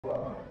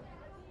Glavni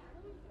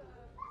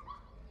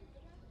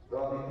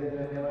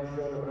trener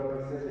Njemačke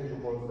odabrao sljedeću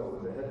postavu.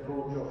 The head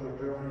coach of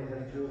Germany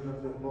has chosen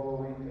the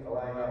following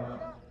lineup.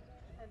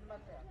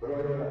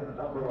 Broj 1,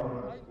 number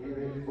 1,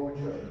 Ivić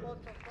Bučar.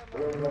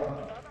 Broj 2,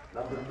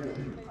 number 2,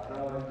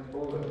 Analen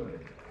Buller.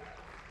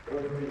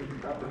 Broj 3,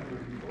 number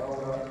 3,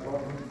 Laura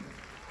Lonis.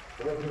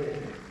 Broj 5,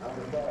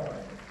 number 5,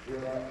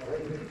 Ila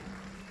Lejnik.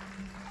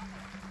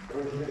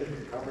 Broj 6,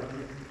 number 6,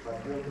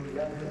 Matilda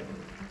Jansen.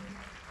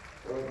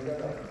 Broj 7,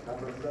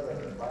 number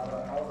 7, Mara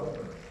Albert.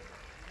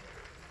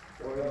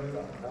 Broj 8,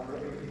 number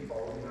 8,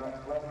 Paulina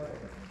Klasner.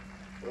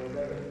 Broj 9,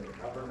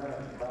 number 9,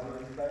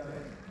 Madeline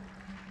Steiner.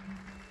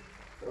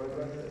 Broj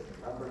 10,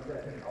 number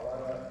 10,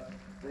 Alara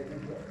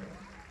Negica.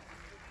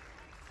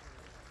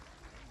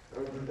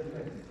 Broj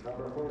 14,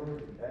 number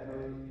 40,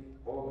 Emily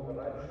Von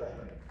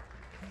Reinstein.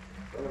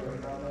 Broj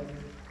 18,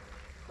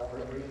 number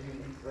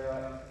 18, Svea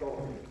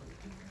Stolfi.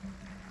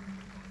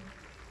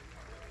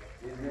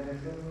 Izmjene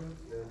su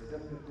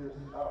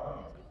substitutes are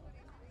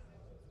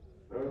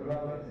broj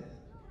 12,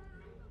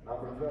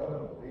 number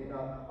 12,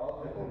 Lina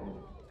Altenburg.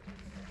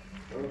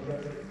 Broj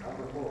 4,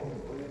 number 4,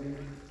 Lili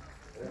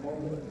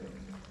Remonde.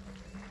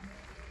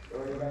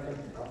 Broj 11,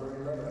 number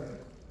 11,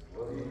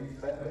 Lili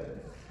Pende.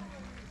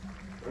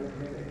 Broj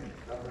 13,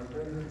 number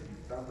 30,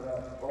 Sandra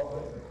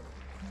Bobe.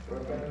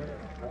 Broj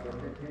 15, number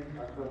 15,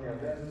 Antonia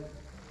Den.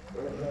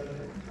 Broj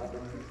 16,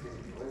 number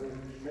 16, Lili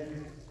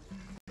Schmidt.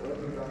 Broj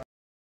 17,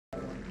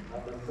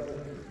 number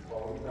 17,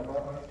 Paulina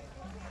Bach.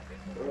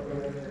 Broj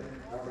 19,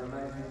 number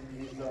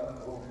 19, Isa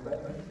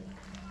Lundberg.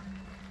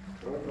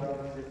 Broj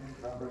 20,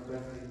 number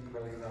 20,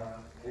 Melina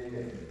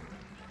Hege.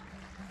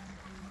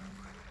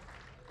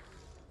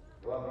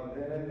 Glavni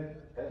trener,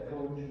 head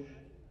coach,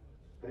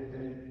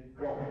 Friedrich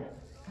Kromer.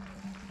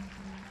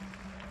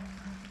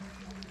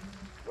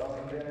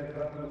 Glavni trener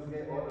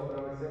Francuske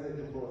odabrao je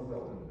sljedeću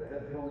postavu. The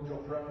head coach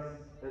of France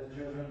has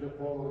chosen the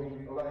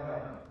following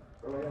lineup.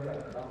 Broj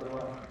 1, number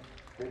 1,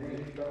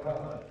 Denis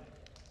Carvalho.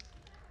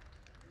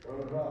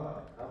 Broj 2,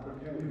 number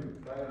 2,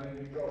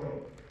 Kylie Joy.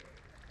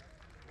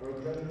 Broj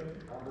 4,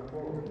 number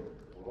 4,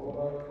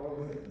 Lola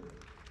Olsen.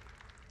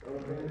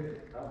 Broj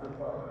 5, number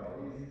 5,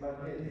 Alice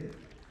Marquez.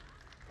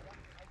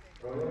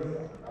 Broj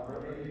 8, number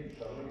 8,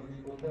 Charlize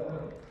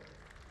Coutel.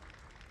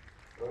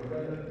 Broj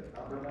 9,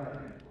 number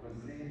 9,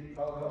 Lucie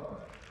Alba.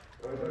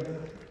 Broj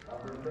 10,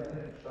 number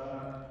 10,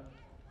 Shana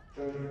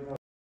Chojima.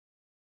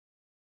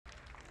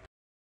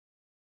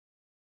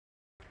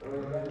 Broj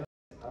 11,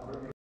 number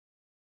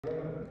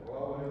 11,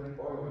 Lauren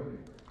Boylan.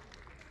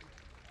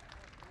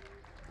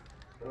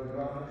 Broj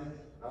 12,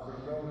 number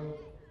 12,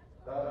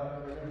 Dara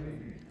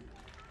Pellegrini.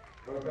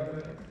 Broj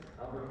 15,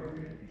 number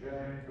 15,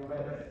 Jen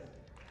Gomez.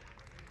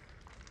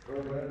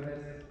 Broj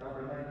 19,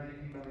 number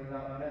 19, Melina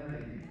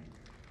Mendy.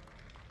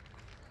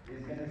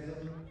 Izmjene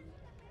su,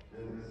 the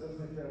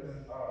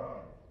substitutes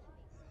are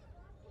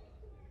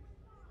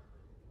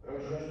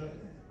broj 16,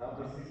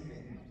 number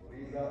 16,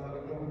 Liza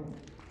Legrun.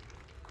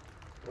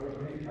 Broj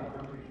 3,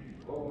 number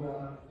 3,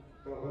 Lona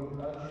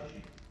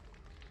Tohutachi.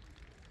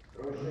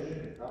 Broj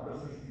 6, number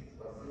 6,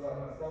 Vasila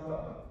Stamba.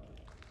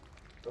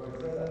 Broj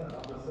 7,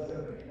 number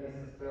 7,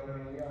 Ines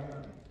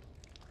Fermiliani.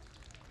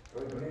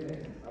 Broj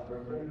 13, number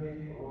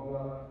 13,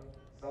 Lola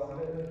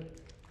Salve.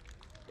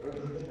 Broj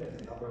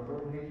 14, number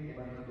 14,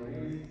 Imani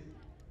Luis.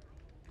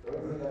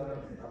 Broj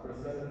 17, number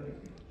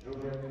 17,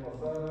 Julian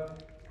Mosara.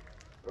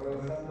 Broj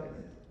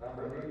 18,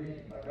 number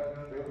 18, Agat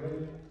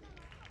Deovel.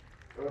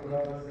 Broj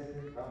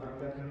 20, number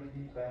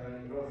 20,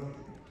 Tani Rossi.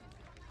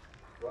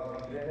 Glavni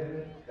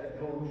trener, head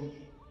coach,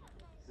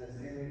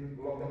 Cecilin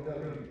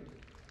Locatelli.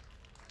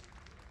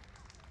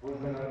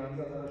 Službena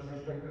lica današnje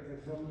utakmice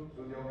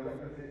sudija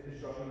utakmice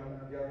Šošana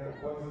Jako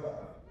Poljska,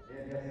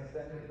 njeni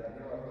asistenti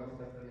Daniela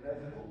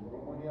Konstantinescu,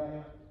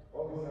 Rumunija,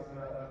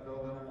 Oksana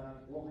Dovna,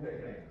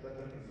 Ukrajina,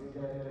 četvrti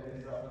sudija je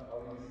Teresa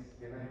Alice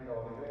Pimenta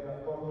Oliveira,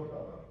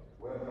 Portugal,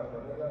 UEFA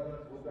delegat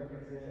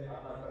utakmice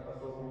Ana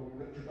Katasovu,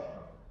 Grčka.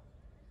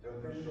 The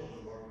officials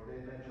for the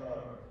match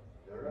are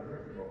the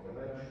referee of the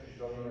match,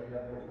 Šošana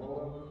Jako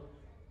Poljska,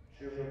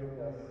 cheerleading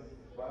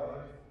assisted by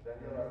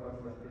Daniela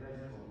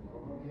Konstantinescu,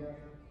 Rumunija,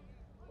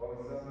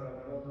 Alexandra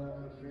Milna,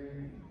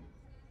 Ukraine.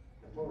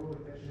 The fourth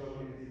official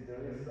is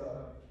Teresa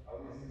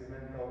Alice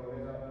Pimenta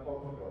Oliveira,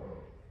 Portugal.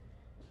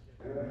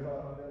 The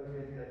UEFA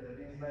delegated at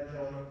this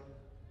matchup,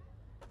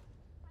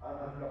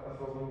 Ana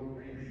Kapasoglu,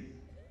 Greece.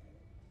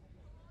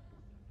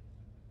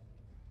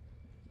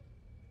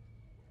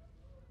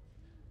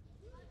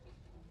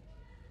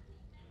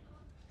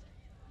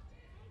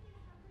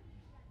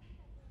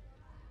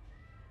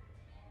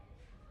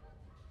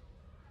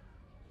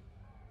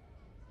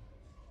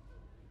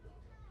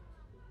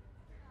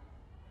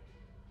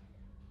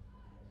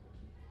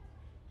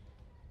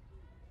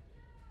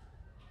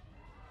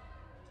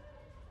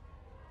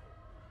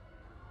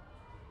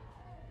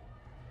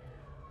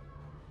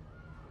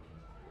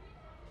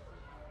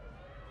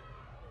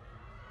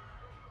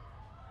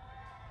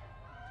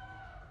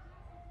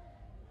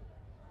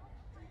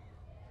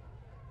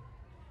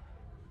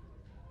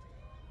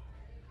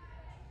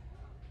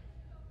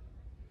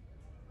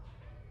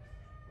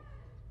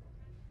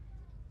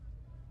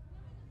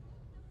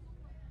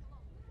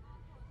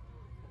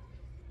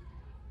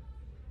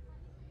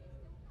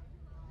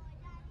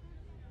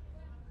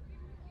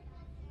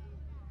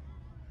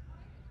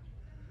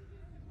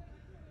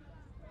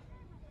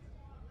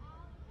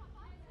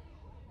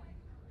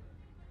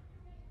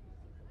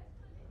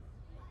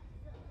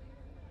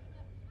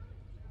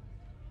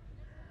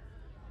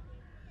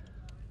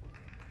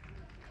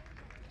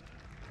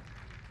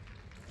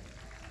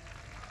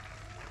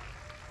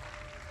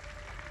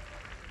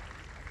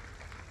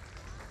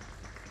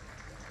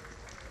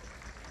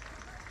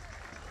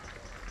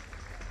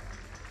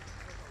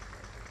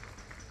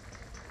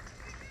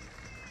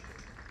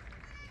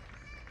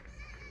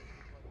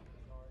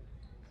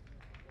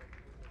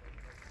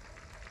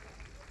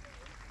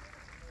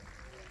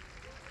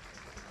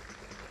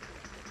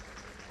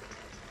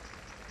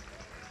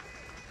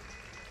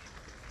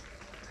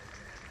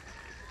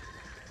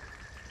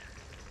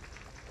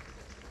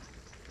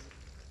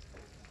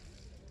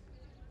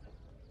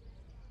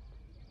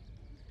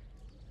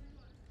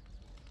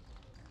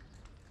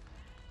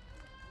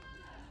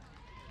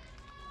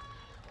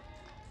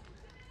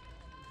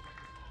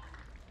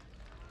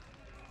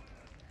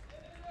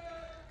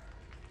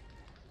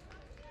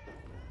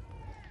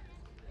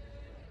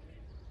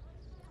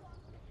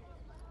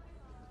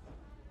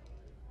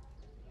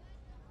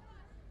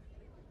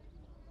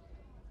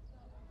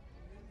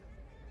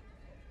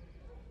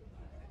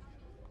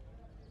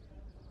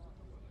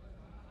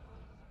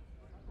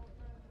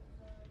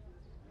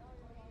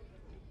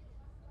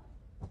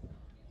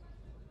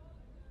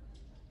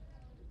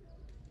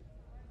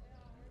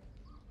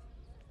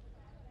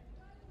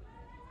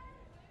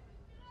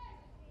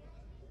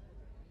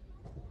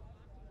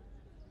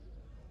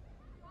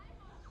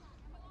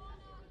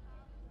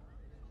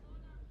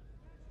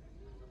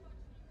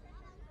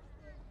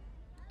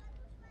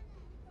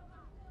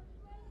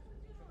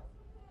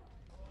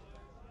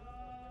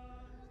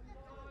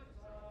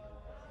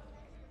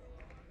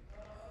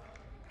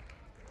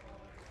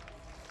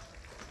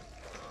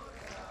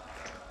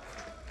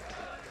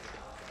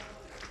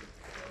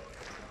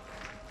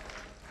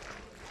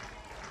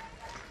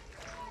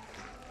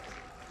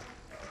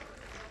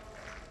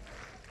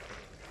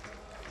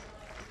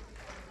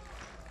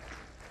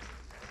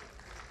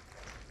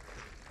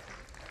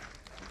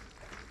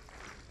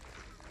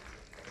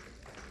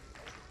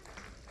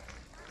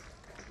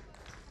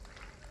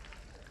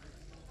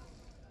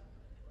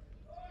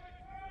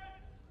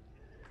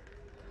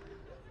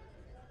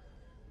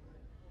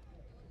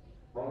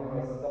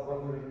 ponieważ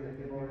zapotrzebowanie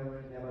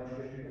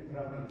niemieckie i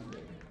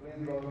francuskie.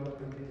 Please welcome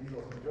the teams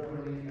of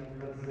Germany and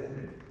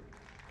Brazil.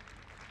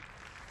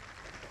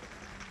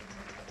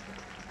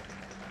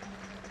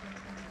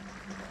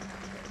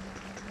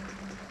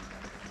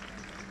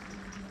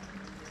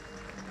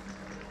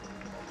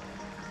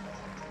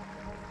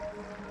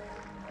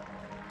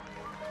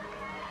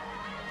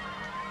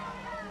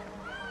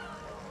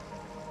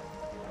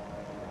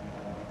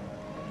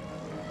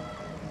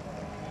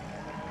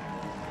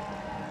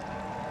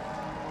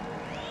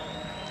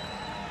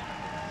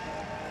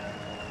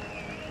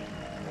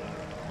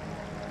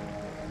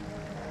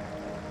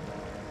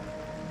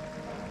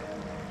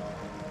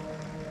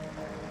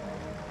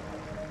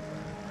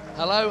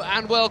 Hello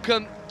and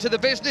welcome to the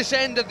business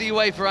end of the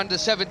UEFA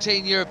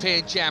Under-17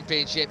 European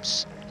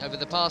Championships. Over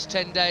the past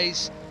 10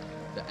 days,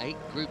 the 8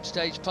 group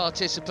stage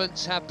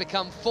participants have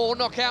become 4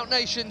 knockout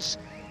nations.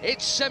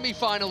 It's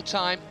semi-final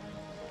time,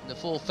 and the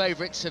 4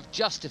 favourites have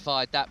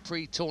justified that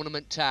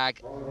pre-tournament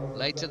tag.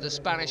 Later, the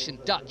Spanish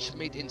and Dutch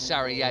meet in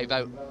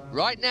Sarajevo.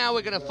 Right now,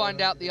 we're going to find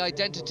out the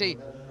identity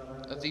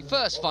of the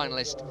first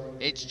finalist.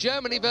 It's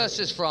Germany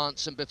versus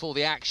France, and before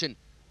the action,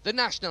 the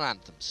national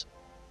anthems.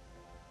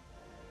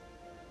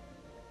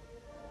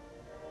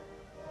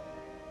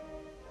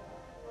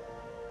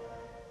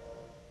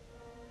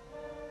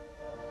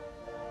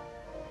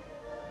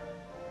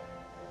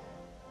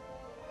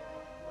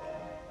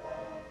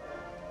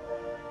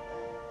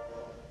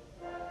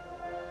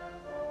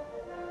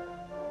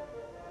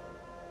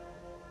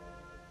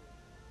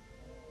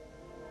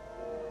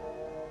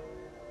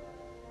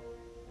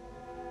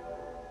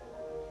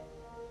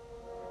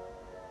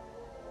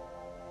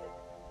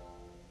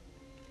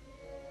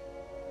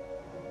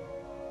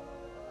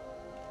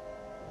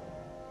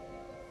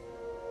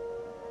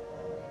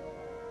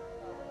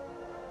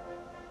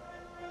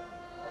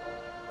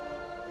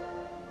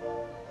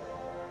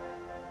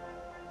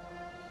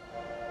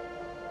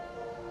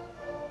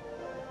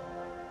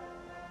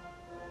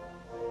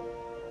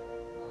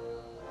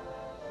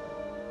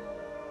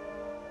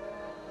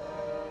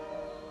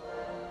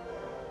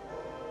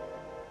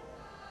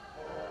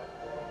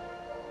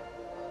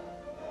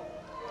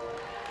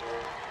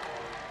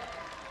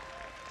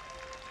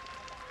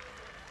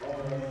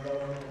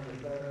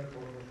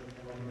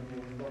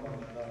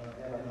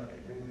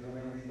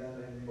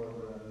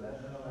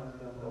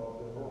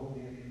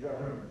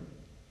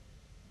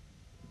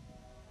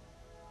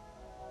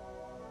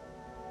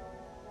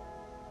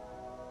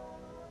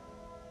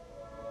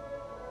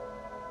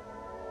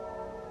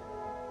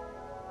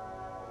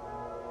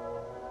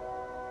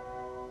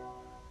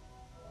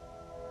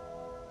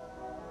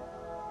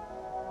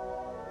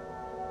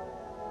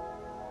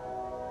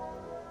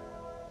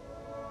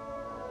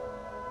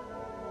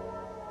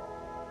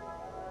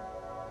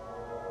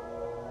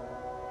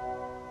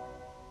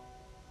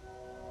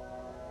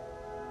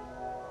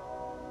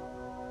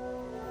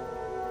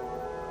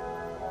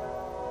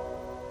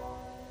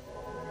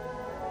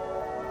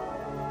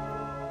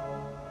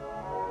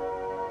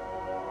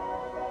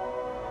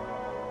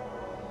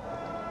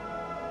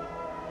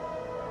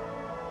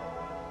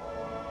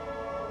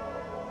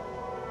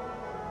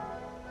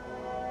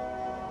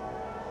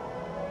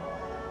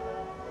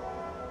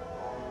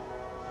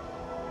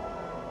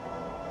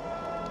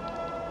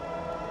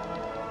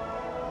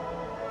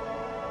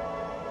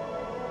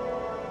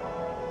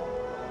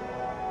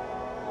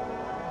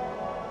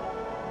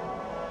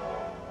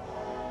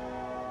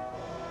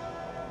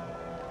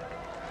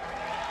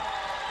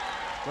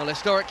 Well,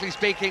 historically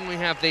speaking, we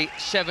have the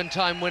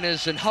 7-time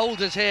winners and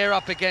holders here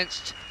up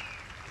against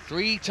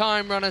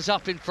 3-time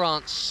runners-up in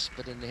France.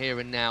 But in the here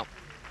and now,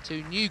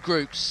 2 new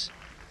groups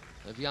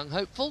of young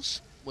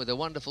hopefuls with a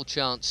wonderful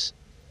chance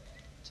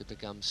to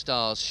become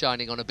stars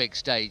shining on a big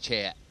stage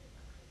here.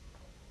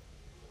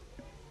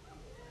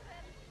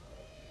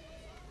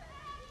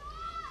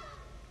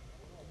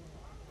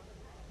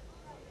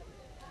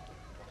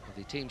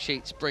 The team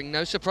sheets bring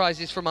no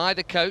surprises from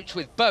either coach,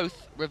 with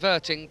both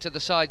reverting to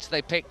the sides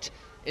they picked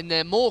in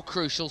their more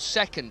crucial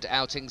second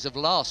outings of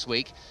last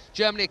week.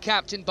 Germany are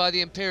captained by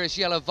the Imperious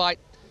Yellow-White.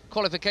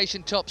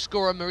 Qualification top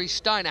scorer Marie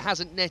Steiner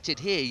hasn't netted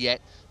here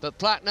yet, but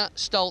Plattner,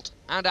 Stolt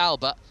and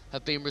Albert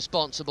have been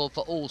responsible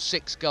for all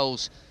 6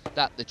 goals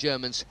that the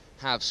Germans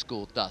have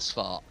scored thus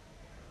far.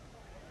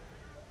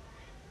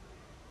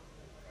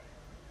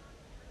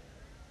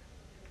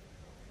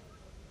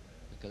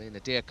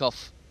 Galina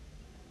Diakov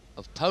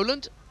of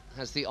Poland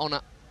has the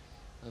honour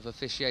of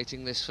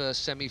officiating this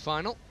first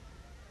semi-final.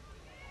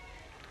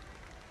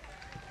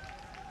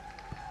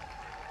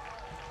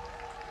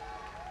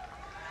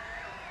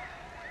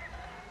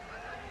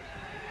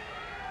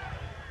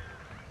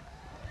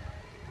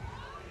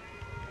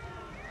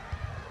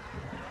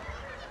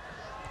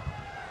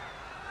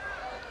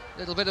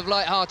 Little bit of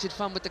light-hearted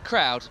fun with the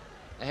crowd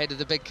ahead of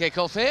the big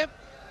kick-off here.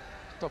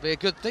 Probably a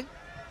good thing.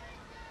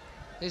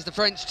 Here's the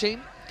French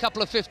team. A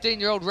couple of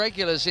 15-year-old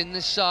regulars in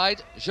this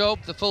side. Job,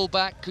 the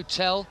fullback,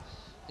 Coutel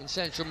in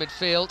central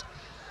midfield.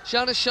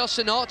 Shana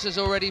Chaussonot has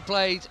already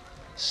played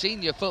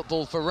senior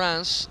football for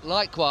Reims.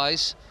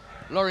 Likewise,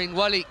 Laurine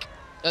Walik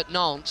at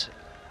Nantes.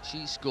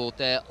 She scored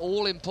their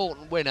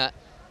all-important winner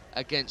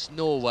against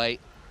Norway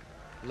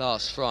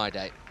last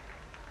Friday.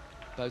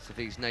 Both of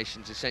these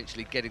nations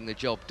essentially getting the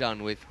job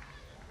done with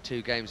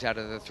 2 games out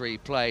of the 3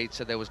 played,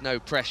 so there was no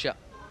pressure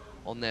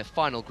on their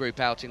final group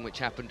outing, which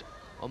happened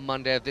on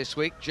Monday of this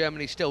week.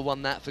 Germany still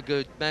won that for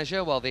good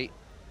measure, while the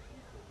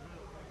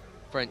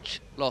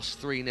French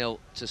lost 3-0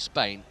 to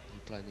Spain,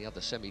 and playing the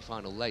other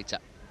semi-final later.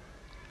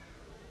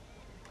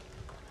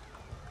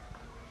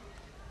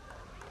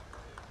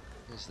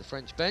 Here's the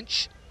French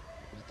bench,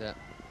 with a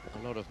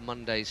lot of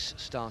Monday's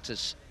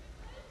starters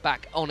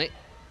back on it,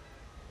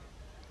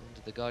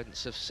 under the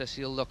guidance of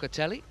Cécile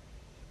Locatelli.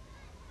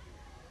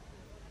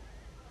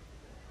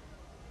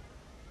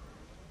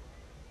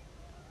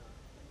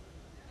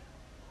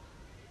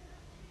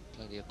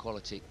 Plenty of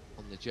quality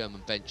on the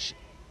German bench.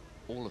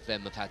 All of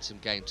them have had some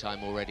game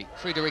time already.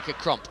 Friederike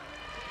Kromp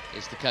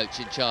is the coach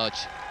in charge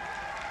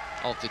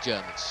of the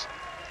Germans.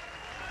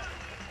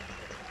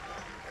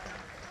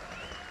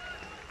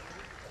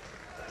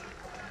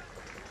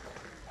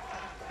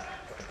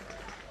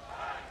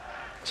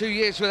 Two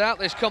years without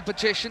this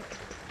competition.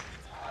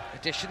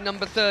 Edition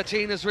number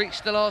 13 has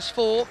reached the last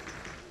 4.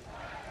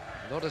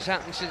 A lot has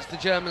happened since the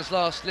Germans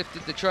last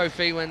lifted the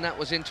trophy, when that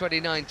was in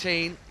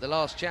 2019, the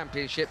last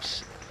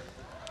championships.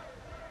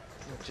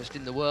 Not just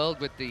in the world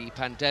with the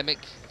pandemic,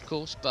 of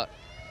course, but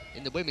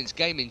in the women's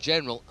game in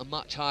general, a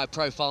much higher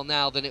profile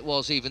now than it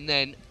was even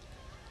then. In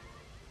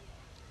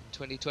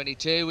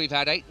 2022, we've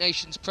had 8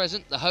 nations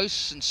present, the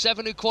hosts, and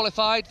 7 who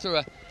qualified through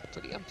a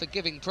pretty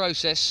unforgiving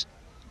process.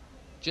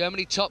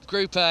 Germany top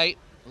Group A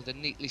with a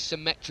neatly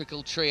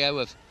symmetrical trio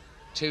of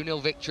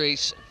 2-0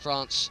 victories.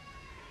 France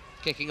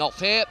kicking off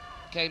here,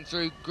 came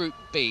through Group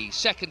B,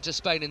 second to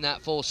Spain in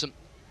that foursome,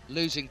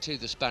 losing to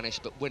the Spanish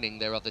but winning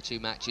their other 2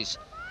 matches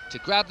to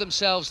grab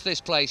themselves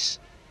this place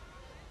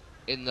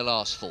in the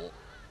last 4.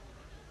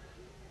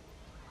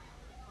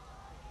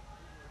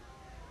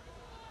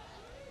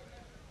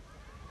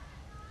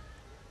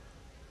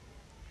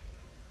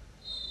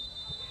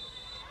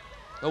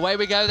 Away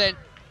we go then.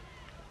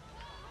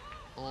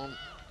 On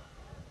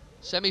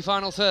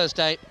semi-final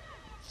Thursday,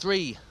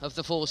 3 of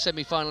the 4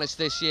 semi-finalists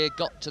this year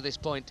got to this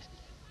point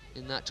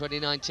in that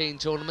 2019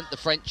 tournament. The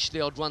French,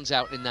 the odd ones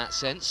out in that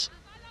sense.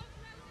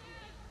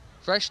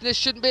 Freshness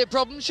shouldn't be a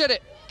problem, should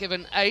it?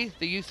 Given A,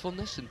 the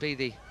youthfulness, and B,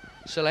 the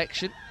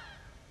selection.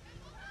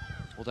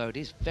 Although it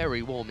is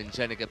very warm in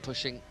Zenica,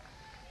 pushing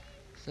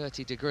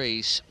 30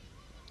 degrees.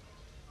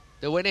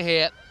 The winner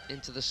here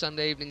into the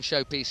Sunday evening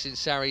showpiece in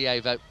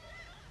Sarajevo,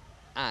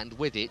 and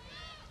with it,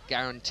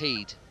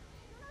 guaranteed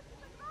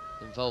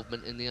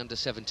involvement in the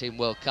Under-17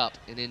 World Cup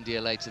in India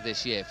later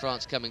this year.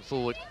 France coming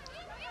forward.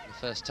 The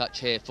first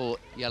touch here for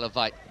Yellow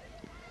White.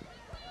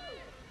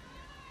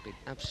 Been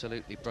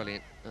absolutely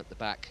brilliant at the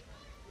back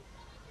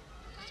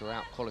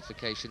throughout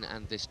qualification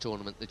and this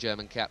tournament, the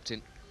German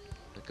captain.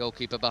 The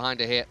goalkeeper behind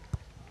her here,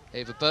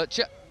 Eva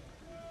Bircher.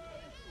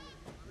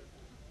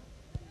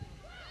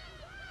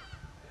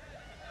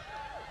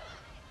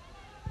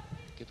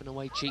 Given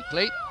away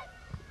cheaply.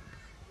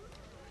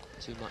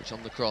 Too much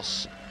on the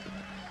cross.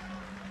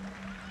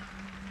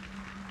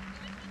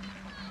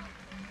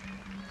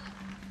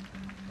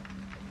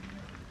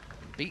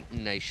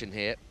 Beaten nation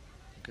here,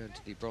 going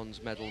to the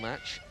bronze medal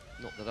match.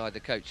 Not that either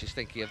coach is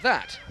thinking of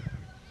that.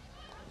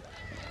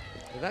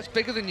 But that's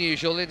bigger than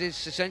usual. It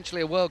is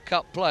essentially a World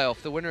Cup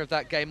playoff. The winner of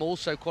that game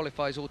also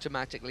qualifies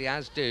automatically,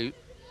 as do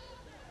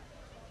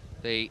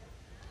the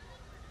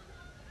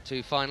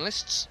 2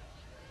 finalists.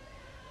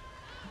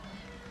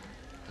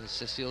 There's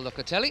Cécile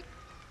Locatelli.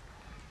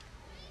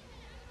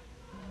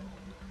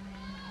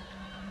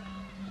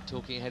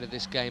 Talking ahead of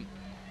this game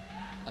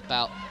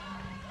about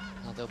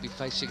how they'll be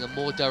facing a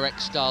more direct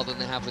style than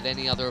they have with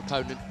any other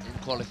opponent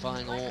in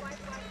qualifying or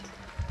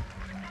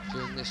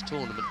during this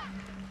tournament.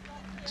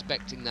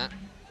 Expecting that.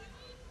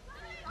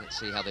 Let's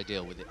see how they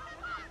deal with it.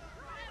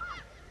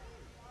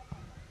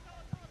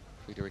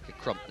 Friederike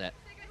Kromp there,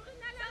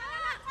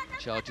 in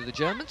charge of the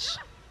Germans.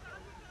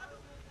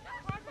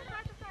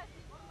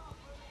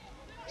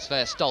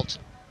 Svea Stolt.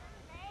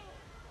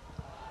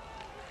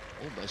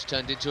 Almost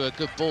turned into a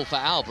good ball for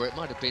Alba. It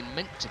might have been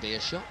meant to be a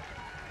shot.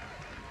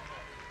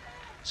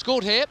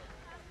 Scored here.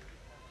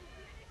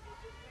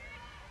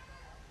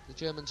 The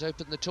Germans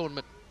opened the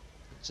tournament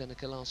at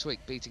Zenica last week,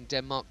 beating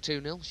Denmark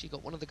 2-0. She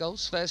got one of the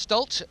goals, Svea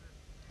Stolt. A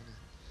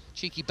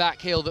cheeky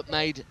back heel that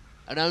made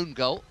an own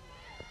goal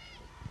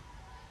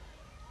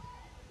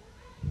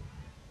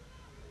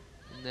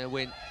in their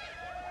win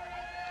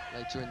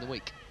later in the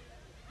week.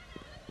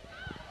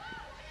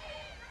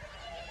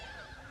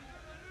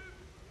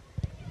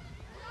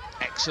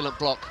 Excellent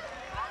block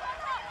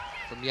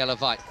from Yellow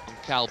White on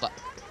Kalba.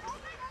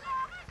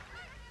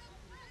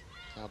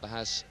 Kalba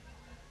has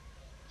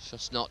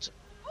Schosnot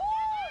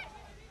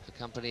for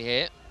company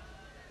here.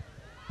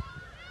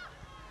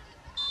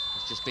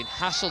 He's just been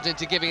hassled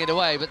into giving it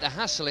away, but the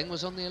hassling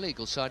was on the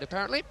illegal side,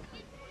 apparently.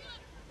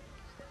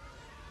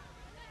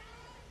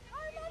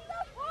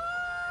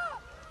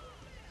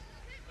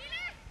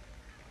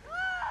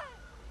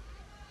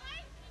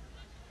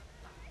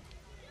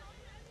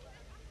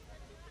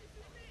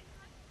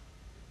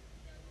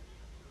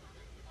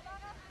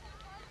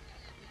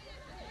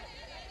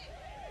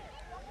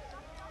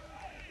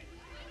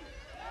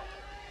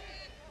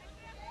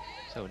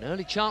 So an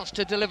early chance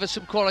to deliver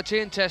some quality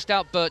and test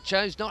out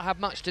Bircho. He's not had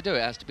much to do,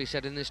 it has to be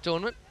said, in this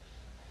tournament.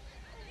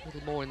 A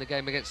little more in the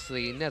game against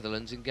the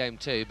Netherlands in game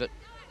 2, but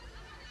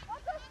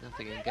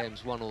nothing in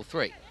games 1 or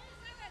 3.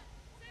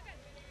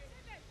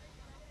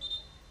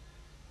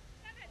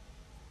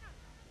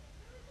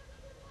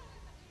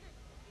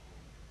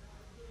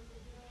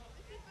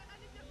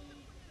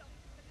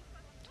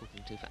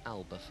 Talking to for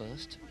Alba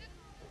first.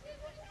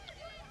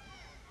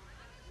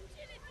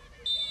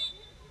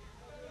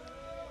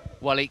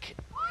 Walik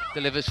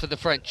delivers for the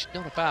French.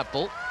 Not a bad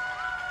ball.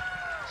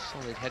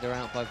 Solid header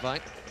out by Veit.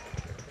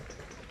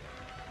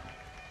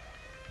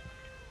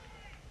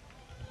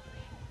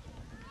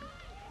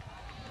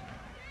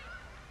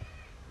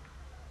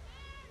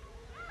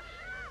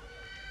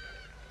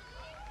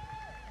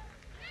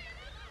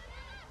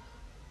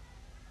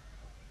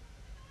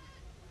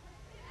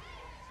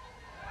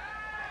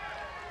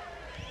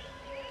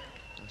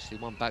 Nicely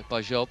one back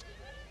by Job.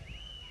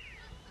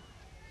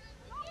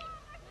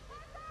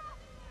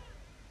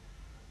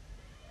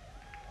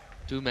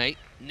 Dume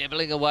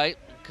nibbling away.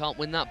 Can't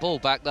win that ball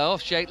back though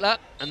off Shaitler,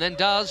 and then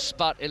does,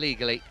 but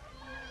illegally.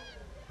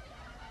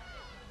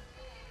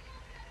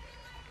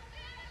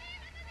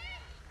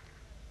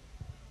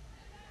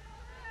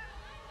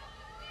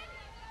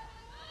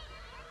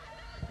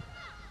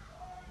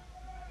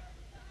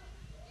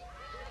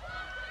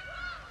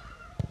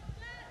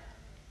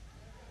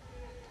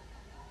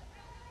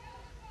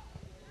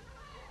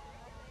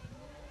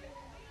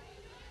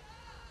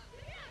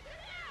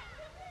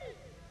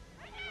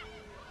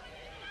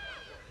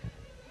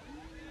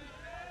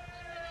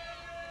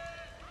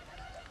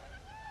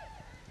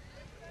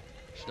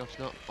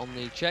 Not on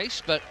the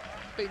chase, but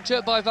beaten to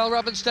it by Val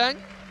Rubenstein.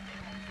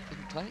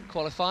 Didn't play in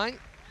qualifying.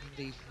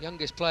 The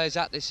youngest players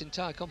at this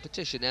entire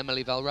competition,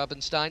 Emily Val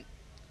Rubenstein.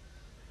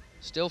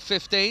 Still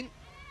 15.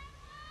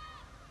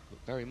 But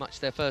very much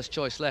their first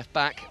choice left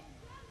back.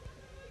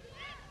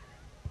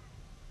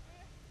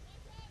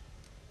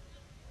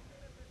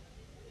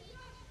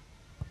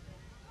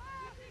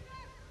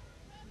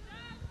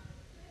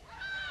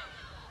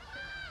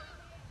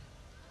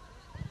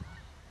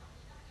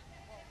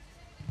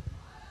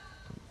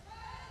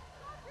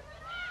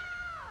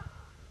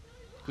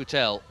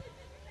 Coutel.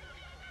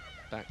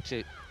 Back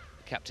to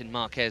Captain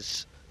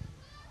Marquez.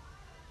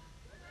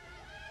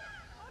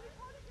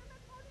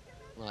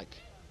 Like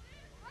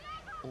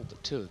all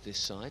but 2 of this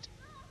side.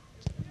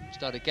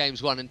 Started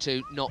games 1 and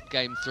 2, not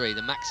game 3.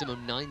 The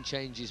maximum 9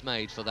 changes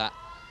made for that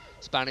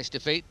Spanish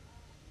defeat.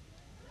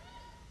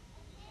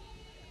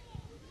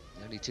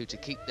 Only 2 to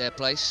keep their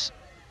place.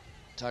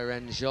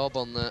 Tyrone Job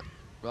on the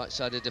right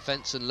side of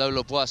defence and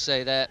Lola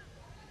Boisset there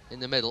in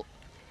the middle.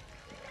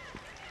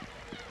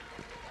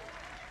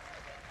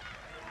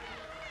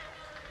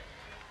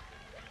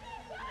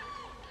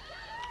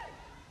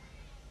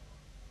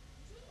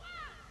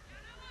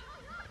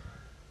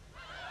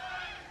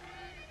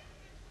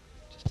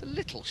 A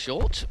little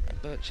short,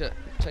 Bircher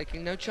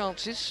taking no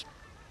chances.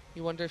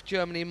 You wonder if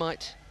Germany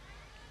might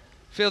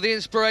feel the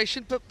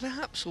inspiration, but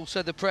perhaps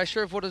also the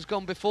pressure of what has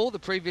gone before, the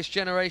previous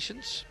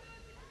generations.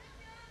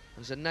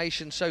 As a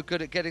nation so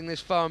good at getting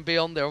this far and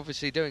beyond, they're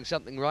obviously doing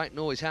something right and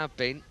always have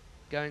been.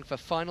 Going for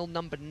final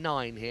number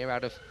 9 here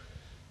out of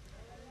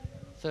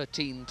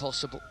 13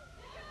 possible.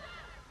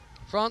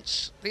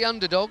 France, the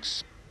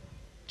underdogs,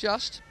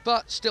 just,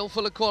 but still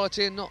full of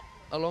quality and not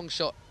a long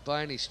shot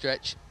by any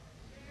stretch.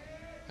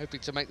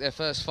 Hoping to make their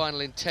first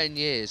final in 10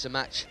 years, a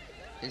match,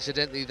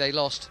 incidentally, they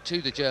lost to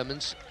the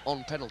Germans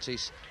on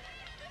penalties,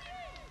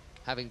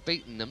 having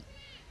beaten them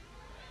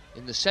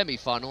in the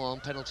semi-final on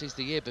penalties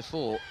the year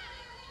before.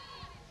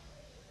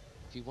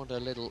 If you want a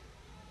little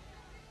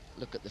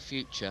look at the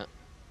future,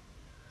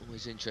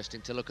 always interesting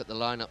to look at the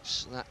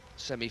lineups, that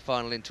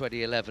semi-final in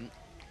 2011.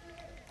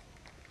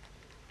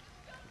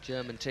 The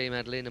German team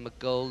had Lena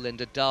McGold,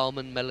 Linda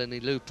Dahlmann, Melanie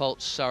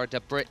Leupolz, Sarah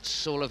de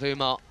Brits, all of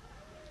whom are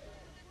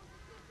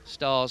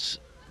stars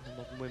in the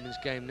modern women's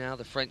game now.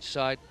 The French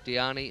side,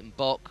 Diani and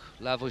Bock,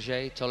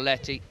 Lavauger,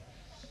 Toletti,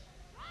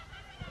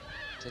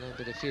 to name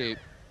but a few.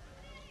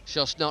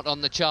 Schoss not on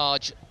the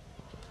charge.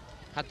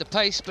 Had the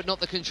pace, but not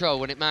the control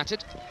when it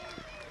mattered.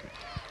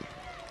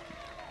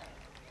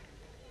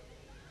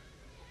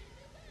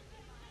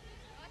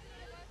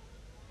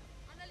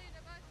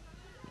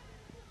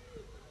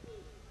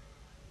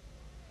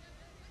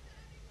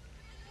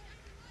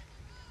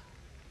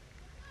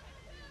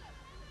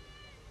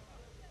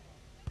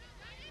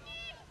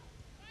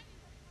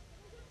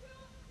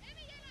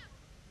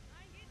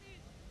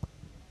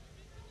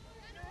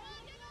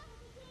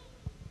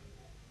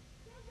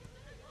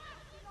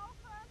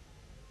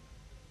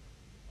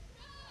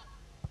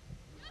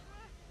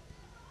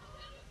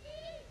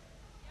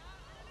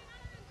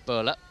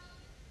 Burler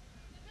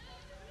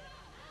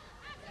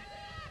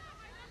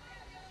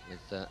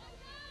with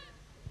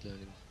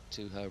learning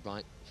to her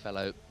right,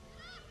 fellow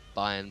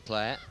Bayern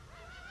player.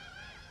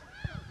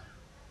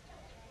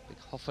 Big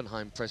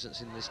Hoffenheim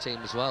presence in this team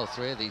as well,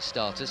 3 of these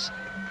starters.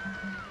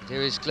 And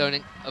here is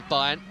Kloening of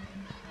Bayern.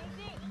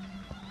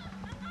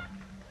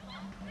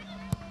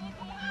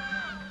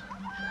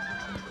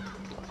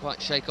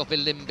 quite shake off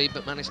Ilimbi,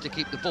 but managed to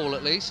keep the ball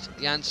at least.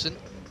 Janssen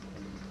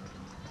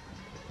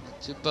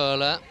to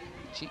Berler,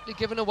 cheaply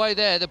given away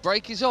there. The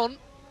break is on.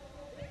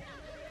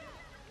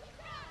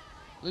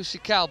 Lucy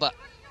Calber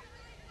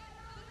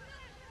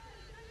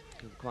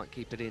couldn't quite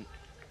keep it in.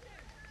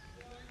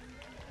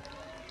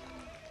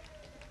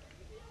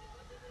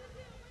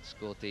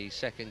 Scored the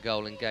second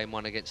goal in game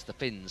one against the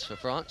Finns for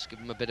France. Give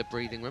them a bit of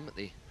breathing room at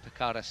the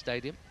Picarda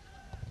Stadium.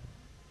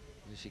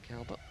 Lucy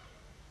Calber.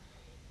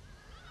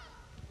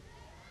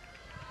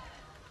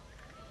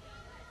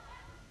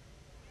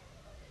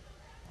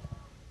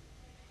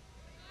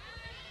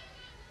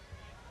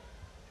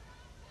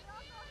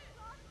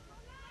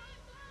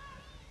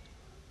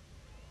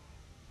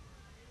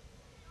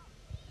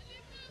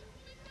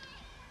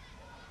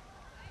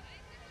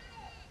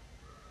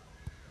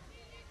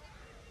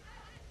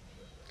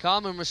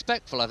 Calm and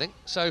respectful, I think,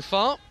 so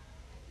far.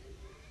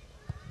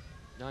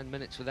 9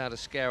 minutes without a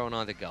scare on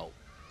either goal.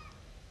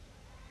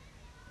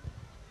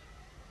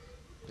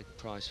 Big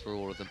prize for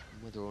all of them,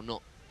 whether or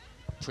not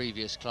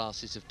previous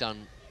classes have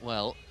done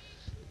well.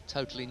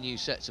 Totally new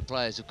sets of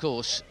players, of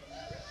course,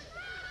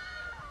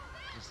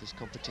 as this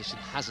competition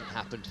hasn't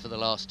happened for the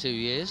last 2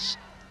 years.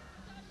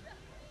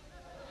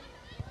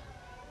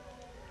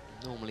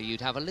 Normally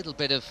you'd have a little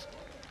bit of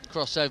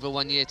crossover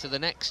one year to the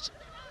next.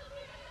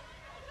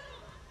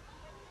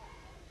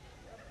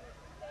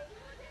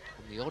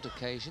 On the odd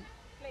occasion,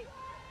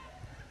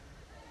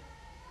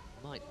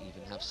 might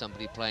even have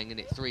somebody playing in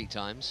it 3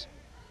 times.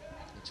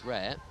 It's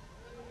rare,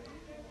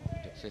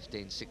 but at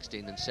 15,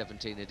 16 and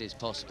 17 it is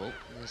possible.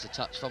 And there's a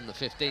touch from the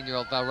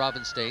 15-year-old Val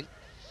Ravenstein.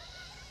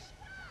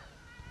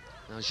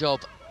 Now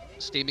Job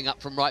steaming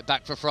up from right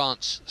back for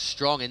France,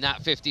 strong in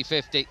that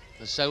 50-50,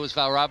 and so was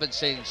Val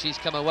Ravenstein. She's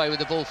come away with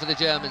the ball for the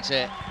Germans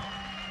here.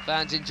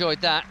 Fans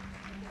enjoyed that.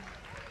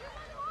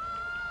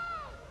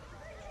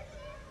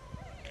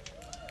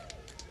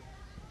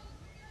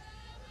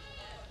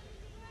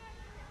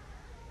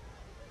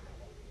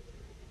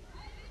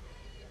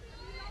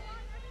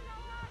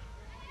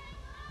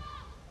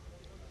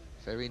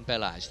 Ferine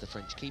Bellage, the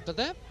French keeper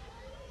there.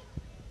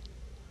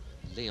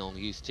 Lyon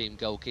youth team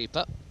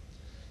goalkeeper.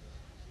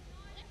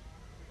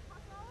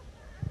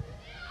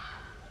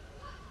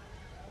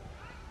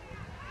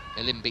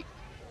 Ilimbi.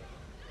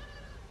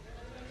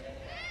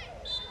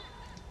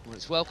 Well,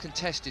 it's well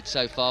contested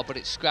so far, but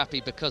it's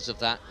scrappy because of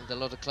that. With a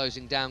lot of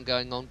closing down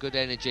going on, good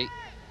energy.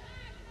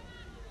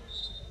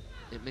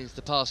 It means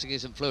the passing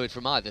isn't fluid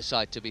from either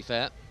side, to be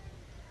fair.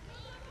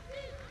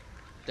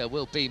 There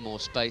will be more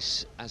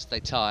space as they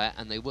tire,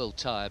 and they will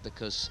tire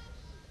because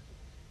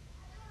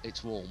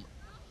it's warm.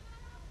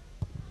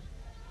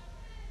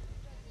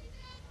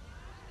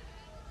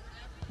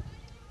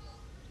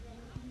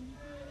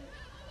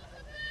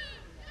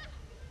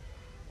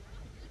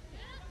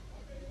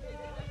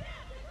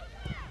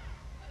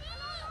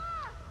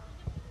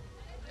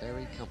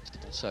 Very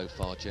comfortable so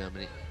far,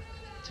 Germany.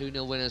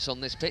 2-0 winners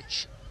on this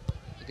pitch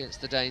against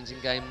the Danes in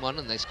game one,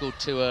 and they scored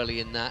 2 early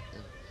in that.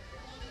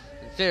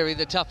 In theory,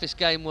 the toughest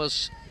game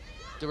was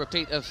the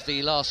repeat of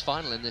the last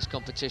final in this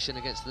competition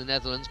against the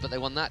Netherlands, but they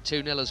won that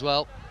 2-0 as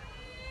well.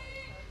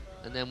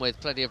 And then with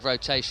plenty of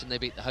rotation, they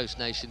beat the host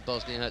nation,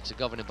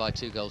 Bosnia-Herzegovina, by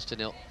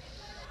 2-0.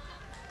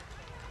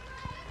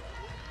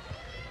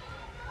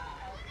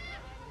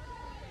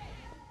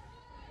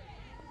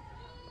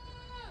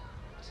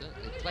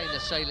 Certainly plainer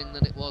sailing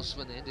than it was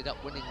when they ended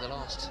up winning the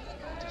last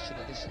edition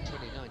of this in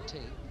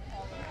 2019.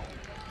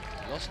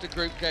 Lost a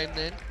group game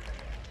then.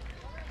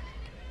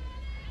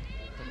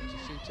 To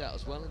shoot out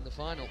as well in the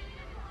final.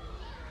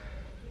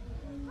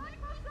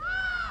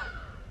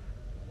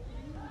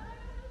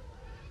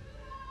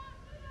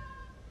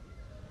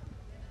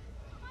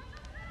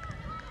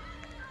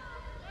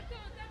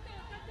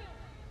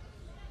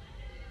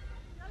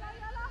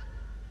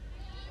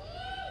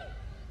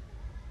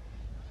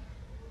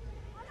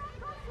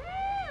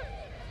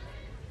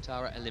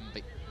 Tara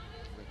Ilimbi,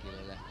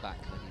 regular left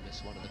back, then he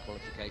missed one of the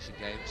qualification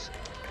games.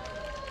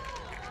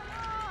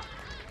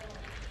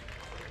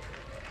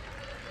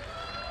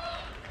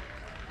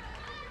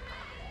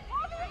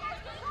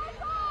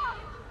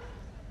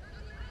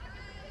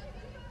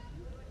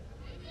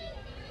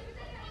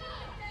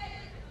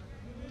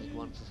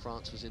 For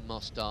France was in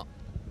Mostar,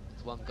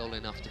 with 1 goal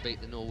enough to beat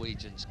the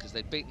Norwegians, because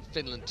they'd beaten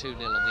Finland 2-0 on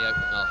the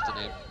opening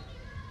afternoon.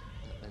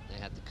 That meant they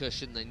had the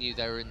cushion, they knew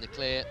they were in the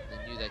clear,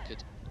 they knew they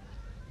could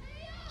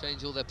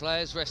change all their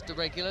players, rest the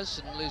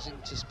regulars, and losing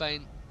to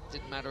Spain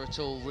didn't matter at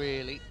all,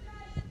 really.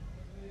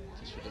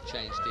 Just would have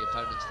changed the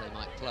opponents they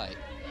might play.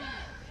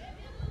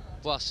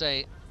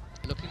 Boisset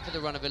looking for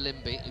the run of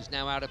Ilimbi, who's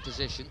now out of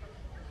position.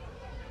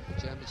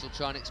 The Germans will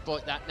try and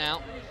exploit that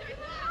now,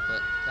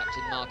 but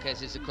Captain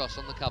Marquez is across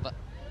on the cover.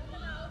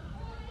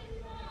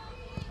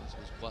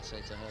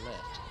 Boisset to her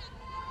left.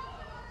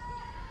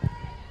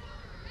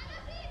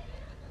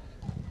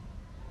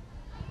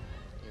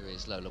 Here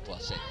is Lola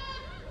Boisset.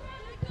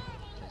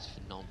 Plays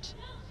for Nantes.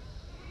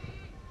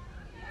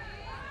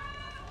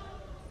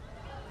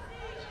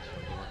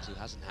 who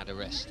hasn't had a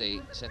rest.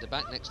 The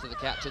centre-back next to the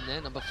captain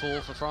there, number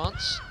 4 for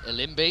France.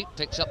 Elimbi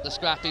picks up the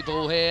scrappy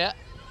ball here.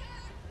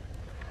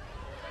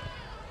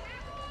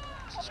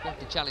 It's a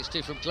scrappy challenge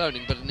too from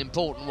Cloning, but an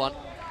important one.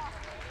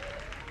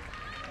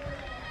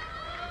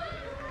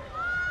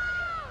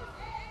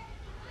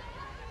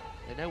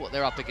 They know what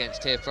they're up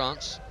against here,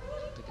 France.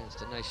 Up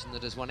against a nation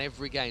that has won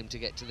every game to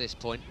get to this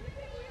point.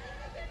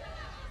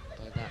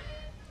 By that,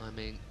 I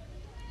mean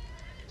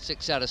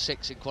 6 out of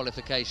 6 in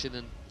qualification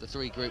and the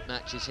 3 group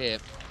matches here.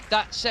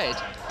 That said,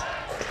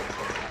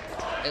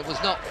 it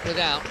was not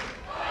without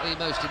the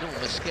most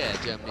enormous scare,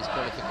 Germany's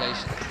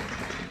qualification.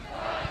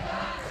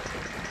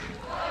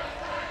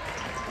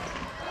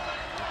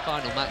 The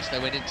final match they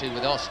went into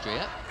with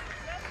Austria.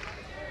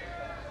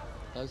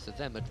 Both of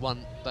them had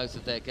won both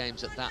of their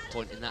games at that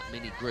point in that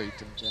mini group,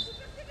 and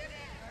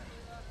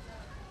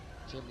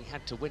Germany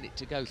had to win it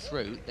to go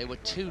through. They were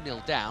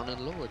 2-0 down,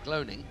 and Laura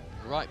Gloning,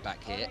 right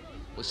back here,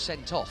 was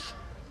sent off.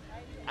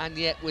 And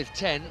yet with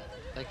 10,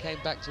 they came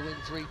back to win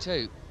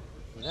 3-2.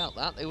 Without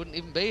that, they wouldn't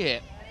even be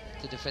here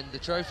to defend the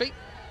trophy.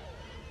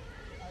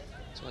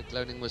 That's why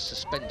Gloning was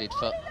suspended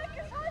for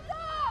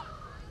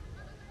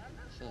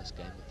the first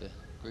game of the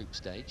group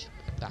stage.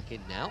 Back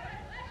in now.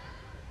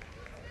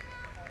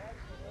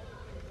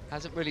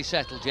 Hasn't really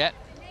settled yet.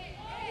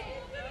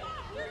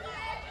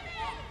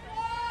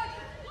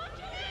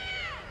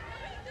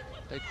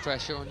 Big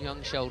pressure on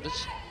young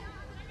shoulders.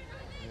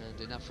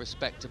 And enough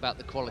respect about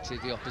the quality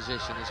of the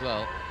opposition as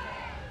well.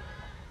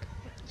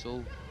 It's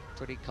all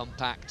pretty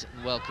compact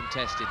and well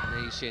contested, and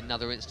there you see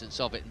another instance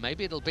of it.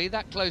 Maybe it'll be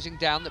that closing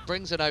down that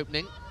brings an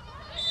opening.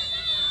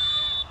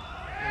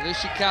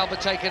 Lucy Kalber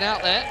taken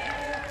out there.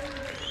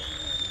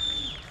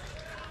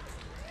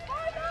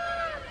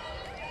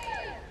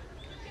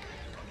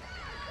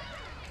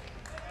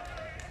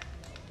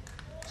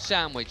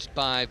 Sandwiched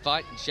by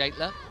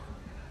Weitenschädler.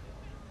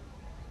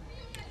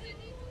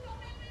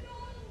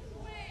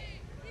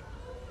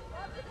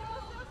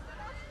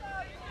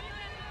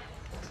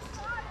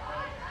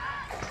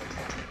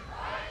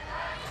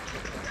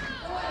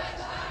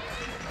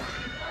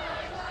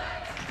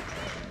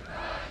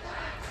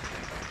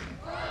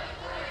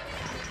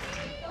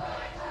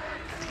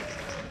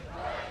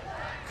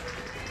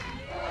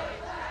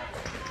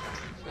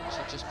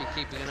 Should just be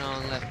keeping an eye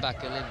on left back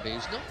Elimbi,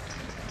 who's not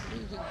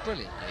moving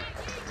brilliantly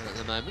at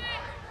the moment.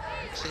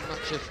 Don't see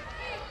much of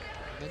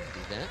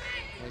Mendy there,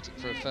 waiting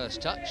for a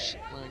first touch,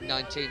 wearing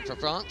 19 for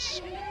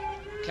France.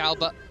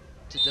 Kalber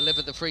to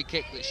deliver the free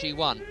kick that she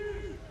won,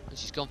 and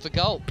she's gone for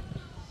goal.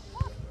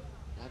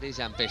 That is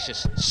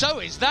ambitious. So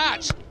is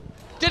that!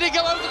 Did he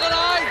go over the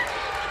line?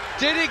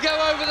 Did he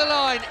go over the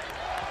line?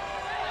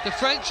 The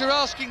French are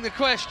asking the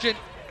question.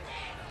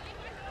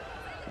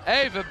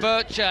 Eva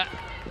Bircher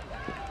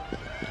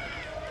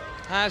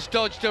has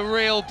dodged a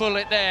real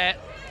bullet there.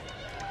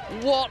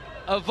 What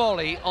a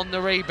volley on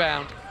the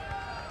rebound.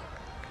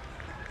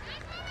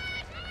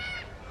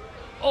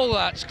 Oh,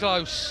 that's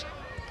close.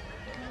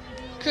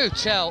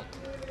 Coutel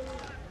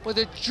with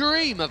a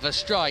dream of a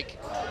strike.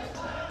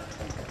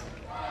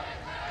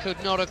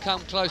 Could not have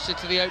come closer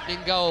to the opening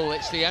goal.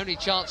 It's the only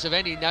chance of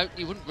any note.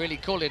 You wouldn't really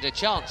call it a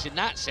chance in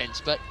that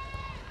sense, but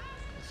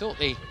I thought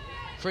the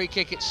free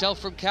kick itself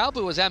from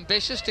Kalber was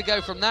ambitious to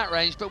go from that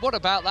range, but what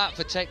about that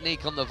for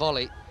technique on the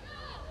volley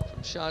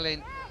from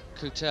Charlene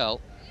Coutel?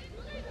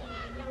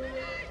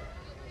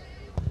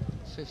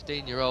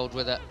 15-year-old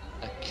with a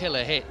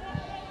killer hit.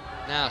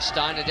 Now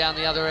Steiner down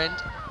the other end.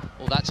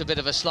 Well, that's a bit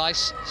of a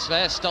slice.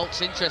 Sverre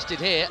Stoltz interested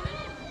here.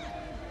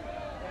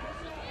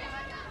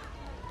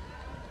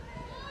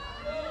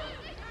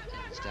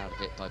 It's out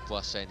of it by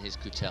Boisset and his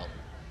Coutel.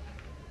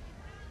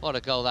 What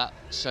a goal that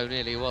so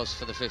nearly was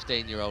for the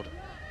 15-year-old.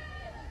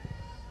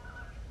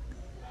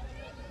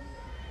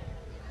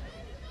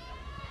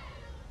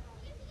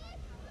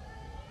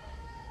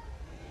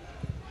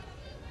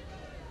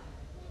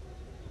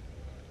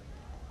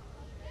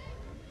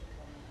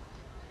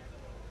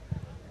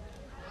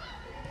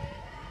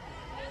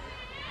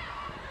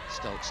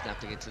 Stoltz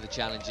snapping into the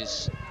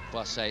challenges.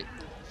 Boisset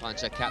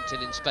finds her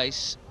captain in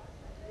space.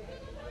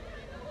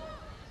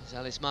 There's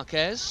Alice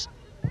Marquez.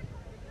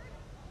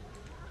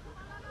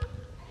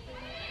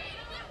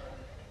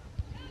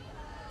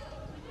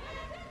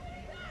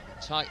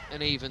 Tight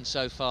and even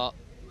so far,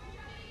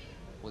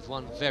 with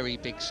one very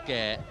big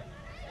scare.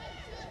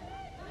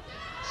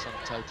 Sum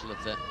total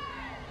of the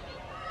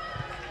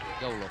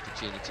goal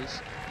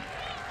opportunities.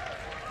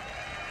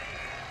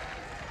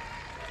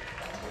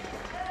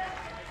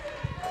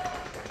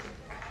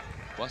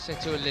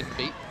 Boisset to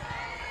Elimbi.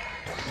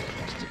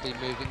 Seems to be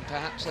moving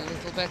perhaps a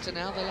little better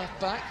now, the left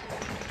back.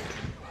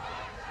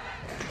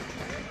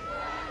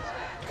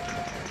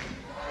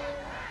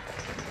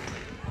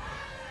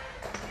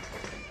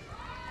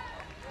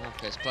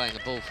 Marquez playing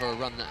a ball for a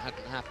run that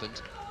hadn't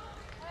happened.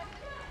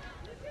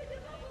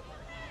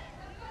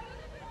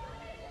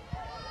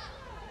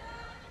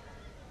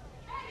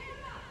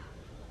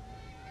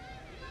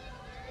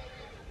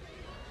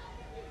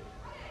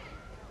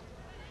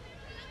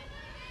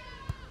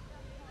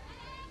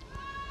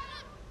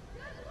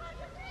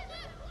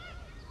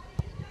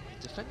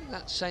 defending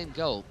that same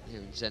goal here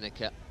in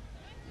Zenica,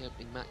 the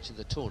opening match of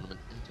the tournament.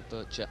 Eva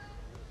Butcher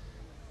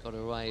got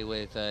away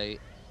with a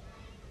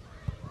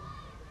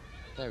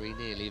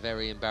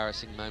very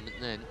embarrassing moment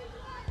then.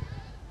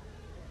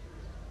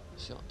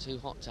 Shot too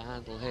hot to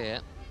handle here.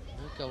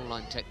 No goal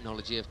line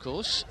technology, of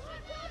course.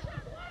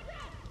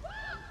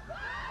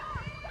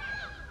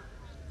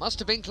 Must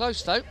have been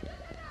close, though.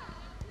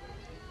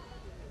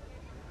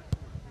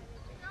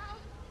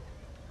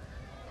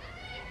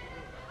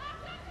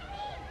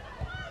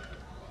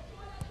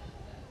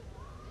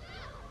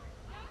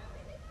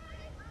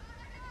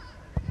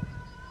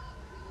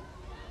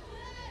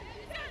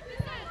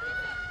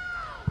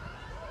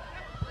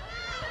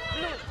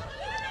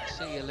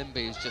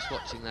 Limby, who's just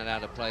watching that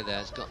out of play there,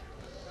 has got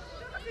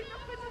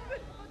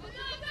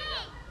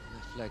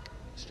left leg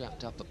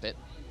strapped up a bit.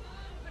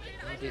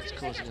 Maybe it's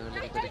causing her a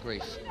little bit of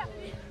grief.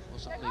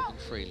 Wasn't moving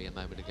freely a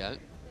moment ago.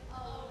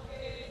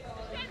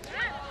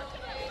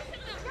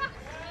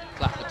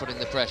 Plattner putting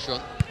the pressure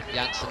on.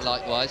 Janssen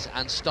likewise,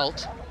 and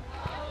Stolt.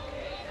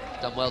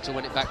 Done well to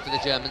win it back for the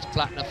Germans.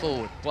 Plattner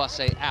forward,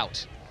 Boisset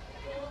out.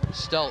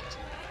 Stolt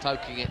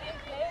poking it,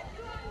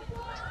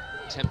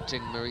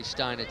 tempting Marie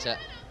Steiner to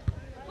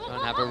try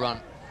and have a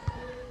run.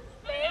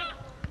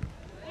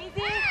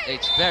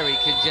 It's very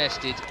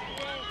congested.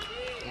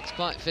 It's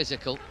quite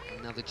physical.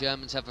 Now the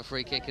Germans have a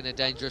free kick in a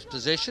dangerous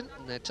position.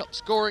 And their top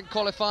scorer in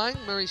qualifying,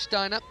 Marie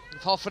Steiner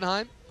of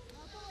Hoffenheim,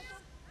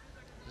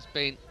 has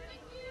been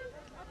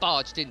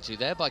barged into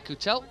there by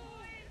Coutel.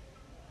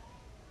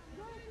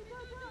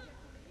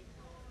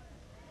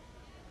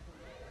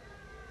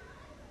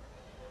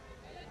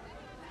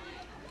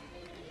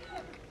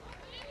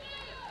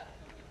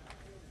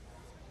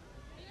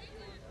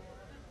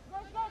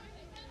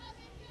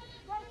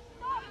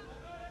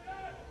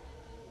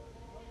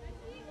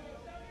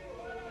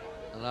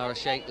 Lara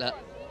Shaitler,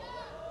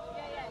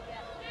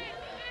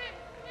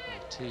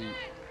 two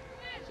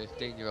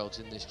 15-year-olds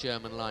in this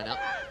German lineup,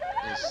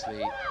 is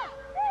the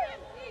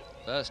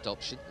first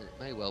option. It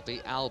may well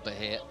be Alba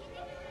here.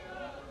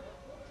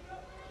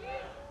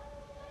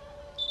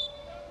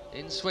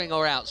 In swing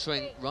or out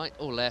swing, right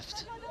or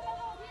left.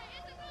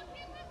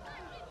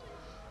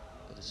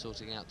 Bit of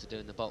sorting out to do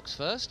in the box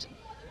first.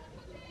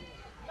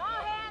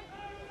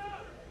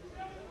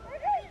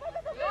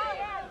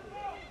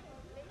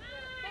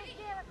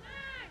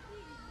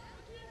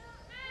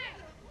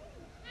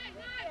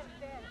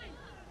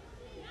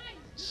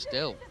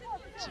 Still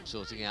some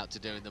sorting out to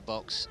do in the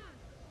box.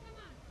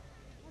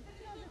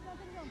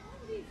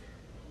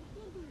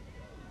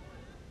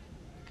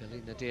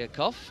 Galina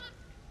Diakov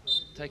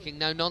taking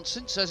no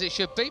nonsense, as it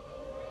should be.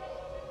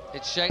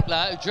 It's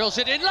Shaitler who drills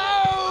it in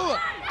low!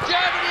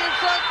 Germany in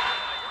front!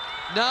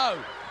 No,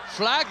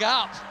 flag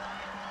up.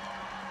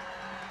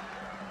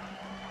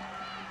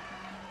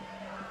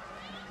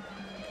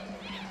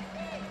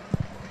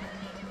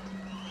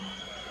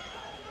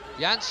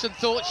 Janssen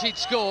thought she'd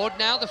scored.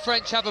 Now the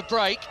French have a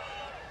break.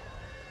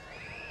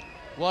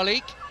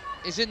 Walik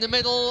is in the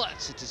middle.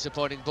 It's a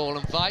disappointing ball,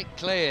 and Veit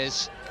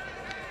clears.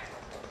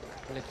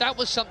 Well, if that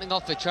was something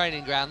off the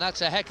training ground,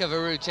 that's a heck of a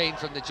routine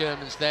from the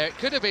Germans there. It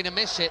could have been a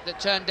miss hit that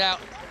turned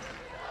out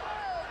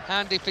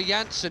handy for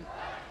Janssen.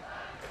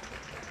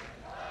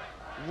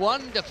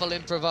 Wonderful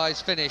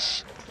improvised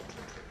finish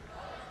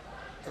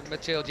from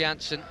Mathilde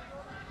Janssen.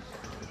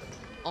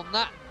 On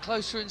that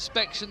closer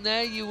inspection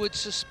there, you would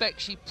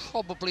suspect she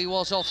probably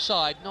was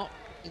offside. Not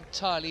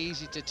entirely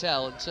easy to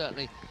tell, and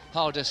certainly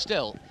harder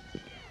still.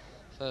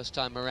 First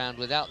time around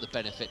without the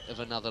benefit of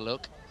another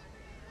look.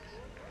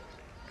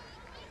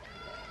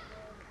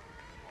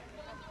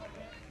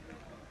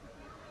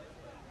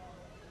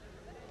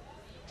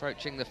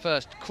 Approaching the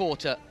first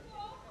quarter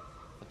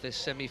of this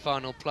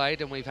semi-final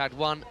played, and we've had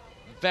one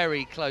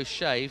very close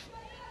shave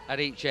at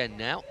each end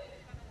now.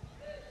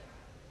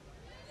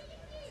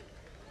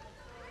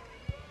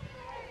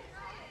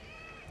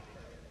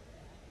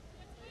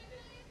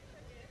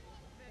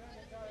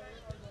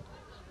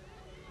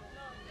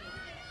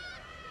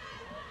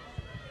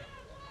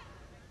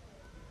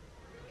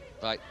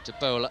 Right to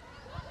Bowler.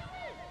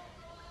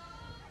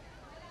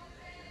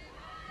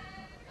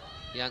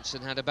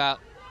 Janssen had about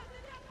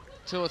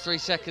 2 or 3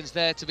 seconds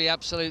there to be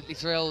absolutely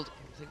thrilled.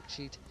 I think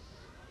she'd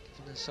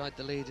given her side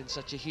the lead in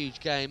such a huge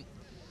game.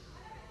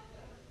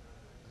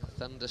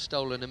 Thunder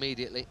stolen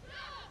immediately.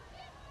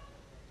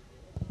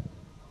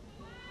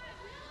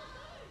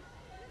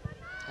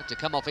 Had to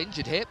come off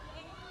injured here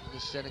in the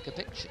Zenica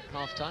pitch at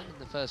half-time in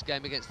the first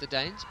game against the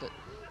Danes, but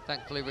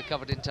thankfully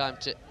recovered in time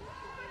to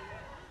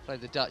play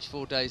the Dutch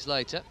 4 days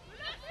later.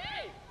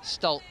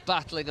 Stolt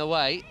battling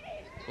away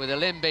with a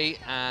Limby,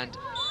 and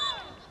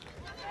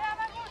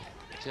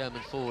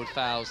German forward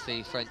fouls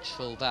the French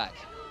full-back.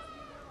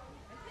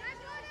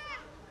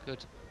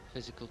 Good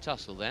physical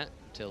tussle there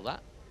until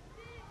that.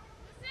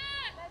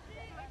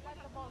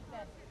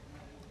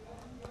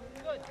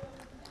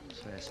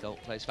 Sverre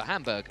Stolt plays for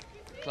Hamburg,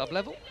 club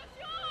level.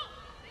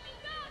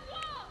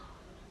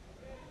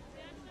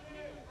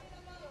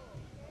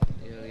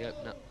 The early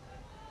opener.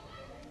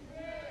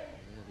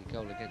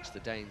 goal against the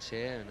Danes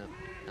here, and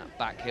that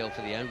back heel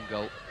for the own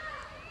goal.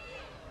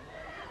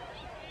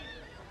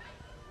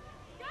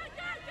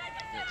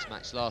 Next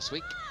match last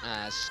week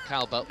as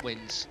Calbert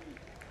wins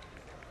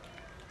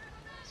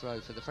throw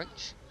for the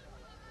French.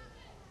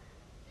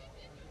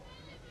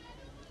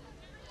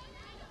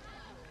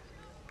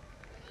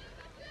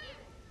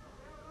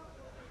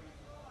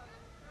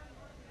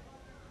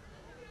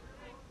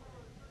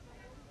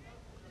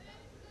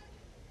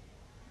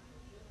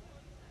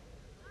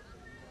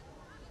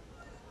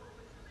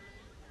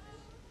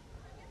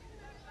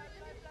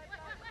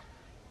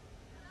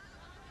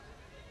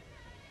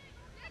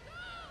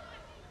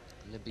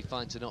 Limby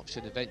finds an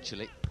option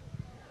eventually.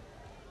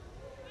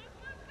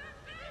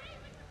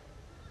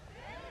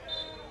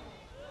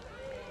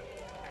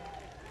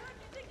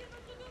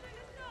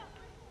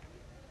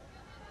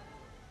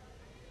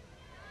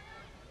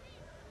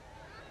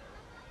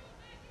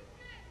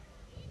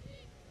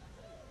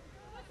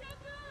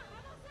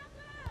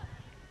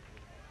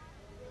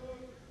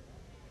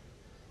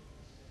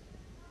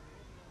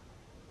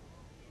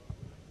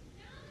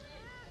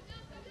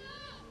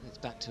 It's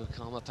back to a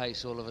calmer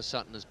pace all of a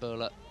sudden as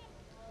Böhler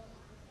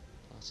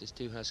passes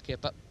to her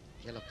skipper.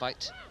 Yellow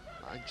bite,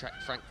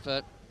 Eintracht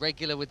Frankfurt,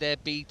 regular with their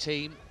B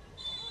team.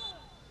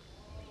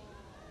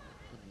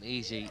 An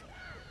easy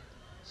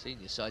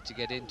senior side to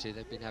get into.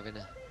 They've been having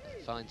a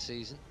fine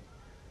season.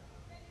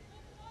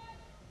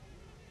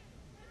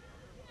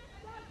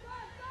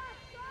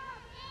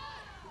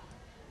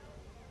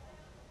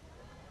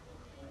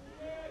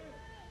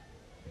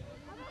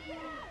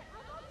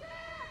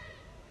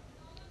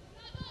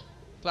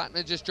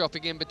 Plattner just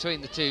dropping in between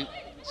the two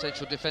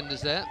central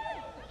defenders there.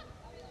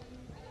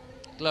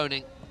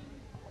 Gloning.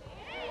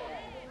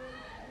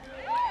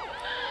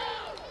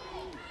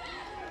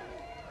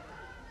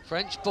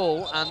 French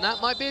ball, and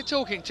that might be a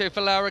talking to for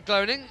Laura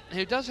Gloning,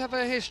 who does have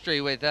a history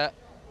with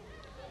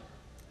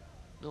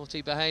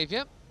naughty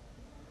behaviour.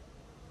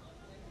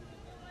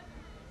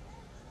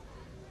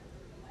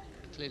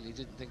 Clearly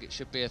didn't think it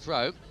should be a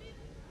throw.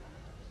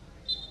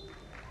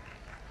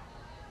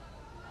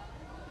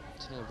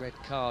 It's her red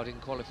card in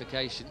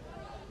qualification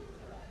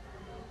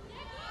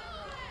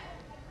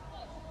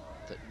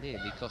that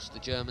nearly cost the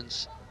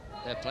Germans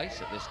their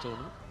place at this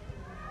tournament.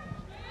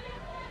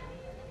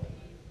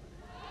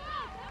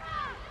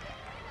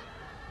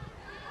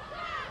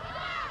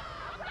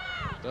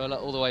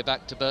 Böhler all the way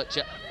back to Bircher.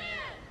 In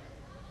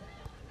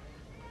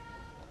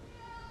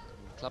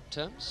club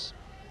terms,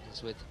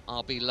 he's with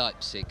RB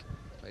Leipzig.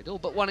 Played all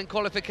but one in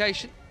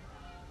qualification.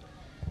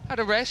 Had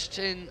a rest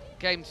in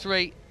game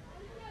 3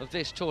 of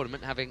this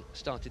tournament, having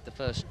started the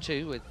first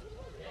 2 with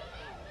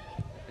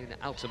Lena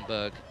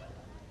Altenberg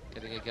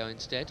getting a go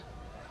instead.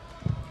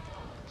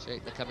 They're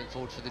coming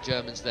forward for the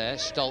Germans there.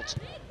 Stolt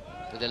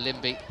with a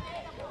Limby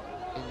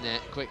in there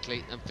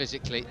quickly and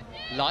physically.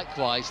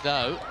 Likewise,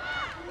 though,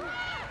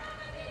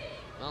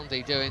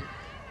 Mandy doing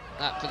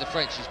that for the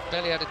French. She's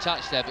barely had a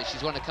touch there, but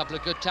she's won a couple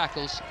of good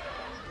tackles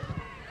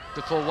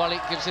before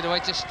Wallik gives it away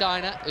to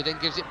Steiner, who then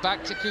gives it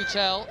back to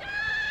Coutel.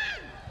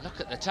 Look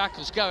at the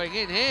tackles going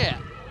in here.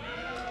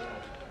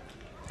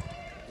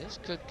 This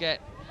could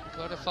get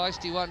quite a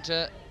feisty one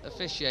to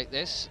officiate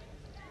this,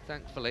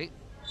 thankfully.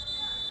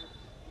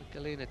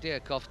 Galina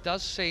Diakov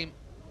does seem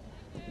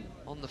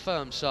on the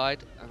firm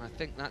side, and I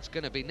think that's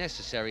going to be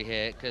necessary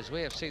here, because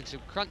we have seen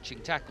some crunching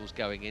tackles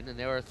going in, and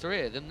there are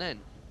 3 of them then.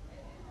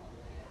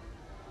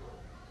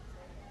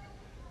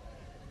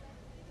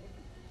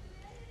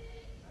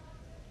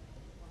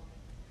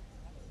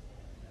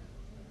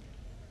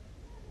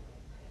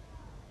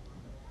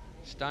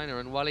 Steiner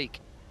and Wallik,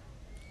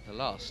 the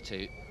last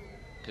 2,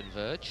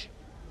 converge.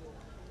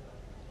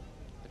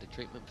 Bit of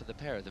treatment for the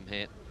pair of them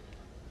here.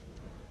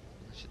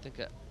 I should think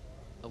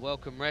a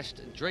welcome rest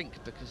and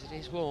drink, because it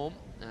is warm,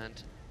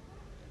 and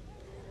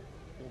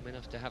warm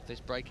enough to have this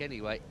break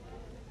anyway.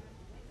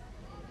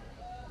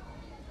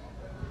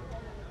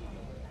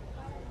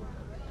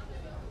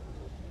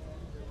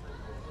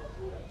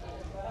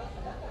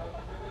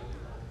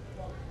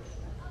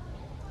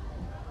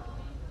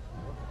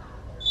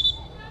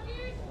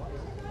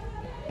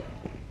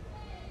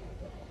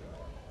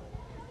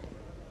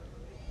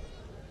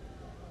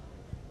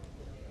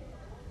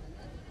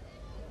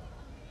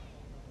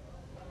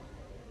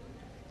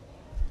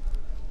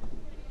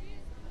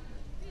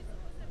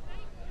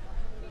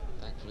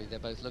 They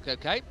both look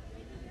okay.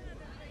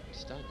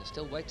 Steiner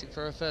still waiting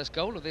for her first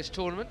goal of this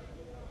tournament.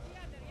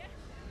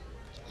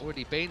 She's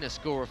already been a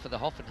scorer for the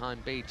Hoffenheim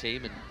B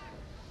team and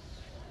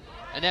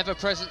an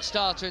ever-present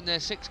starter in their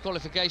 6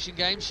 qualification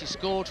games. She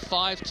scored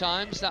 5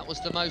 times. That was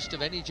the most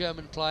of any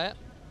German player.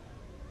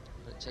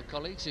 But her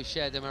colleagues who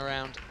share them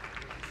around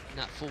in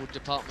that forward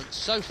department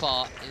so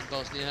far in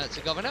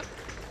Bosnia-Herzegovina.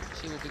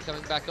 She will be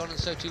coming back on, and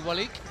so too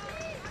Wallik.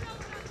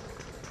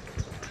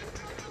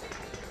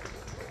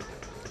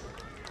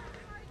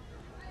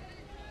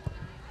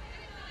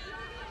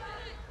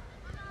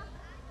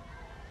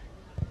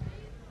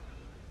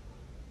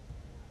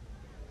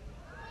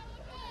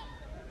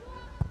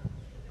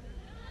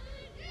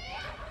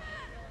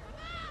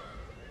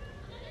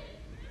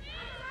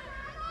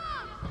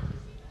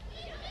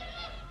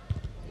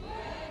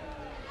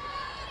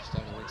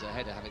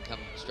 header having come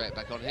straight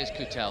back on. Here's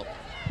Coutel.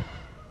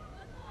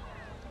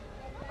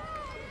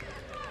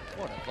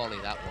 What a volley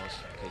that was,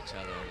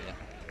 Coutel earlier.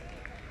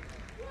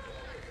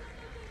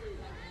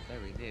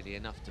 Very nearly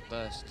enough to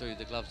burst through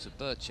the gloves of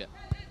Bircher.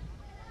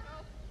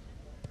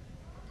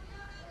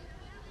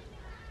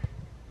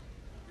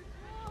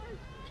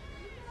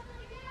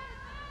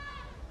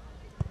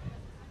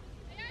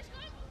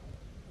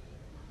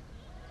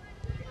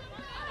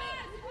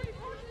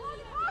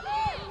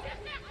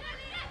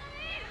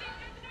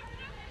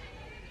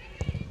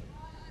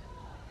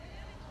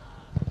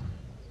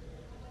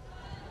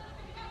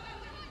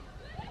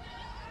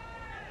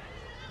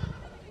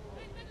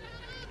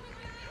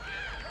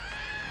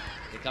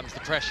 Comes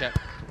the pressure.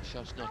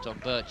 Shot's not on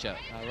Bircher.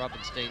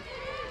 Rubinstein.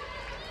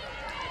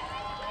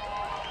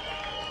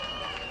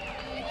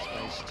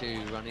 Space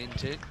to run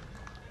into.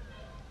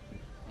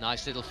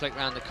 Nice little flick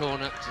round the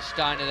corner to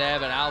Steiner there,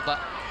 but Alba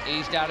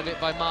eased out of it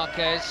by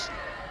Marquez.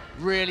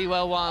 Really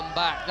well won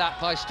back,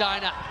 that by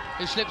Steiner,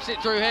 who slips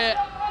it through here.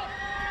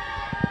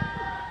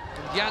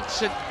 And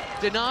Janssen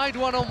denied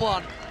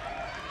one-on-one.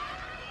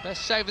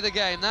 Best save of the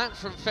game, that,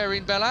 from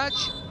Ferin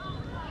Belaj.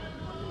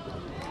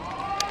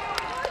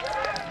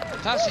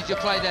 Passage of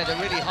play there that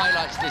really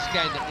highlights this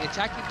game, that the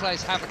attacking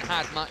players haven't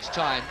had much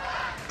time.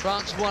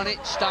 France won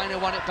it, Steiner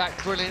won it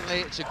back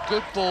brilliantly. It's a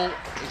good ball,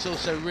 it's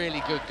also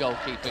really good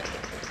goalkeeping.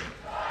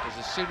 Because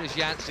as soon as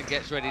Janssen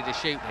gets ready to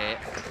shoot here,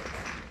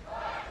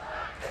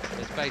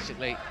 there's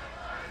basically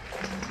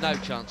no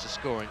chance of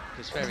scoring,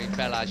 because Ferin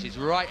Belaj is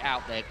right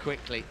out there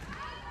quickly,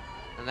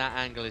 and that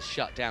angle is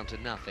shut down to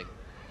nothing.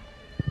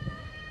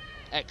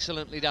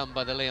 Excellently done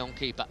by the Lyon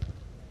keeper.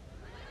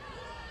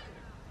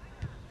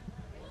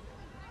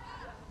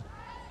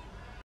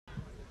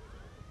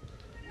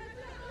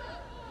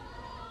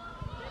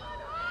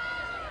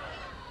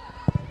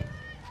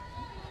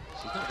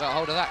 Not got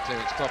hold of that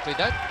clearance properly,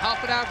 though.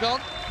 Half an hour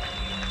gone.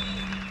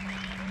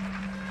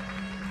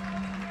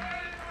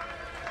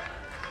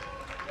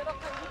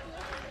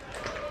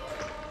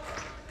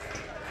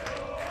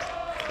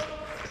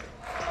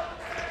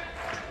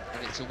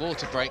 And it's a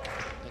water break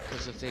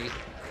because of the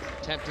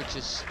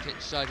temperatures pitch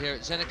side here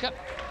at Zenica.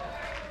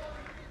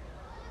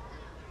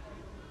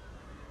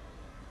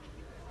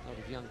 A lot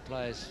of young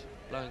players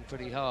blowing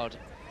pretty hard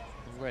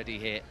already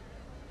here.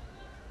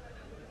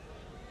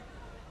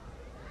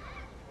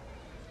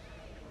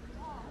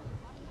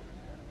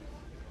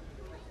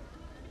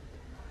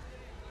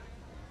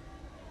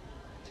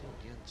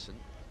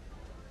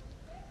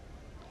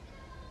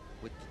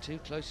 With the two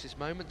closest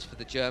moments for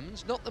the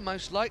Germans, not the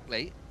most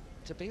likely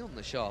to be on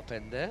the sharp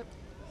end there.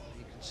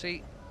 You can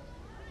see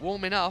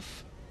warm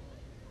enough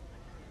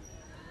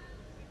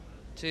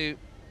to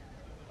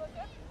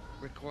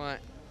require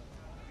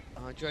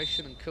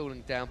hydration and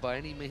cooling down by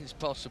any means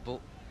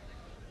possible.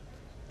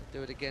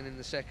 Do it again in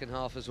the second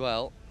half as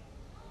well.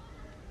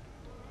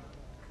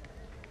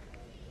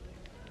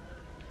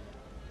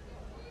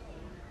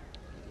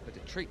 A bit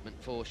of treatment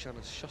for Shanna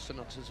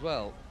Chaussonot as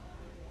well.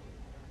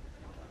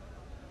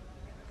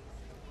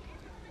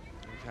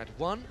 We've had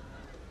one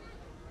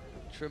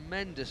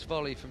tremendous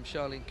volley from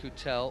Charlene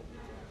Coutel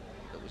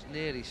that was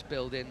nearly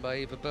spilled in by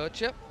Eva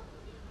Bircher.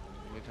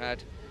 We've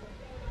had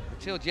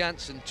Mathilde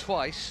Janssen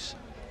twice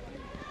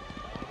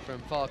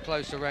from far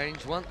closer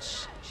range.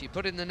 Once she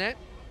put in the net,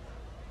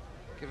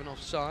 given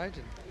offside,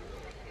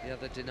 and the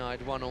other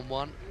denied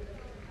one-on-one.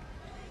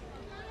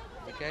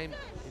 The game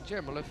in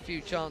general, a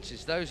few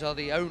chances. Those are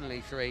the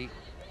only three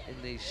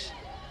in these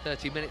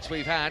 30 minutes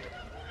we've had.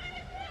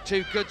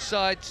 Two good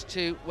sides,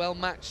 two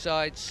well-matched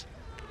sides.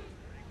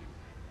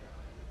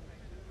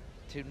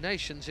 Two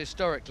nations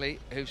historically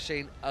who've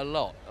seen a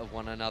lot of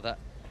one another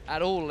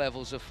at all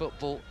levels of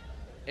football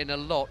in a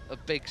lot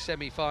of big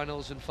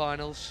semi-finals and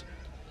finals.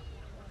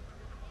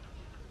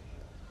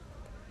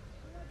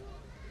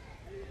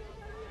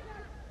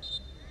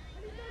 It's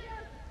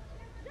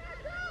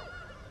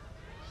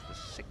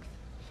the 6th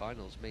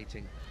finals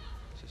meeting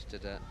just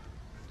at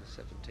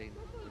under-17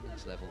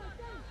 women's level.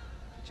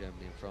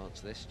 Germany and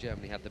France this.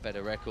 Germany have the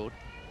better record.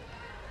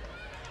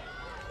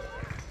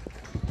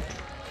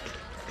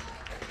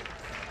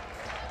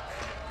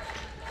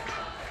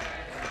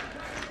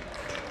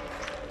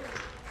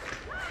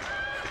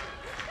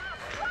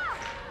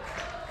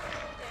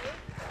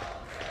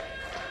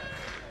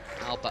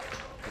 Alba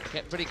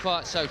kept pretty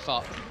quiet so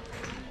far.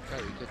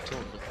 Very good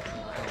tournament,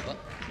 Alba.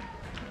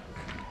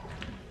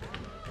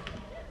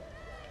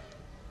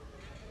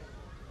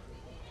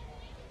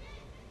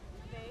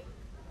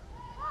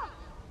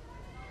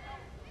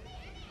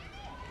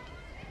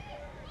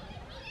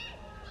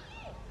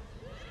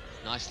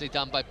 Nicely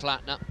done by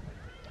Plattner.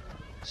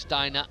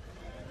 Steiner.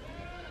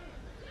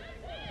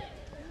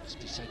 Must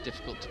be so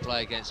difficult to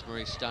play against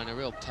Marie Steiner,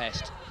 real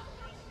pest.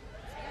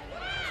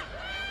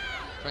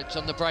 French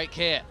on the break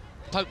here.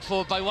 Poked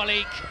forward by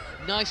Walik.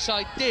 Nice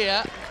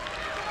idea.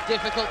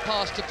 Difficult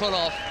pass to pull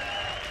off.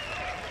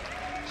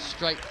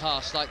 Straight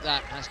pass like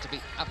that has to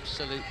be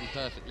absolutely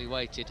perfectly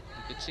weighted.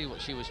 You could see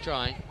what she was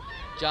trying.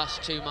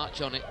 Just too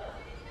much on it.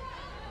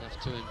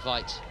 Enough to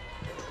invite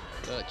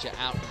Bircher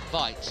out and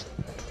Veit.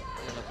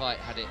 Veit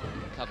had it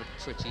covered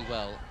pretty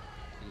well,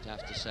 you'd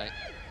have to say.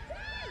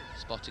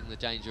 Spotting the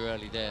danger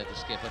early there, the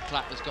skipper.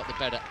 Plattner's got the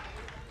better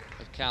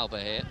of Kalber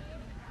here.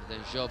 And then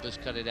Job has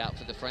cut it out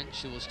for the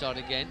French, who will start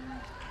again.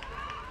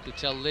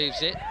 Coutel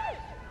leaves it.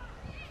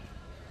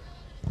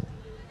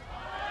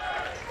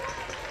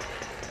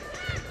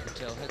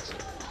 Coutel heads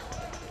it.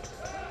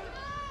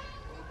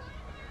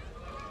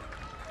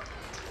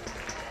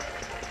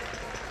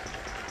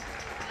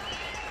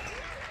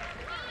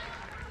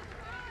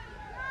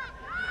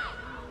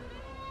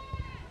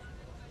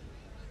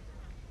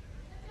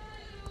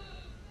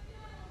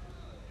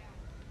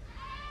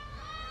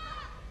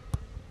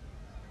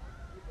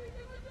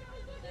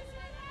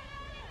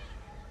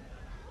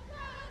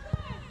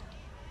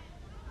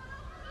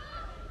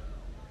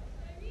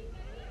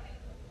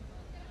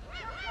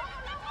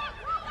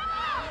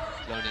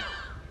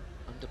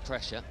 Under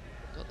pressure,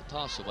 got the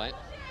pass away.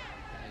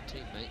 Her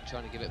teammate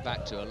trying to give it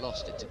back to her,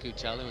 lost it to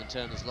Coutel, who in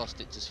turn has lost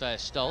it to Svea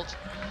Stolt.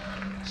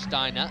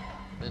 Steiner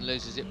then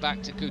loses it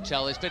back to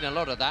Coutel. There's been a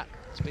lot of that.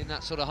 It's been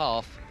that sort of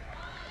half.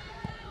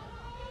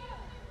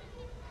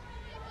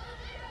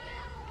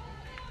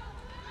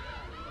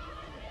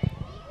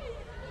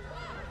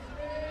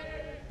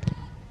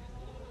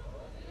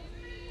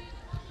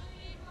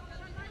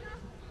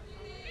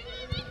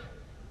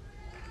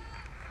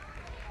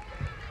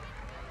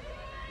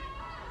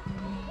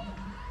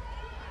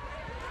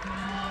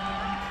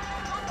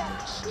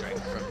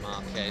 From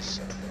Marquez,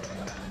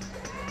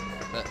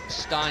 but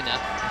Steiner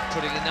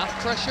putting enough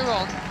pressure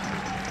on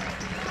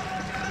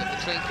that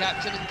between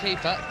captain and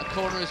keeper a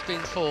corner has been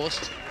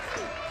forced.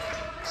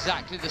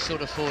 Exactly the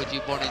sort of forward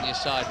you want in your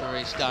side,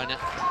 Marie Steiner.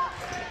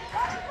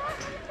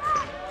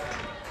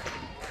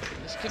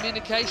 There's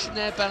communication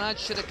there. Ballard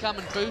should have come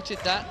and booted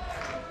that.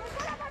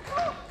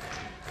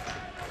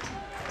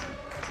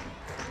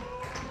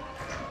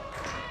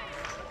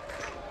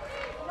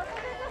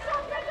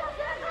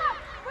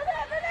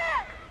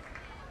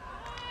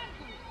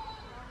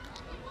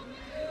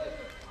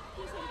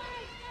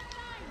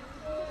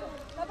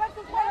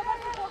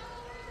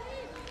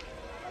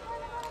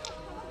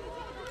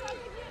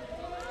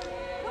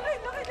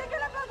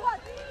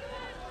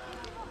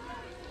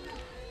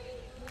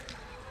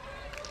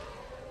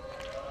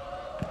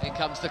 In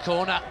comes the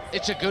corner.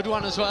 It's a good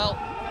one as well.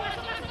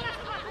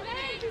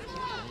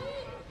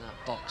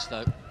 That box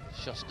though,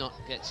 Shosnot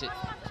gets it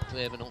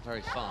clear but not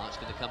very far. It's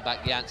going to come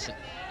back Janssen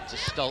to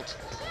Stolt.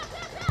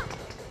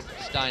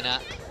 Steiner.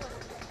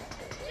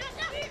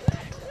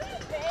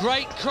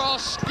 Great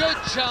cross, good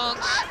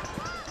chance,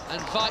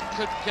 and Veit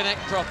couldn't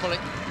connect properly.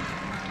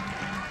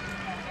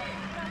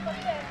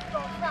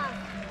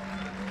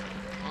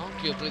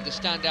 Arguably the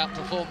standout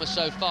performer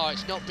so far.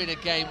 It's not been a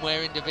game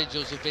where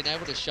individuals have been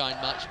able to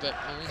shine much, but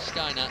Marie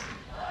Steiner,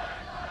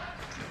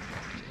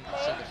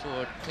 centre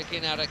forward,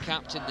 picking out her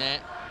captain there.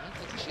 I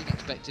think she'd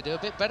expect to do a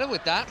bit better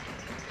with that.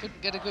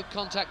 Couldn't get a good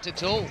contact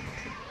at all.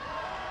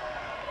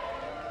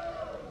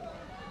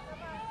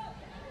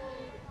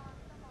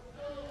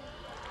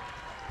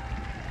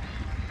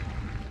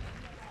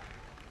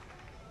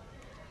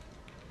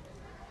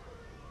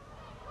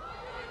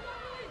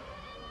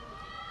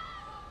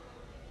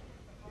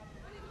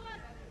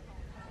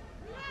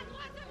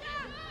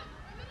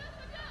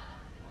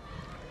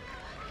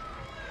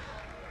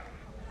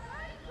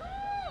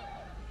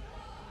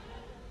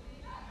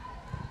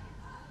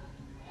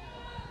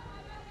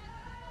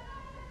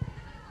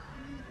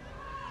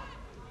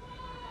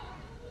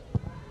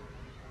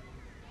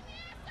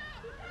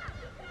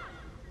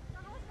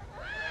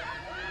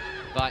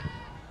 But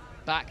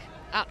back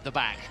at the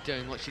back,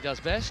 doing what she does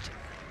best.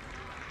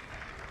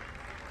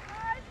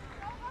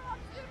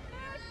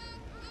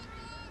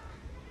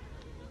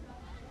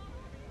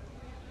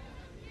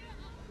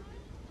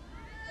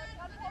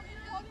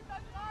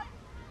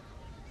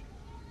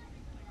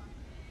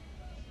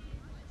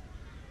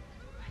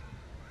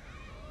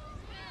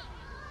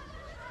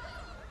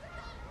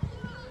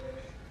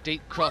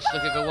 Deep cross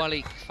looking for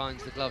Wally,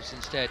 finds the gloves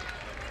instead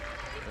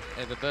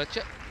of Eva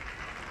Bircher.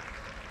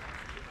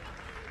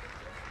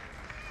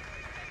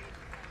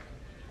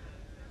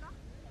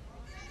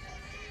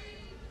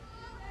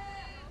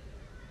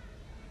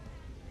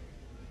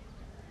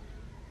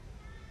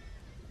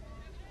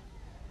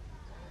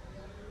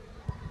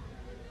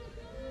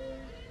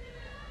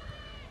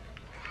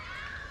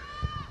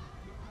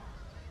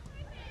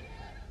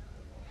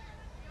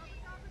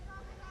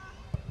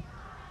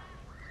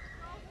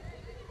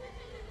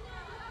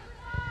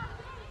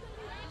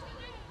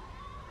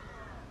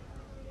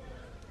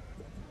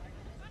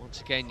 Once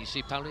again, you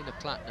see Paulina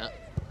Plattner,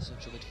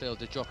 central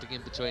midfielder, dropping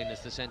in between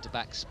as the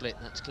centre-back split.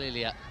 That's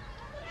clearly a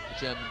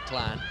German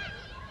plan.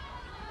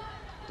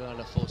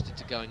 Berler forced it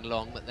to going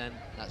long, but then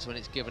that's when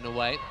it's given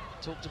away.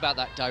 Talked about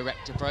that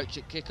direct approach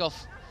at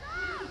kick-off.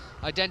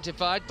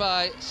 Identified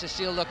by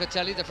Cécile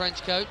Locatelli, the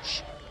French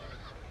coach.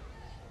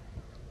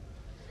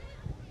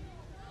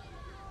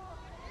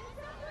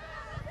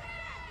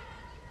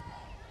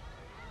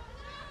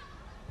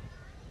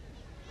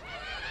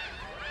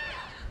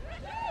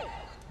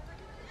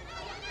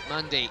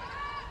 Mundy.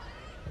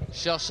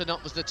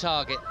 Chaussonot was the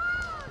target.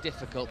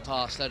 Difficult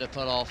pass though to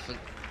pull off, and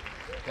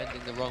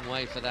bending the wrong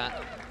way for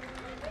that.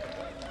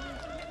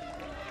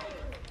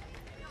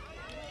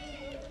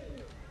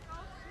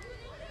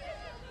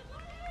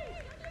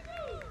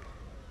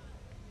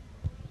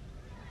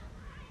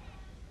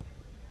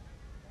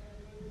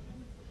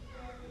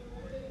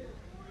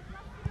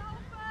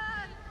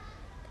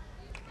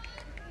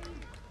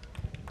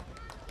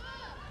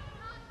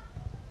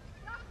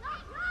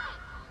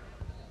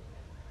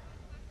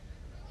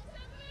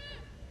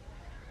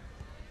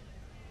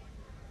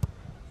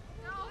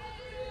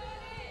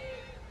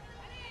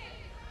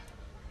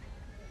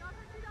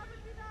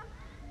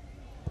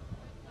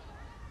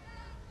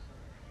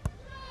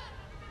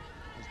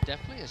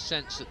 Definitely a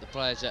sense that the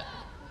players are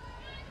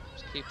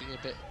just keeping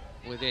a bit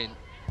within,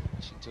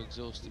 wishing to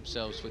exhaust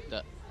themselves with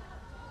the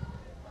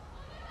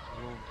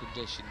warm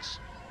conditions.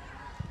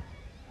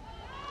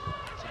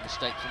 It's a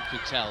mistake from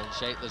Coutel, and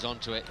Shaitler's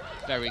onto it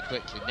very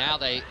quickly. Now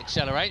they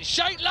accelerate.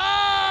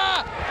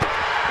 Shaitler!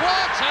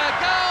 What a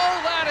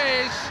goal that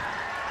is!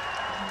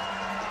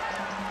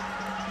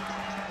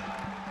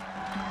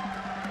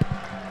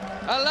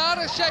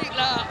 Alana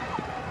Shaitler,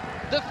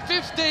 the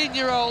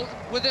 15-year-old,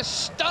 with a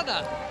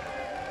stunner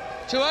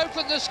to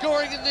open the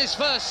scoring in this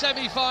first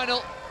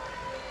semi-final.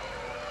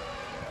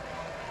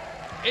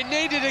 It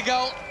needed a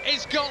goal,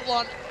 it's got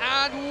one,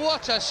 and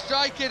what a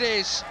strike it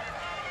is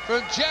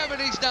from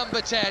Germany's number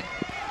 10.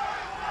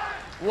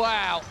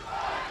 Wow.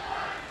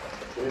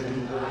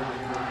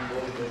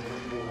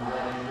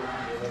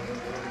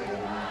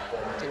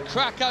 To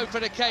crack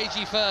open a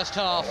cagey first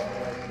half.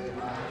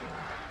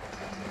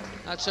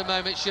 That's a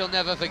moment she'll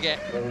never forget.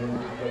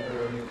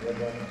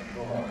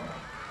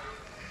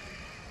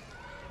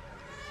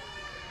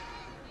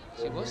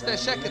 She was their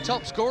second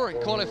top scorer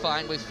in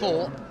qualifying with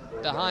 4,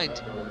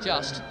 behind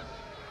just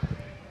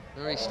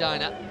Marie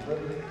Steiner.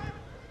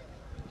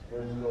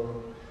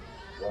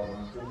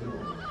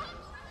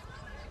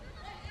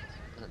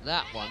 And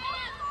that one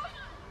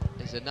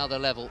is another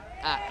level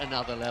at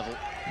another level.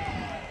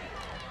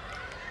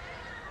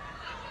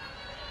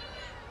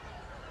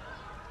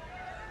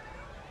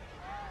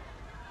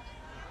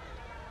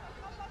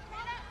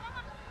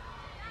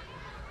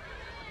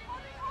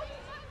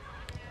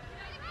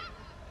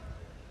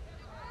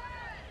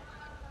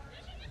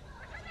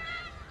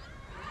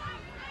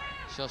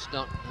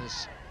 Chaussonot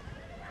has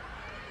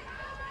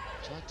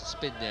tried to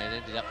spin there and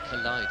ended up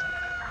colliding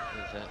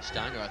with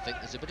Steiner. I think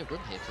there's a bit of room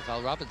here for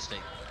Val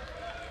Rabenstein.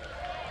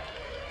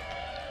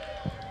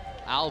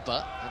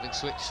 Alba, having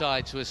switched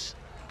sides, was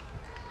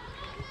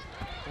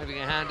having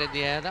a hand in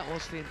the air. That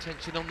was the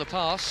intention on the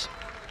pass.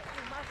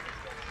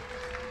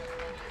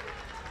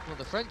 Well,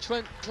 the French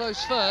went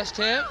close first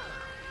here.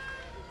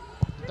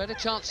 The better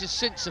chances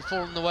since have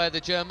fallen the way of the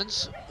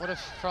Germans. What have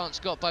France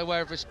got by way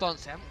of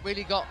response? They haven't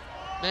really got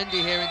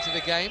Mendy here into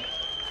the game.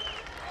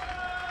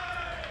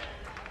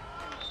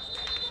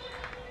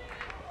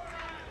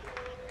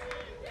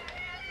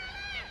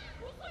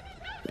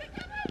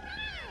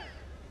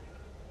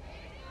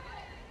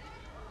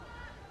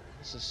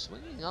 There's a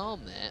swinging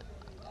arm there.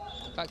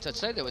 In fact, I'd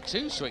say there were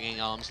 2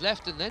 swinging arms,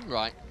 left and then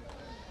right.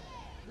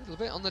 A little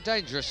bit on the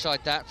dangerous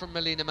side, that, from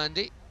Melina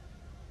Mundy.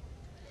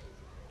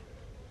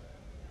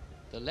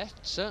 The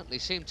left certainly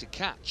seemed to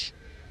catch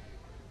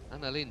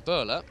Anneleen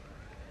Böhler.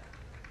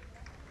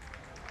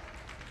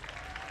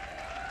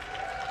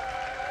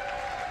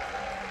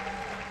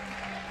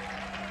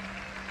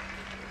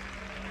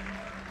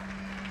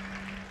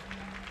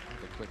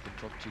 Quick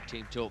impromptu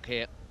team talk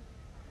here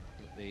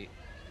that the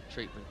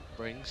treatment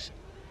brings.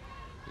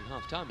 Be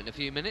half-time in a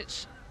few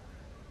minutes.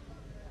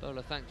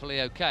 Böhler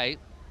thankfully okay.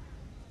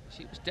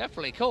 She was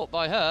definitely caught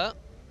by her.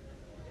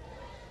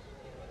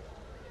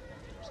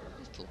 It's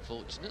a little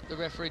fortunate the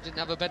referee didn't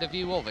have a better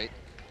view of it.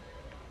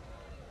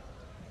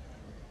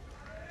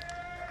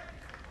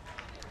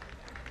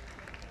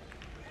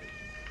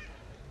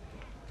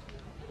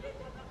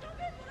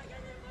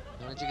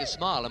 Managing a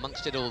smile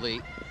amongst it all,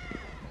 the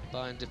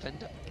Bayern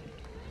defender.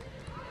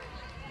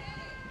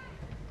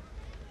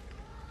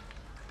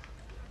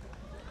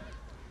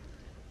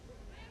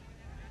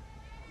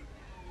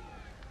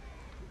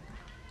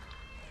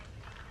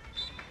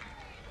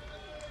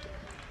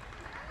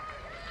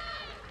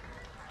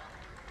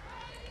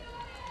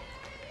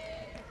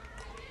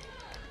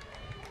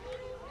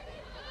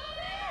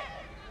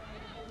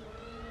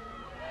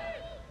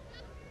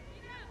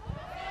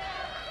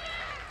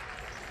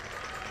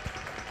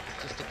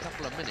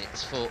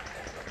 Minutes for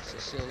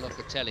Cecile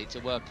Locatelli to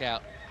work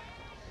out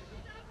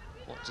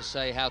what to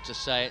say, how to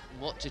say it,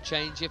 and what to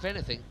change, if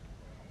anything,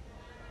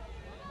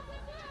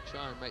 to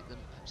try and make them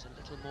perhaps a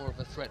little more of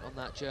a threat on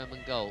that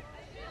German goal.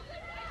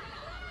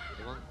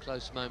 The one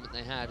close moment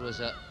they had was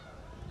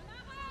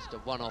just a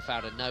one-off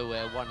out of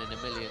nowhere, 1 in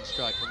a million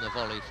strike on the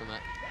volley from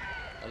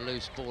a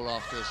loose ball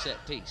after a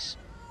set piece.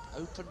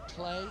 Open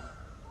play,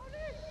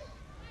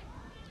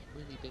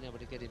 really been able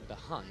to get in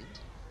behind.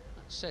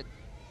 That said,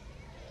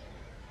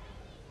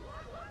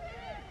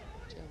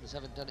 Germans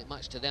haven't done it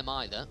much to them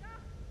either.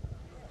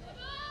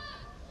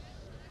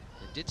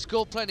 They did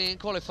score plenty in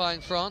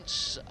qualifying,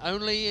 France,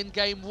 only in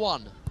game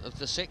 1 of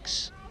the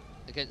 6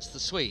 against the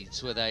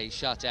Swedes were they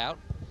shut out.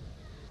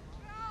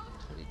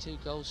 22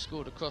 goals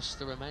scored across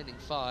the remaining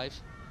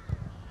 5.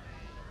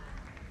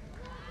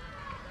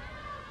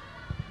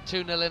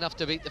 2-0 enough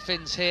to beat the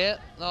Finns here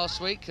last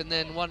week, and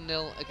then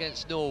 1-0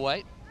 against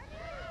Norway.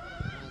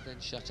 And then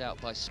shut out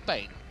by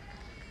Spain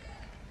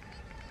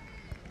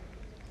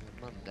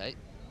on Monday,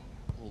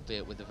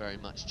 albeit with a very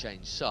much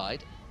changed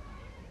side.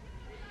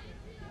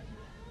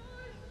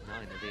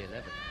 9 of the 11,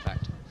 in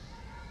fact.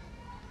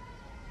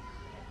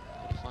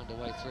 Got to find a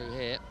way through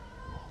here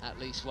at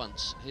least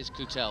once. Here's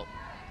Coutel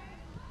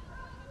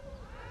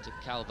to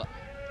Kalba.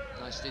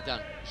 Nicely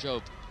done,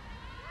 Job.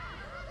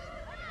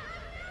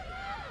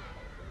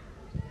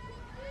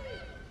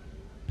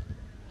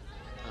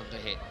 Under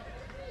hit.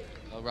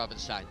 Oh,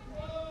 Rubenstein.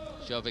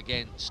 Job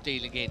again,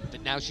 stealing in,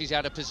 but now she's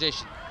out of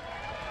position.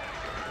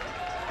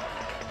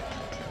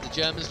 The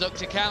Germans look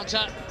to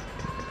counter.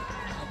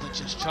 But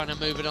just trying to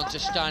move it onto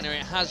Steiner.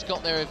 It has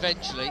got there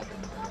eventually.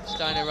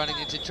 Steiner running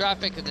into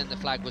traffic, and then the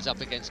flag was up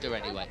against her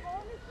anyway.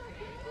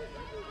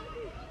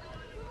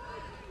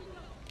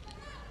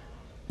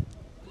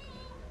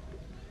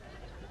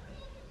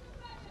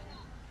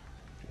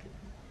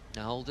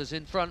 Now Holders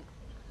in front.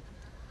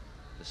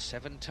 The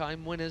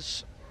 7-time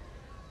winners.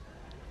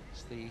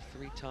 It's the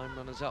 3-time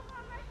runners-up.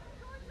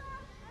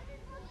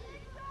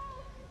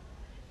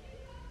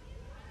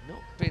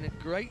 Not been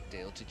a great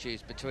deal to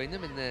choose between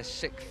them in their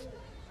 6th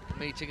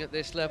meeting at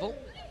this level.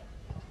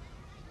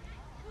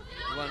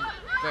 One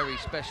very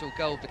special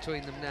goal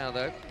between them now,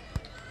 though.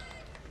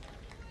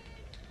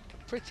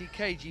 A pretty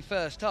cagey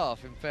first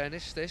half, in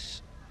fairness,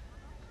 this.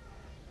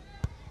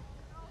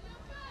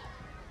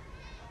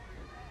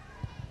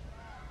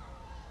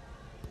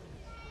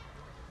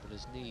 But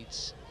as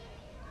needs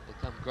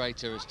become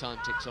greater as time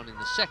ticks on in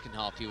the second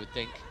half, you would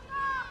think.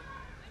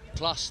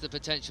 Plus the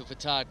potential for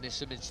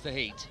tiredness amidst the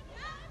heat.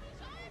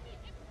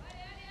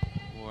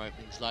 More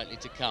openings likely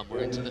to come. We're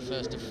into the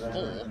first of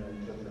 4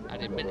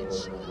 added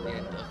minutes at the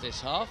end of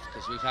this half,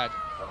 because we've had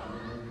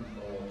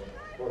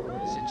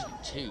essentially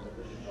 2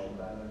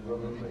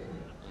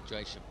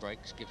 hydration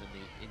breaks given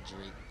the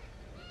injury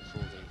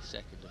before the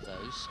second of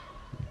those.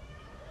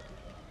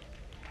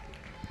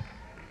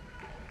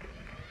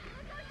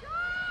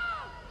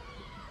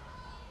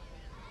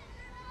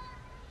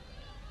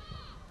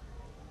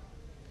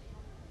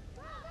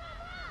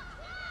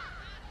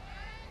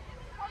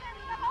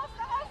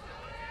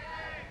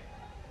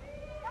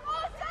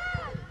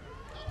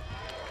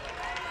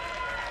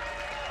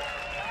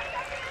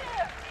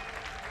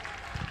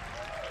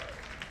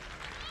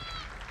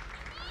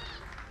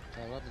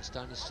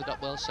 Rubenstein has stood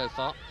up well so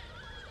far.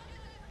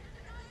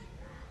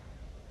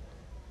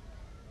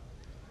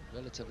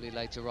 Relatively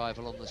late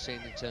arrival on the scene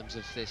in terms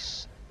of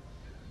this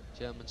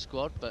German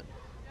squad, but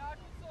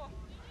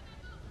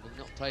having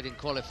not played in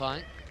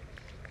qualifying.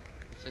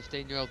 The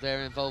 15-year-old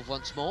there involved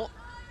once more.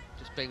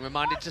 Just being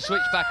reminded to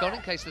switch back on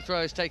in case the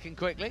throw is taken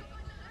quickly,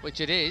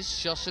 which it is.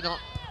 Chaussonot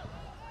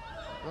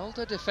rolled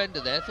her defender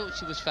there, thought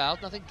she was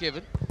fouled, nothing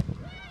given.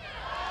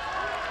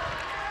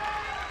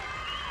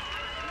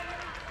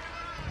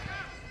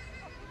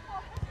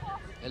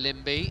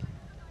 Elimbi,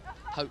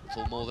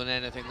 hopeful more than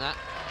anything that.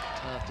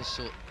 Hard to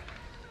sort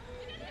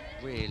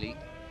really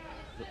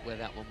look where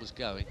that one was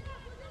going.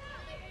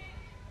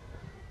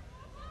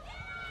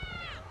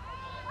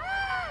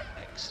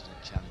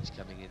 Excellent challenge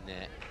coming in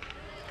there.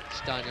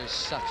 Steiner is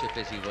such a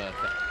busy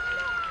worker.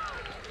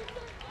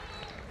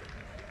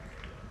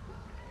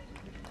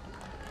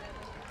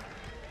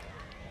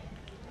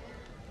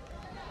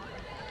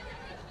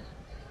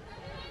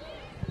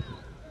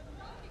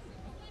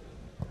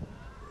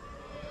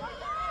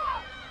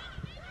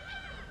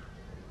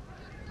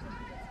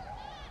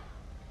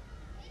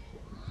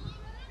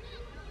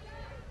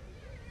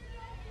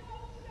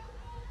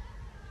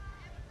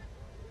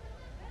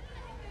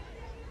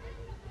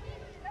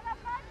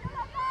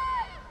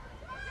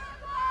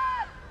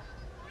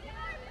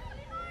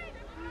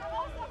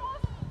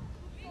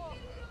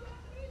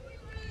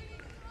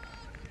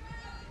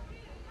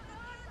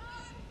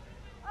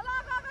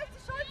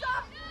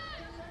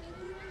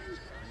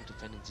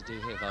 To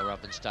do here by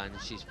Rubenstein,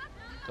 and she's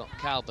got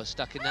Kalba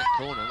stuck in that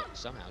corner.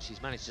 Somehow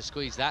she's managed to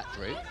squeeze that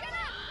through.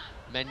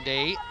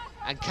 Mendy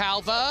and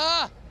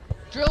Kalba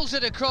drills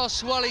it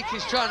across. Swalik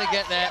is trying to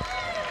get there,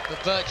 but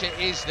Birchett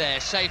is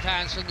there. Safe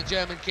hands from the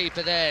German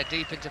keeper there,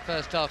 deep into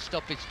first half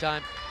stoppage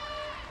time.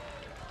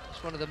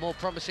 It's one of the more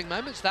promising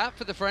moments, that,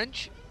 for the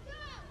French.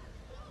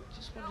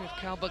 Just wonder if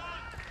Kalba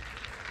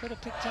could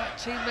have picked out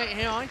a teammate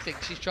here. I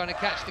think she's trying to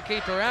catch the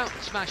keeper out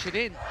and smash it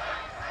in.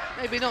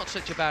 Maybe not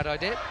such a bad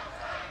idea.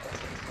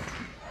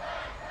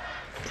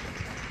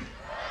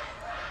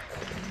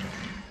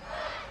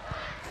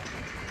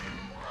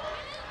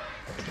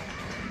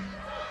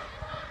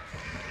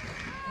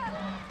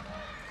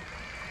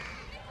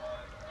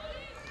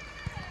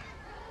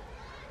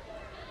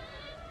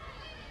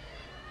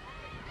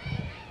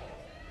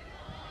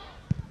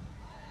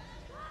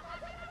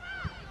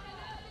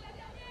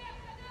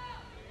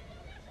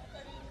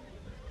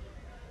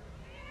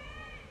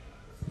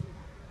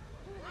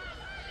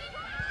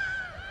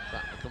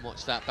 and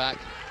watch that back.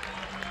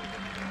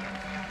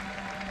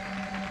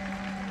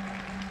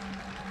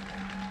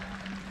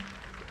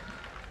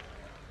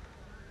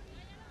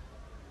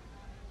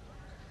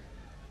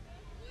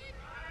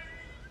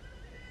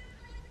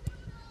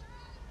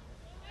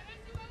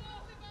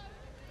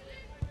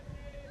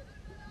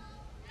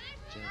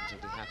 Germans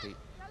will be happy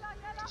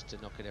just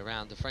to knock it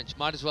around. The French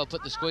might as well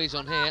put the squeeze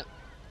on here.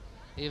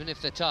 Even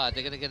if they're tired,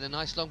 they're going to get a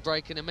nice long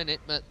break in a minute,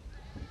 but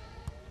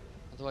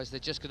otherwise they're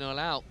just going to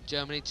allow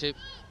Germany to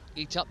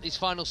eat up these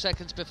final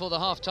seconds before the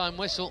half-time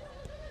whistle.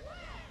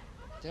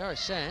 Dare I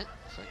say it,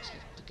 French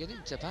are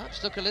beginning to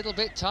perhaps look a little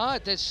bit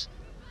tired. There's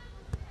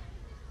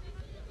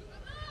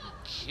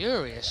a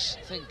curious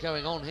thing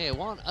going on here.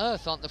 Why on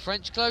earth aren't the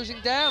French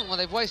closing down? Well,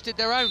 they've wasted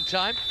their own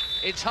time.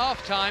 It's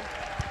half-time,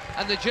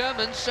 and the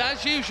Germans,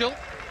 as usual,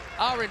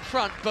 are in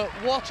front, but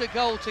what a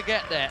goal to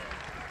get there.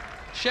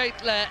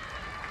 Shaitler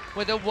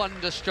with a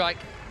wonder strike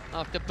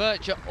after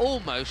Bircher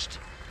almost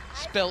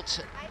spilt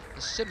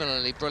a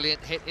similarly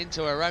brilliant hit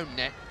into her own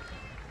net.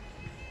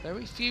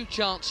 Very few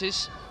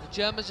chances. The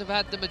Germans have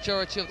had the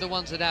majority of the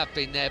ones that have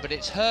been there, but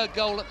it's her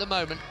goal at the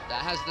moment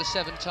that has the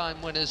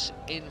 7-time winners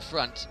in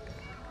front.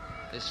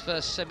 This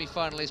first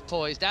semi-final is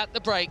poised at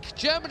the break.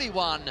 Germany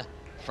 1,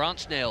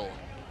 France 0.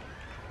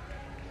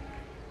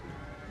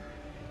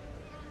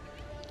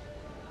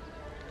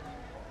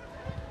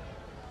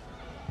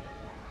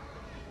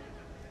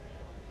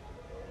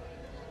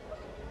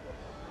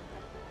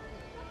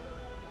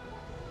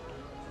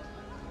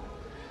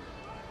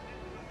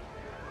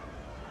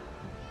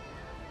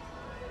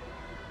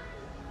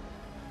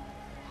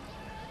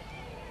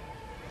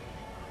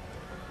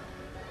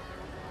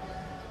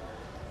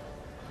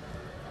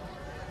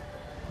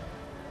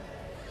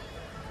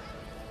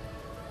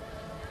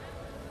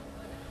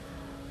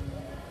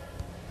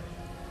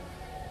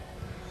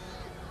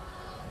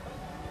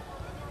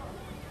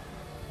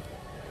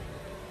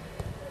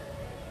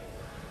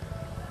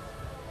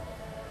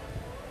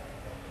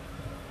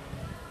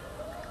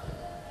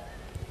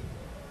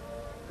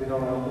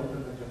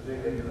 Finalmente se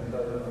chega aqui na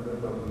cidade de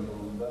Novembro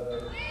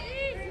voluntária.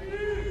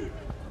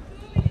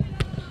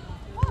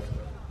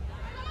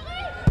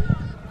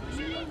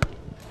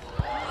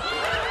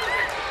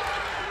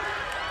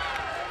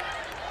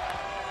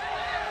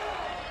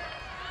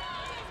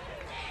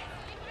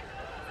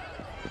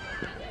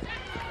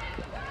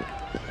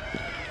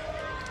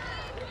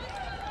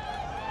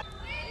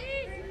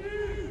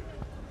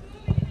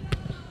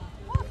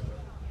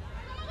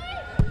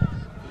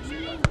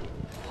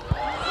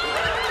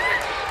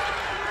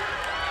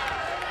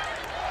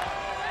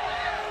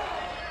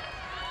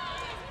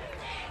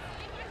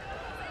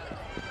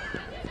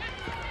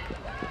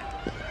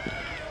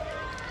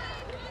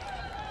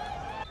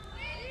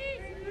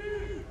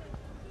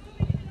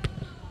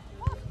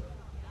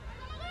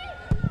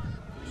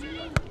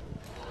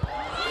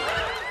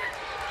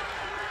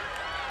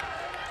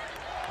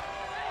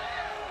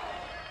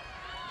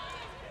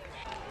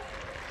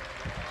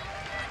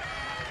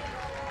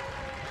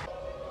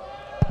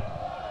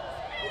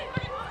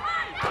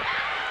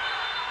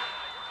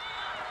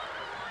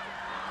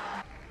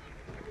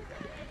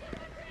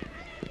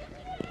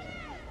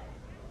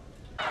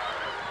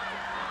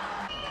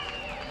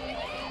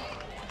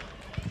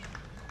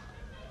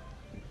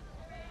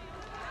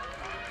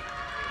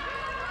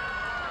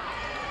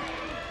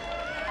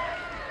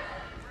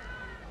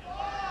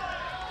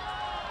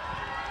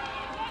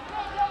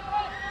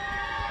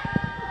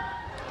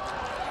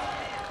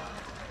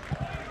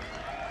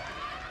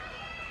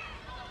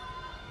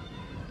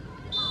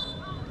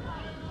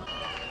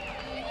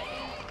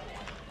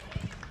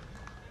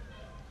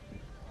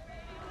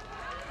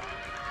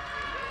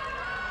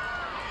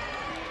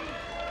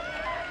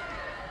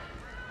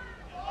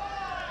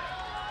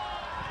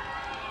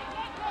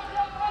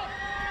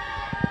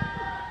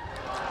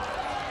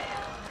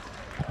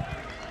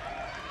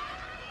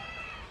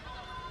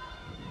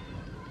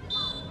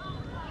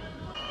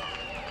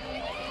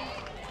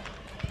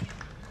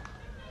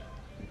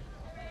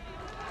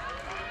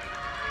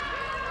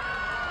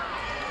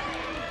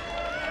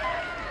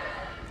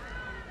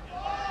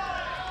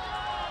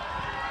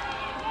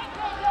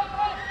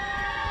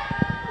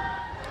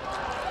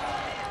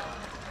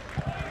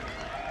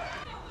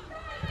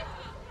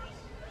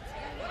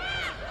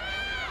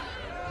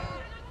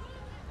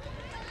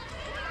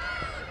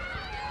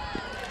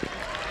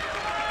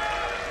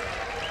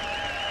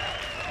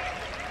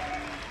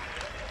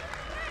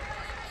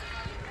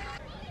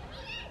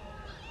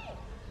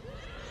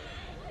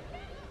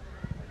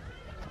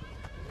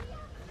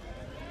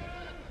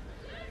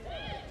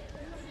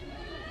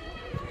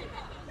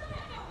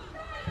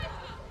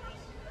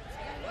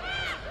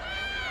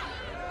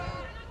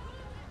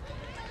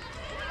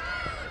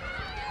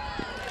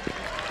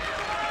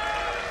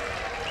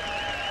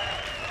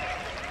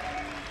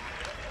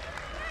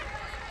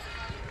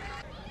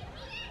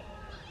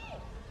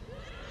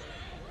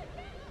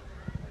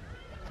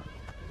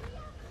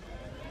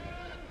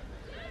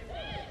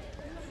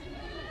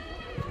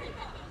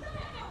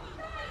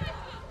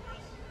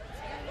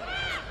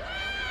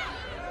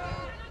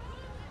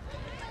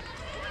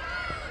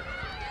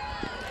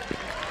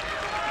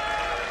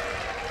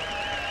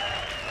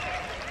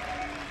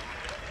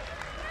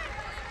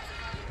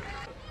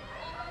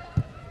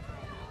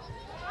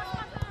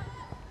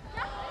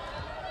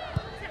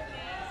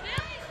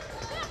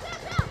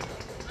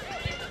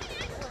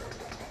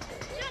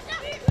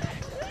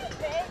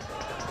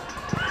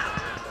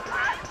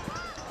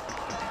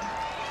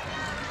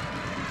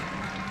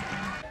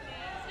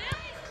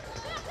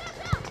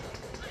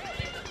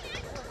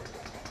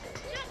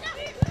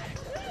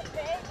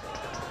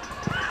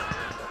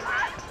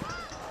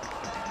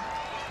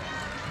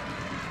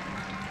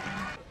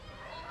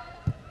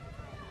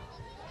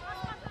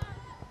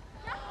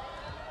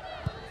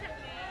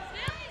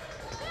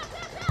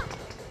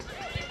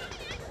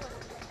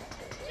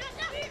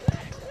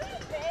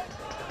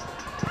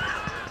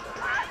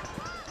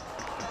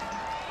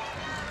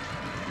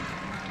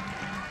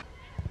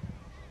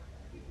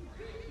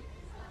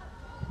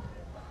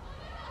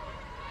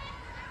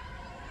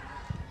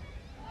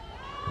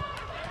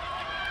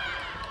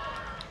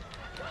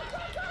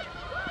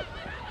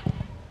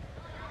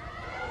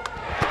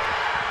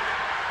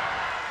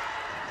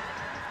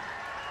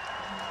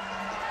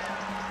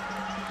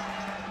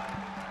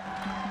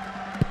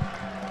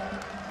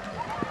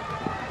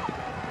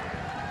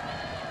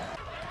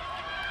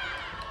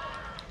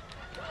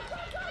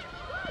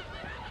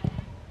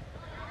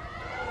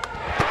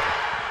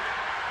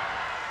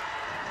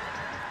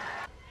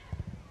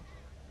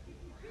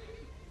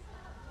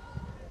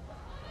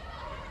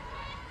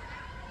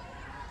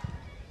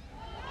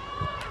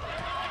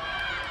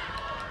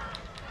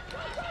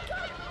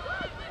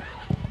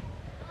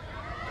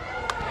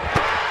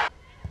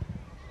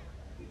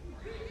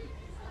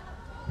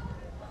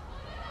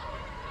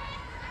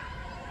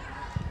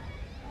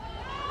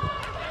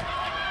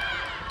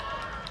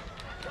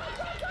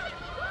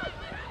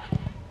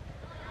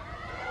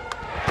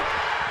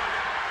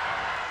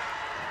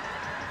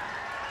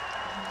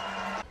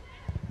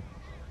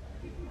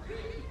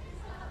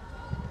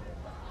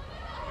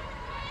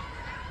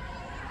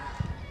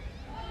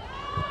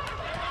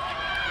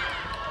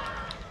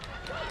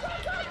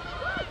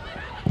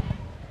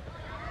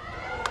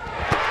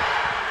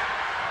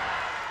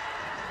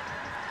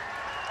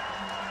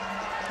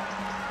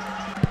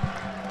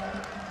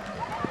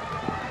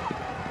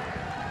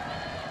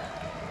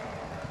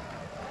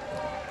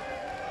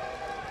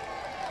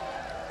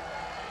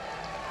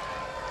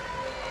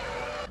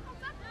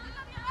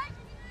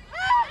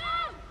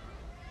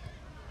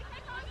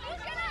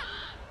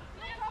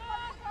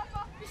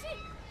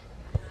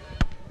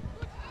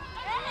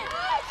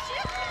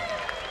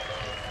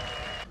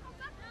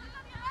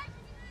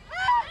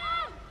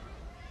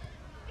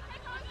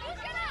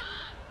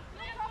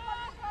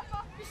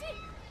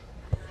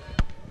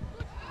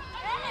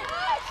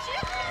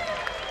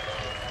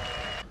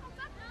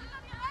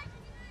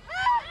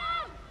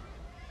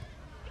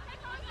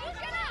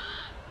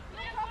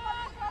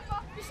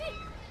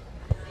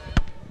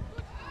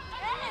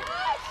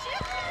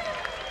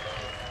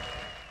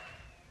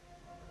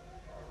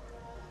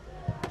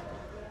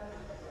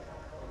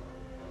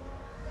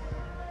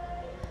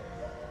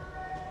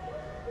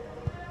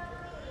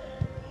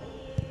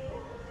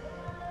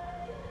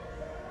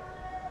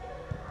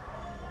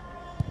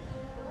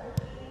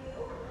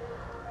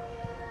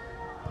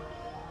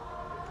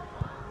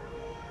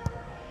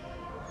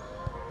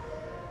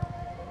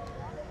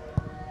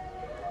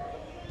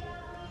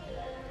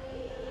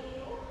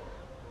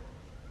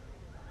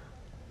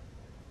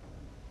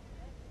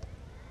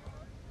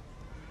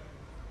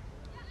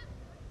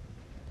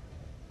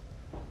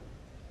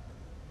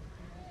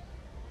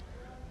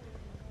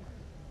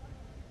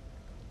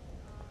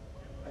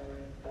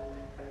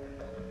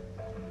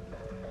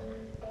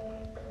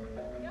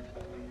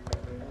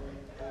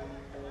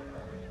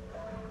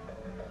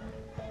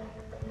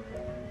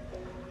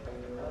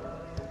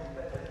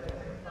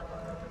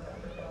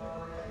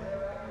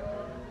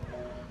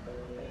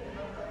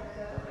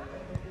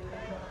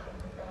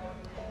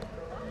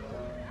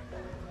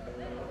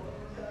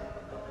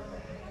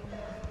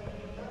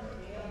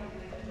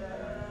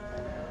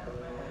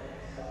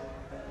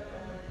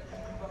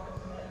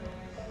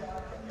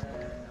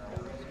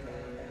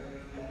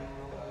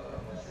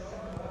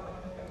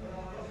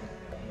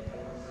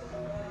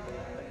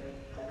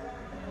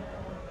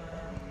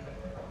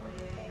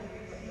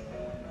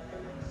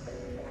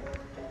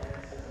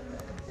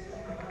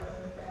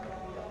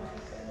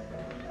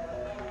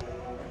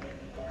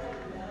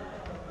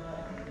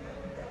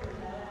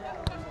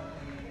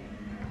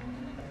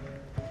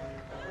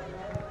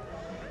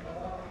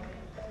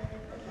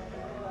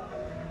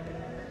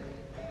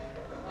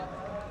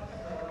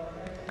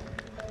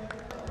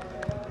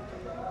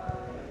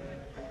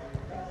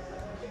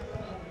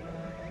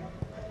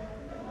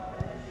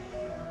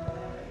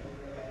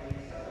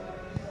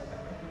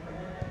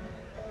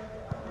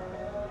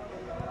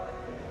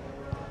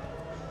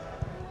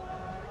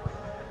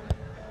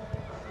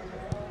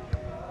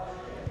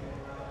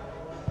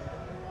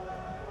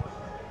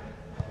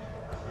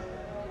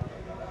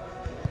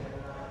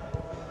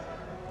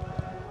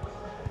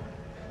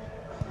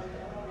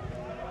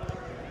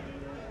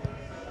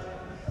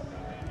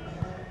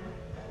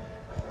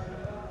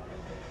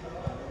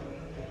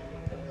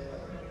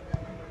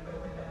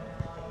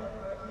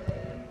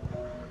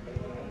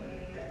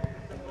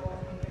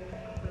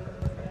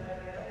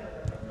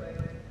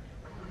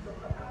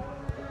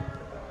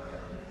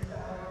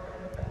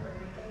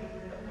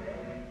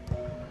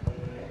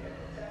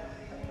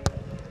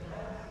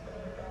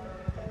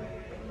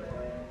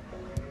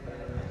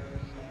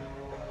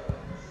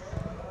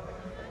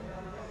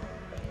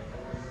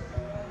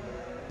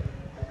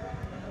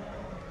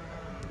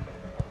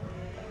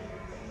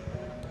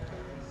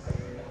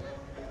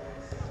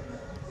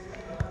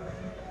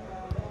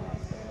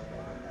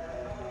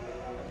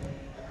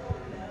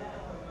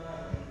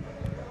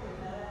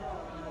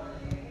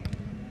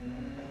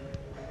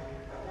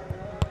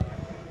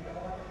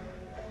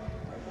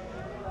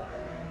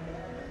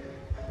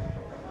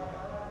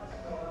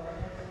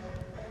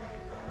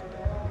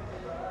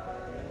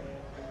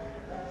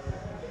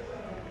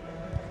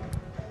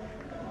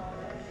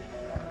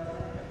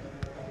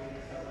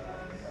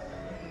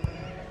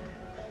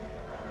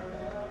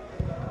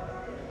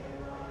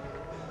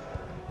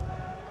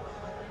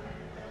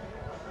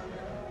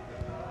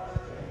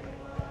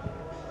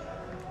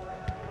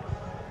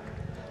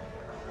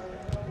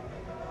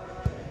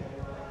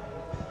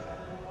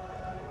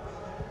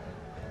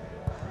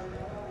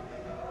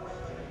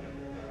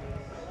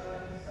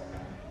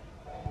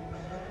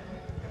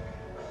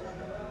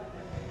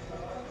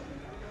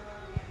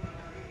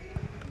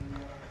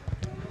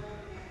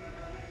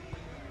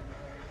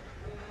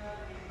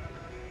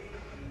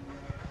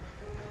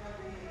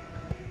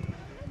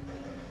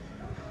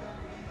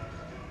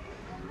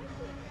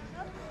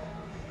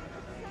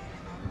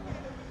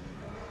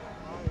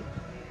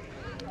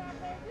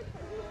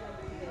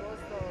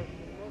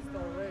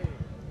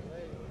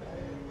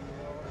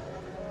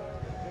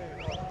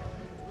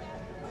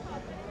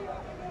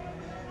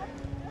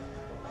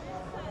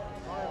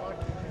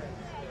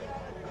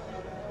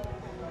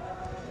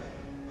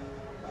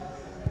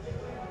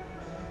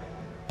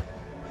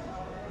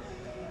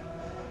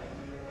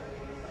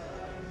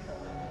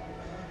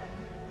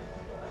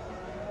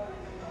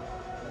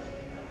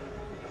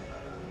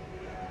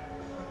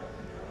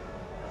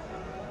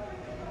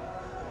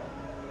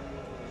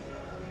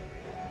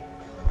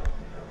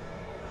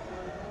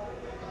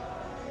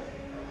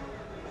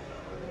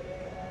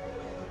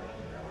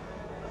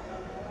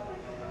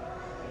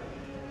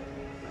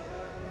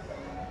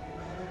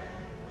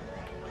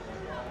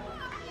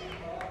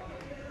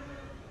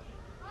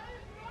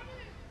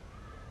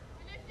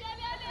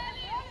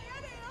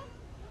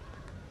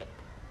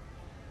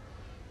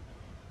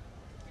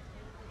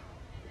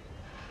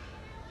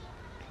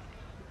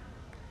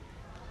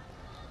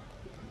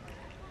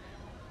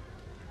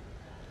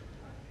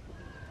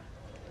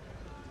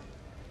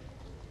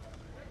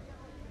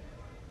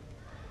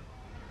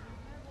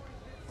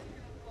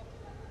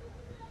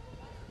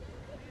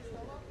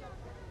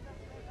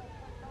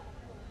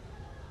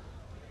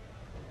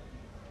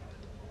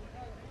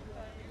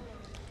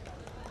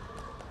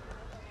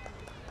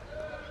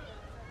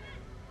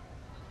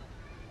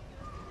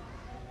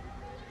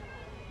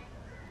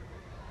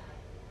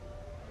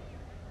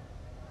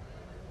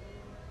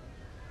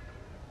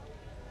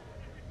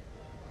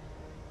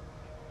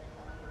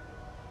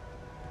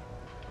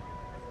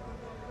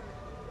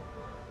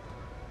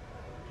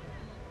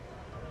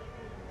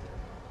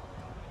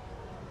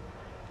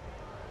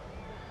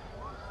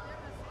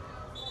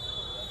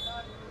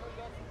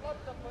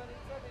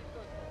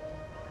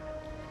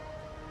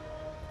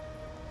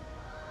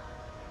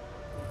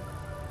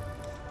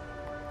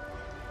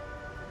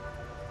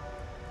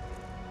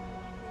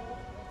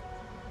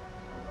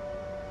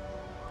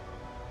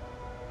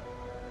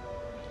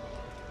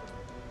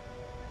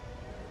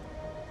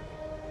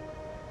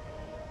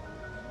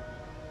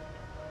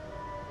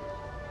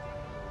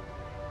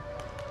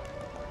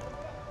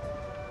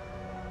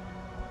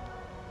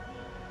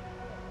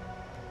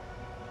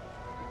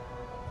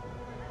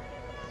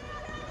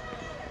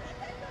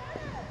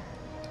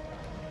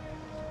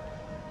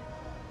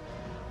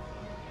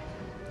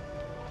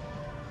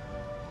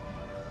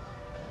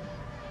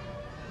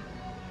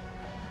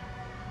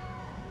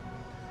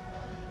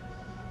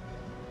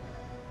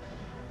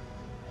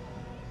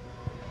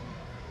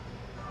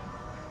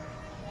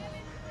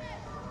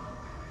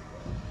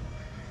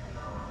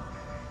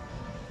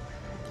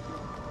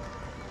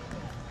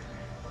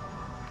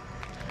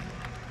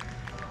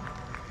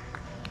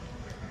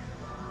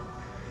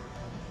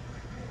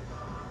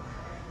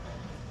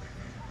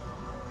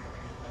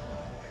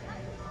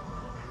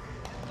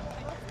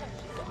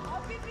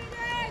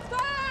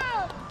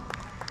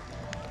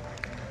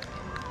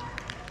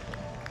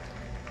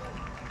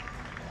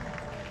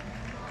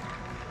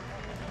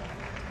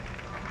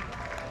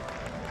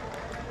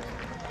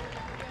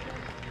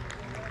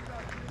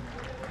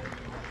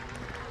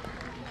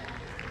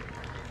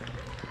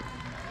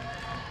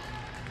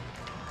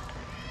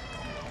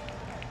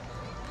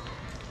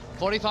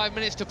 45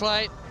 minutes to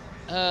play.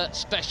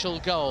 Special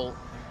goal.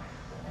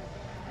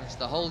 As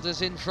the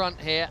holders in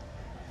front here,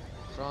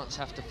 France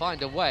have to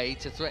find a way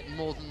to threaten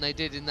more than they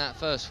did in that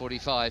first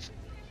 45.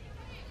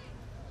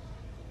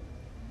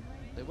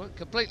 They weren't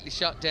completely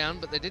shut down,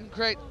 but they didn't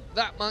create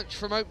that much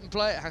from open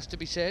play, it has to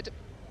be said.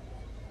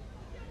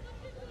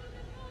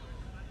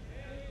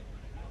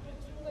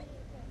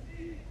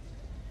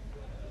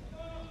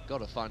 Got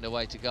to find a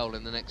way to goal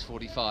in the next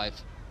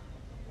 45,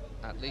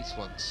 at least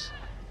once.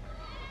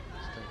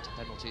 Straight to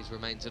penalties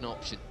remains an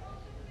option.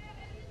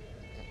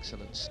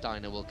 Excellent.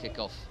 Steiner will kick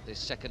off this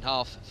second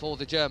half for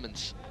the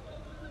Germans.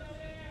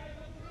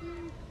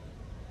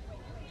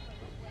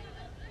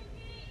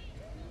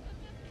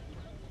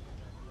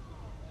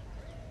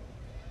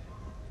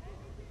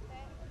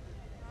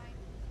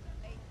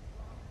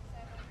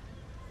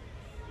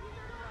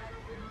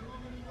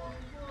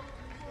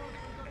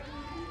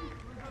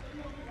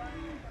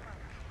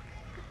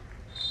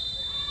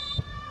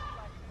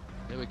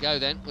 Here we go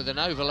then, with an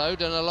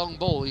overload and a long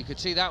ball. You could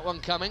see that one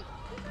coming.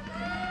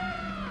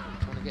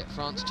 Trying to get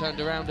France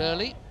turned around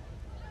early.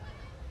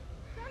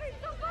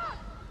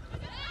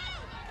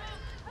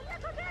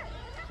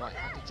 Quite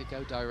happy to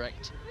go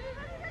direct.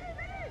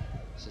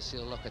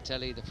 Cécile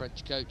Locatelli, the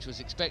French coach, was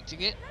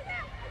expecting it.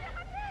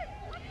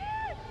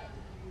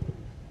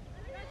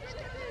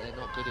 They're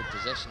not good in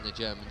possession, the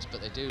Germans, but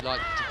they do like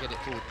to get it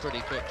forward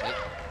pretty quickly.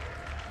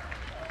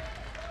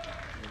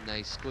 And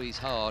they squeeze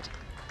hard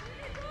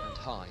and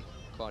high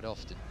quite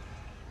often.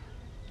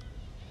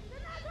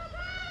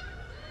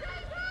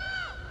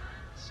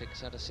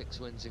 6 out of 6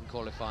 wins in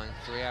qualifying,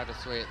 3 out of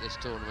 3 at this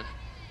tournament.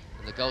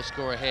 And the goal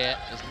scorer here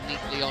is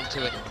neatly onto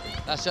it.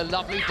 That's a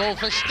lovely ball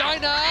for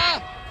Steiner!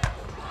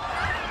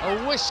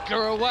 A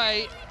whisker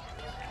away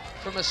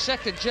from a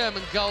second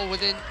German goal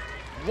within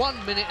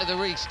 1 minute of the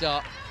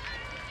restart.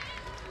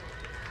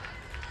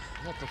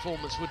 Her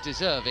performance would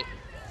deserve it.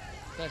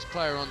 Best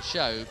player on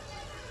show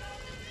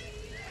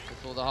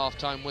before the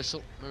half-time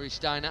whistle, Marie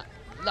Steiner.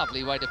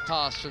 Lovely way to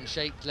pass from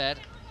Sheikhled.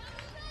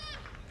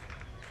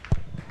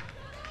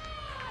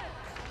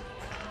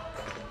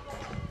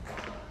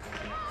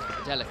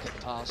 Delicate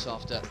pass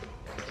after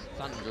a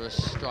thunderous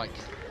strike.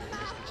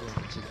 There's the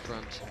Germans in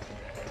front.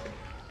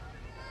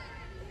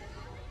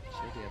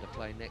 Should be able to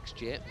play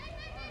next year.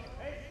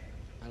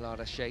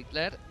 Alada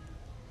Sheikhled.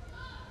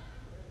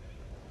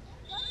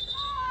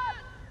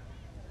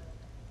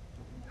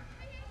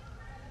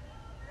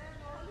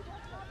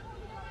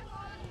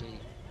 Be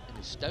in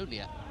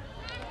Estonia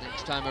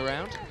next time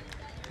around.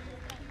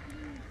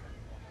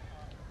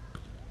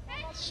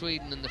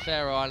 Sweden and the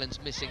Faroe Islands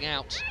missing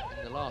out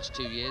in the last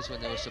 2 years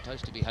when they were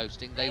supposed to be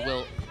hosting. They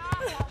will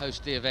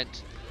host the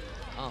event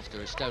after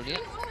Estonia.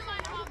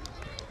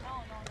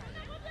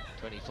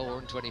 24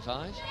 and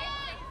 25.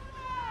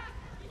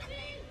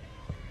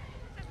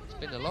 It's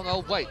been a long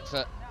old wait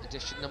for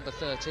edition number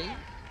 13.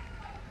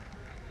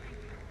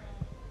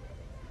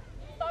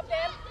 Stop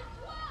them.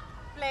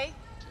 Play.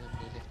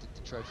 Germany lifted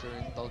the trophy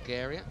in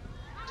Bulgaria,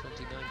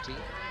 2019.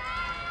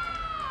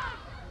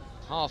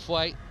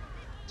 Halfway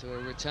to a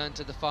return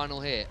to the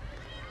final here.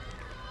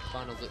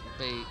 Final that will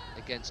be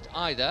against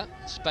either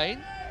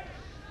Spain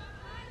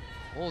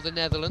or the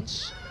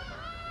Netherlands.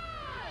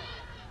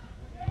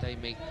 They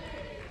meet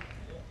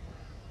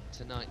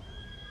tonight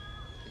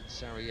in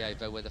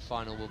Sarajevo, where the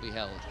final will be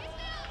held.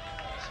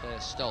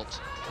 Sverre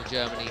Stolt for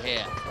Germany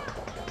here.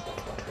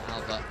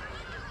 Alba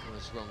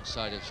was wrong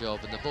side of job,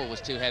 and the ball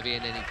was too heavy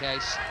in any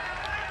case.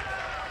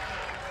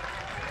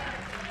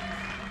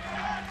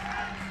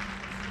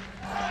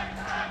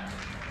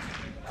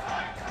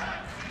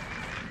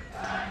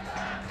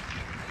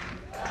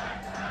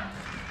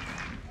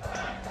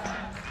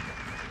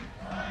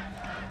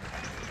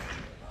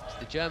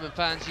 German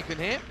fans you can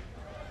hear.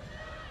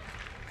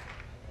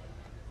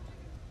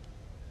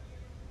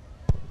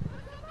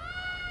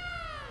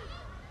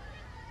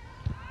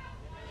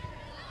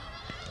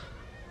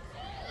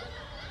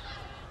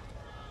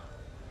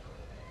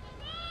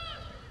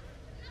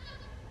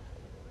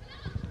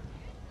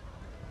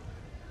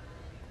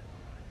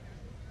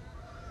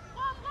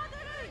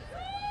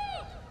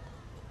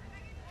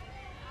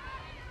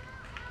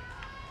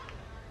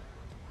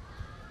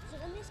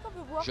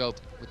 Job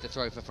with the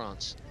throw for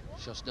France.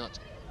 Chosnot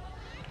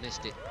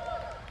missed it.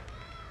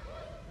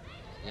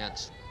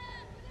 Jans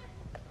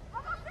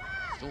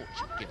thought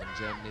she'd given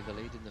Germany the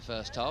lead in the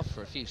first half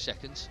for a few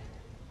seconds.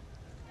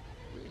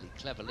 Really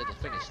clever little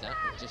finish that,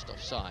 but just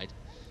offside.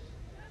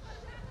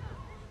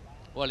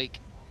 Walik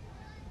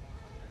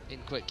in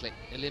quickly.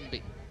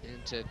 Elimbi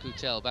into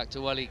Coutel, back to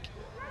Walik.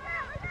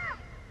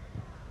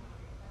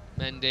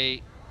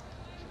 Mendy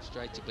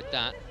frustrated with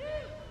that.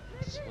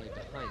 It's way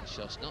behind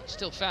Chosnot.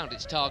 Still found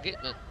its target,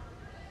 but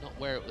not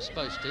where it was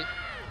supposed to.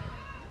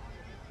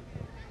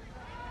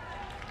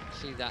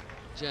 See that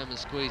German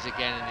squeeze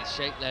again, and it's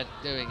Sheikhled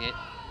doing it.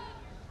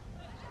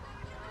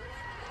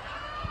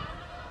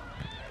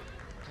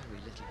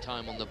 Very little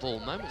time on the ball.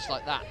 Moments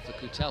like that for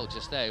Coutel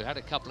just there, who had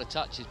a couple of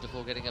touches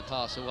before getting a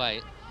pass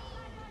away.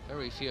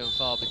 Very few and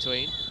far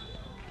between.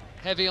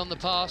 heavy on the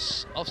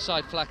pass,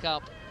 offside flag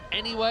up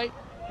anyway.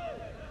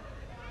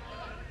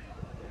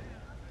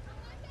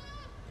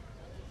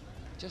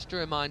 Just a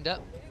reminder,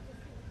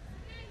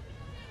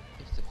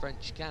 if the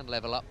French can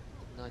level up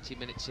 90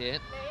 minutes here,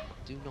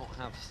 do not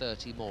have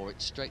 30 more.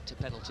 It's straight to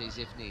penalties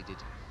if needed.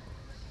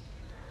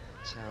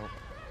 That's how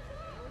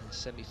the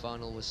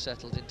semi-final was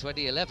settled in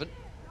 2011. It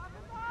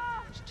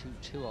was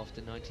 2-2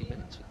 after 90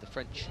 minutes, with the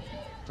French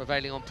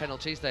prevailing on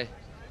penalties. They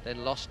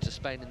then lost to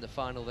Spain in the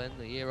final then.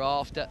 The year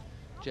after,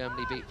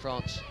 Germany beat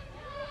France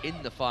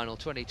in the final,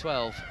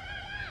 2012.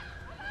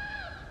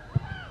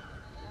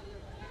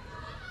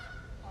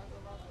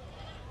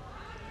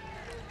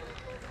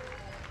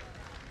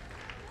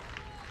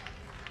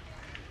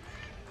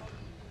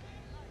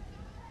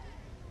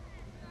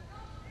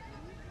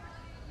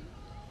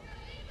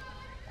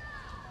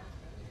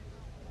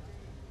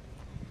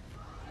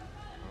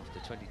 After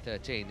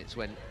 2013, it's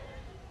when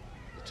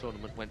the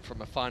tournament went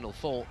from a Final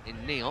Four in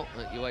Nyon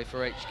at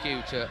UEFA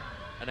HQ to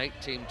an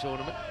 8-team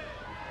tournament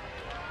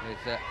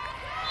with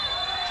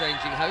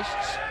changing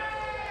hosts.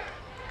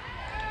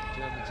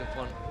 Germans have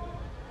won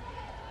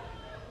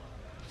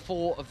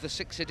 4 of the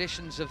 6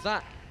 editions of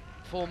that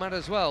format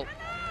as well.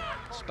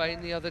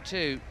 Spain the other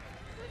 2.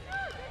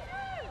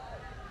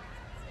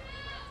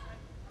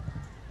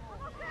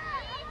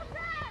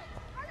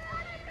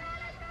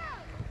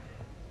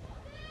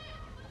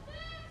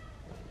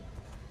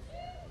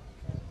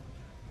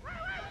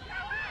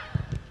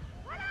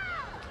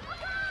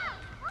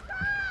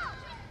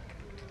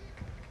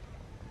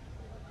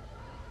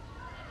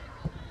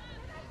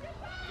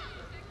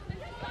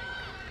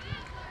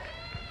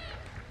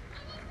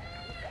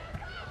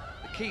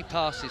 Key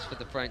passes for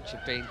the French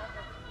have been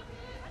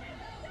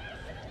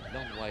a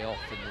long way off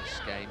in this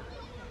game.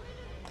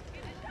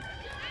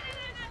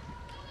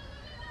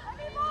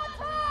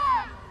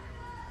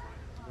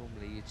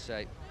 Normally you'd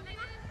say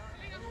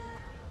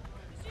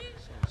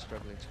someone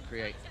struggling to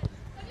create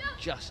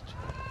just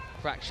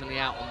fractionally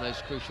out on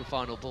those crucial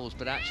final balls,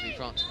 but actually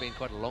France have been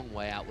quite a long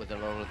way out with a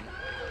lot of them.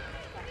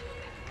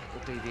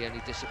 That will be the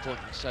only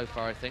disappointment so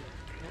far, I think.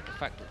 Not the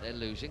fact that they're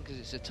losing, because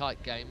it's a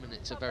tight game and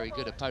it's a very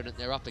good opponent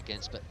they're up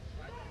against, but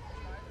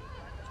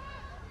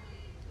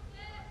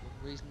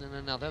reason than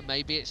another.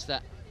 Maybe it's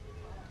that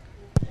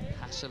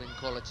hassling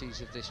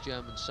qualities of this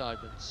German side,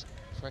 but it's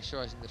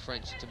pressurising the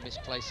French into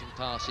misplacing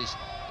passes.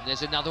 And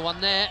there's another one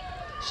there.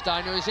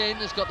 Steiner is in,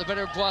 has got the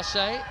better of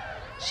Boisset.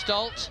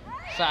 Stolt,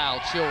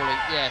 fouled, surely,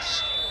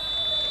 yes.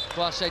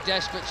 Boisset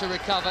desperate to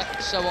recover,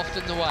 so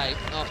often the way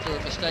after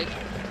a mistake.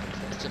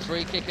 It's a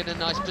free kick in a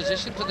nice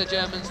position for the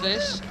Germans,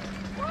 this.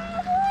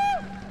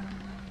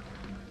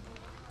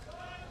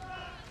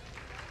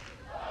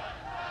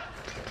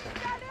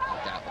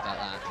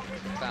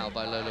 Foul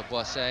by Lola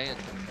Boisset, and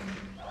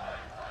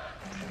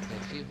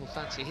a few will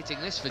fancy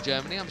hitting this for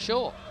Germany, I'm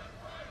sure.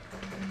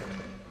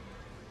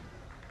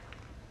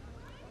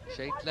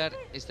 Schädler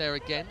is there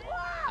again,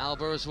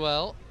 Alba as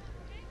well.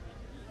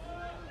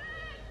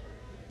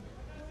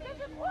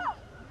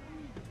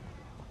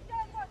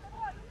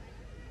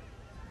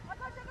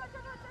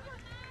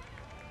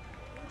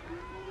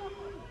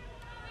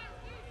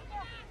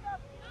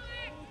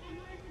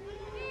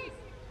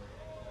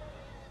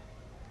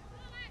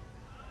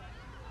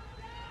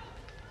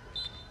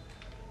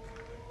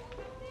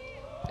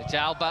 It's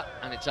Alba,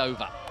 and it's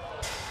over.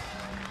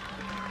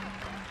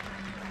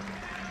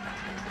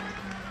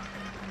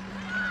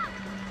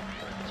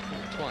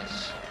 Scored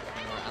twice.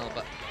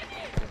 Alba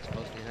against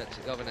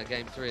Bosnia-Herzegovina,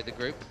 game 3 of the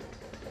group.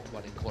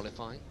 One in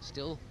qualifying,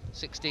 still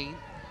 16.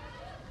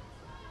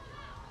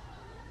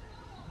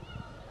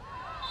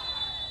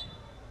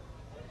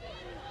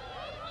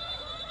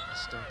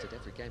 Started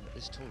every game at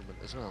this tournament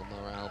as well,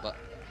 Mara Alba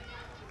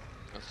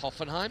of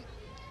Hoffenheim.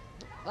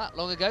 That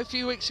long ago, a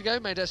few weeks ago,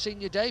 made her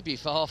senior debut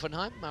for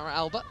Hoffenheim, Mara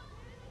Alba.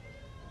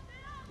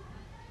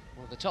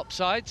 One of the top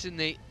sides in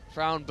the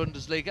Frauen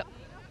Bundesliga.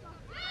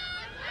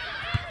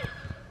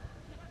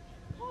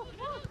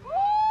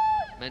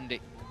 Mendy.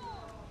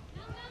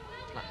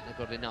 Plattner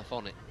got enough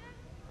on it.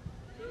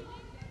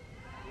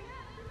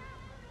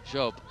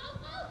 Job.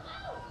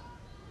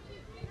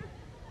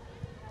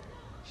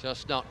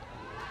 Just not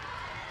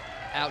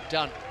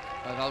outdone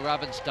by Val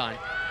Rabenstein.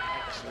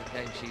 Excellent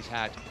game she's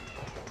had.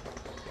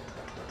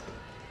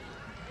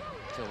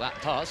 Till that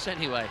pass,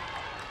 anyway.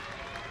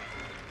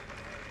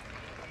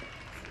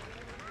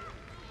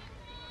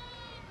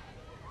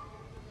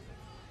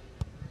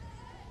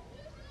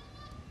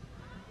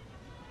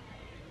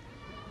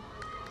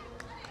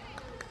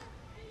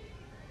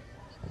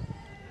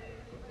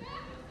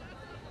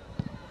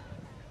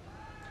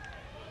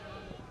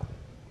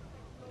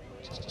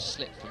 Just a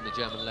slip from the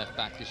German left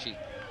back as she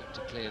looked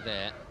to clear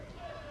there.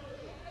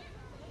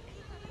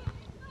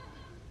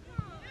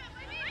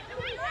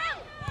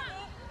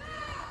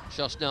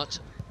 Schosnot.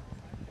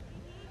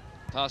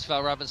 Pass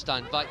Val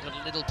Rabenstein. Veit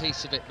got a little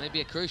piece of it, maybe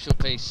a crucial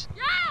piece.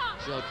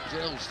 Job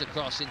drills the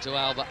cross into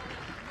Alba.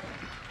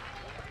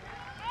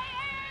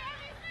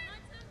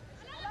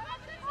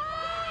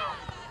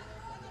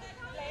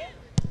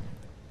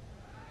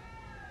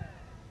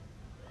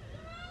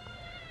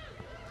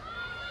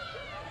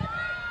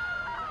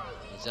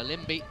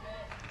 Zalimbi.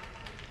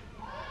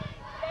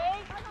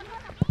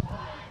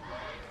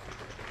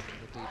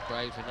 Will be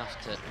brave enough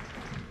to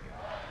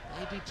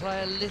maybe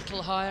play a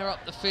little higher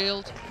up the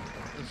field,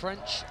 the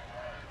French.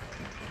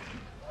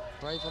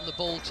 Brave on the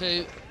ball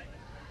too.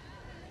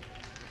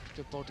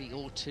 Extra body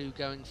or two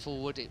going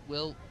forward. It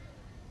will,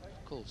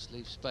 of course,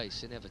 leave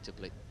space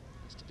inevitably.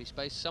 Has to be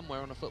space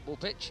somewhere on a football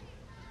pitch.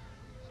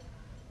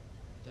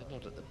 They're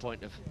not at the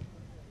point of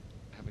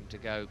having to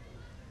go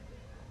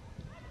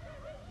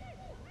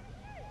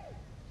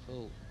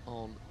full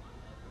on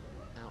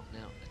out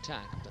and out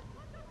attack, but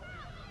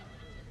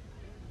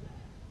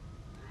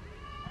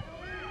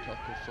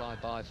clock will fly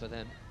by for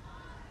them.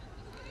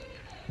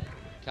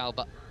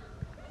 Kalba.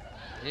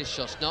 Here's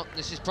Shosnok.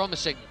 This is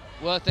promising.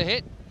 Worth a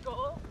hit.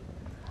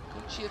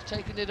 Could she have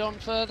taken it on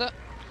further?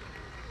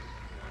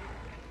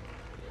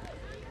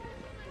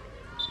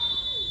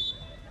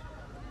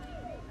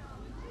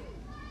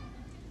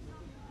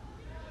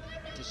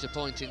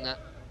 Disappointing that.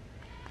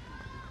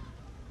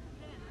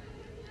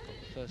 Got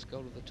the first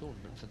goal of the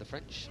tournament for the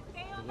French.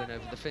 The win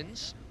over the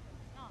Finns.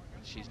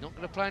 She's not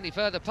going to play any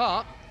further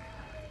part.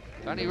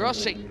 Fanny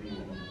Rossi.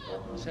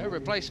 It's her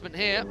replacement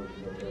here.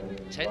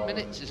 10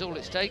 minutes is all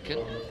it's taken.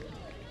 I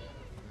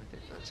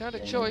think that's out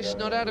of choice,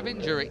 not out of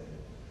injury.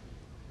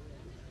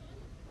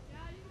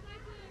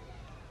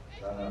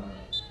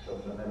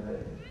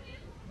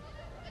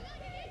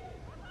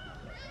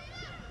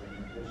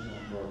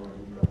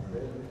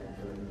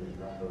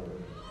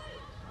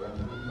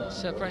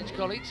 So French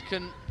colleagues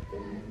can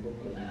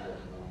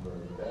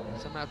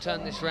somehow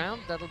turn this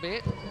round. That'll be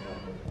it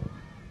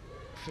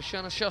for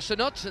Shana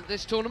Chosanot at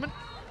this tournament.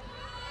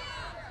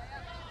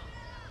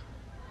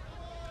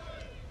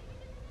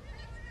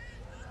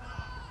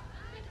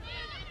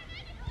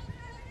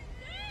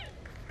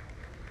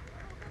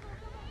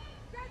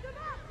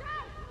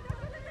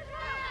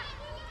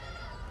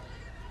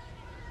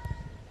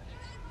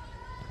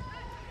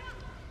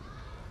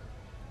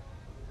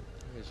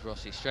 Here's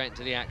Rossi straight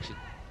into the action.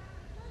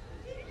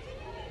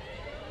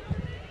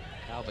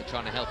 Kalba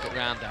trying to help it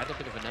round. They had a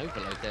bit of an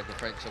overload there, the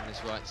French, on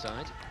this right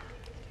side.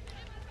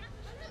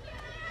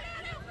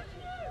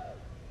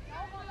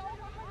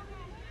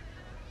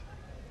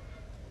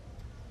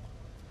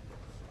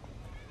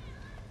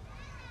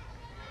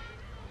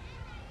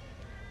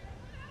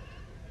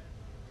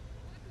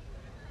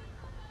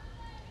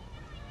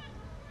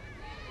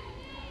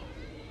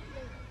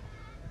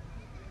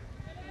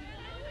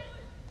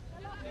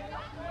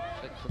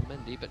 Flick from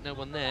Mendy, but no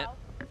one there.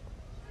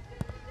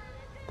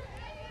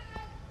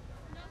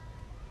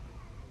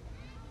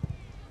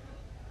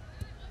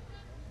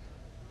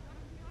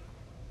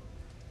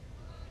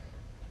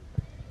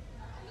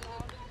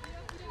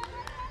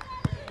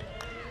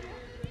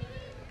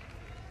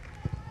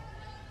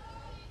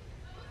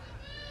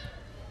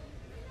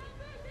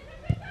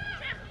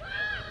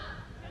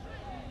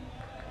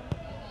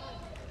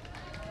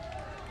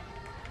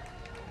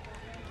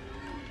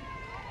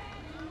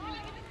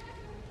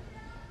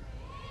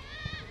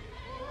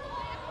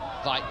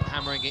 Veit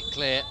hammering it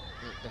clear.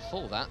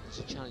 Before that, there's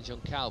a challenge on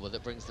Kalba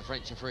that brings the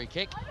French a free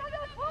kick.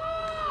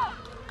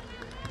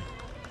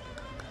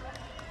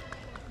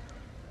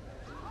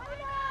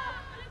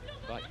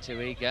 Veit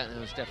too eager.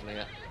 There was definitely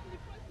a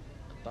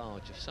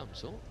barge of some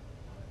sort.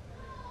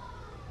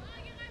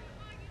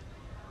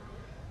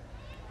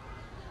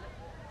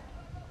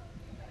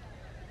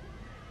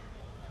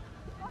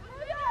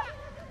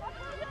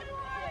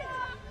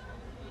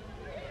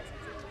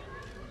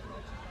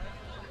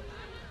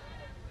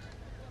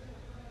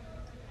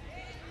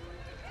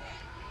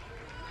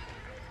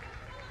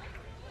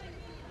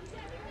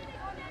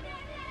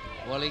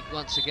 Wally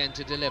once again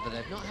to deliver.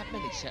 They've not had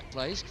many set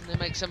plays. Can they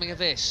make something of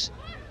this?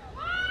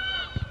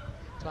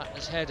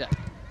 Plattner's header.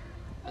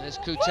 There's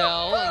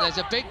Coutel, and there's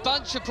a big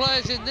bunch of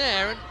players in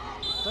there, and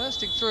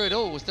bursting through it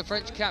all was the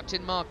French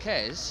captain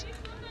Marquez.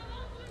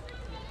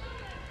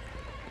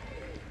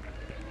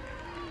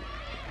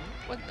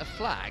 Went the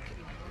flag.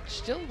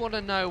 Still want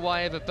to know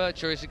why Eva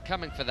Bircher isn't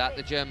coming for that,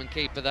 the German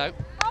keeper, though.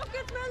 Not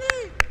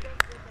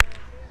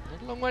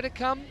a long way to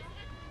come.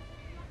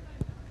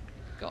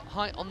 Got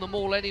height on the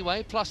maul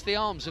anyway, plus the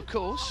arms, of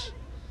course.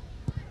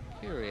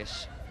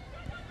 Curious.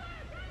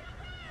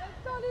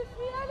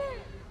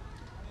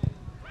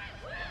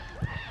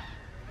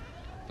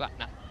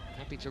 Plattner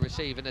happy to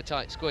receive in a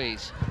tight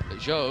squeeze, but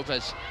Job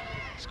has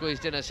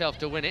squeezed in herself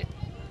to win it.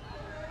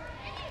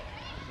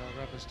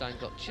 Rubinstein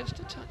got just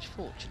a touch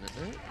fortunate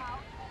there.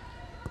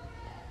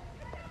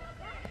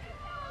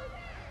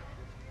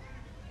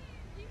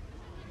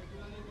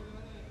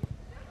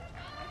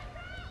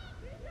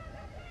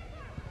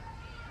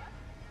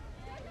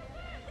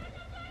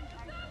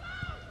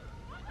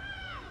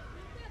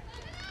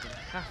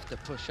 Have to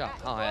push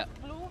up higher.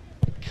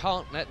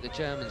 Can't let the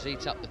Germans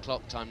eat up the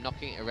clock time,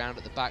 knocking it around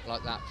at the back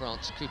like that,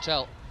 France.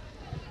 Coutel.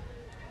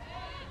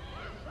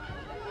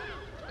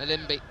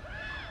 Elimbi.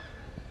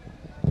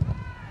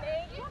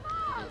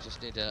 They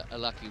just need a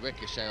lucky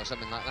ricochet or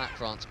something like that,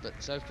 France, but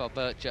so far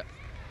Bircher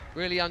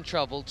really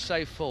untroubled,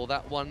 save for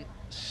that one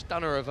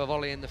stunner of a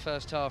volley in the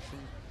first half from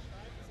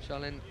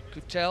Charlene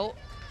Coutel.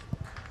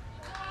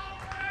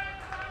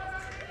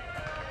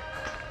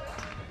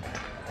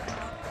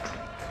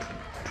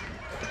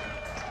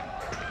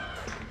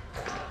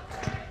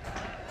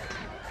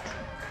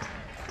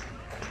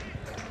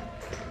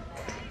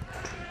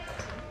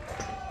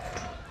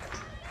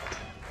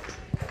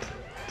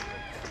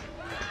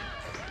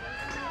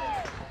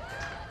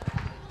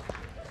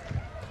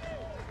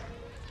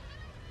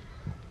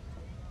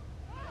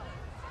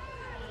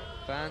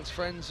 Fans,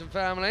 friends and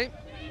family,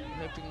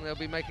 hoping they'll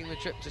be making the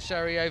trip to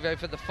Sarajevo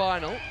for the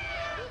final,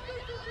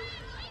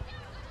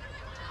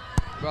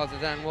 rather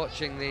than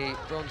watching the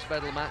bronze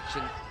medal match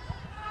and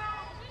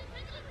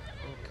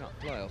World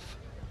Cup playoff.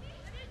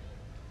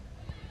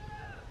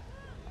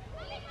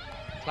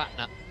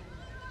 Platner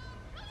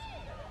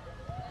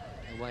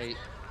away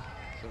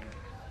from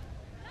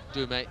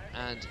Dume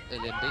and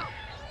Elimbi.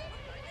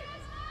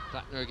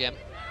 Platner again.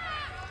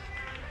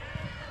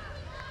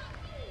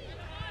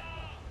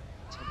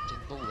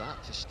 Ball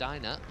that for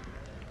Steiner.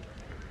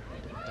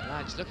 The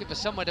lad's looking for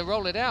somewhere to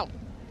roll it out.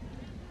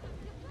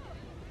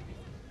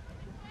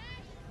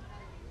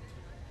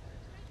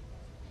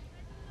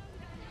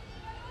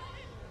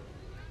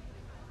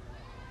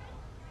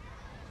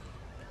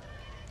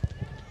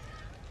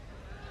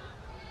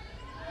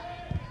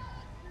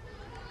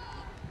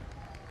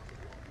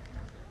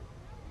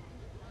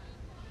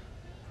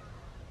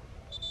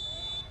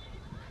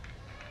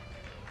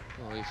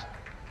 Well, we've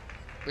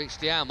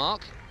reached the hour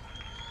mark.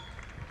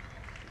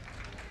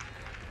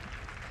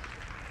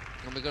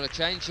 And we've got a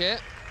change here.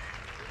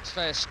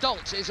 Svea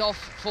Stolt is off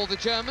for the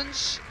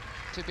Germans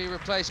to be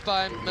replaced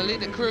by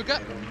Melina Kruger.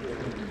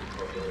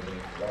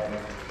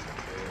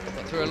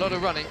 Got through a lot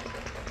of running,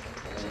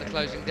 so the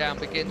closing down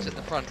begins at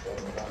the front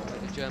where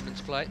the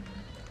Germans play.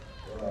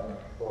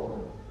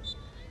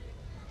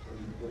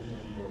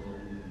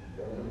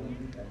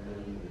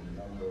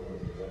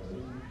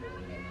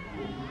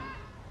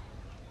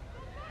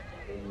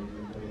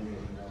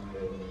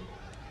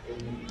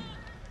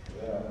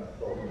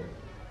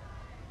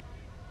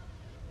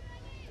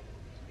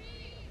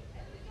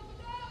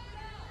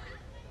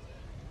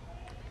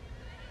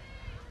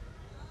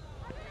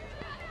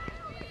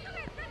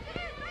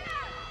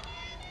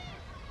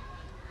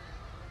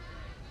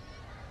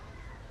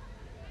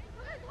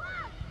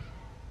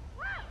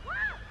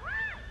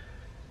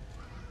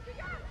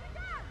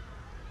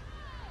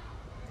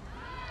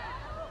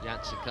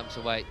 Janssen comes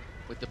away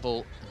with the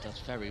ball and does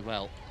very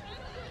well.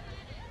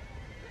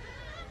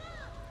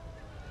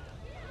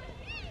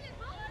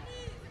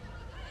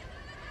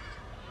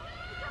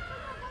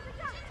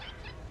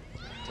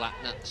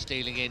 Platner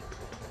stealing in.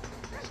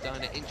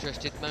 Steiner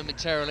interested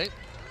momentarily.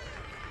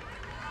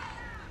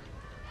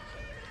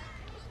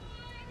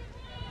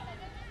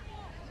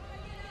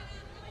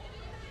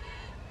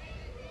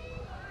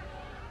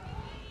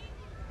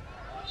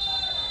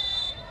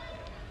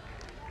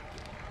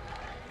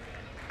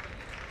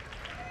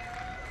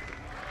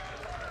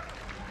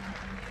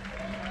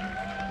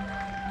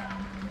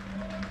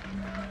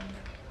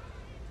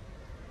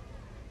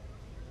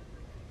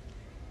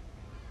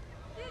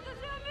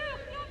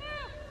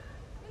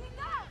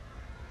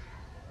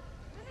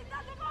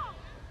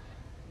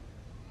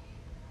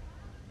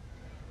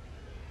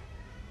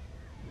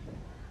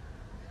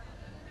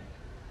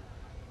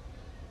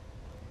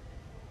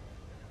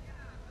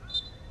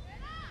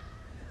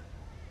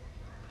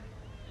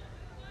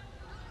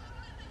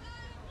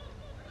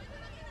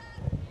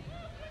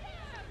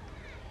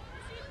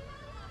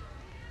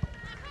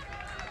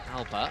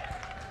 Alba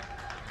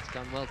has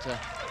done well to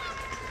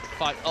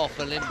fight off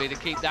Elimbi to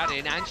keep that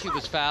in, and she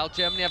was fouled.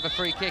 Germany have a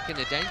free kick in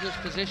a dangerous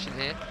position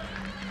here.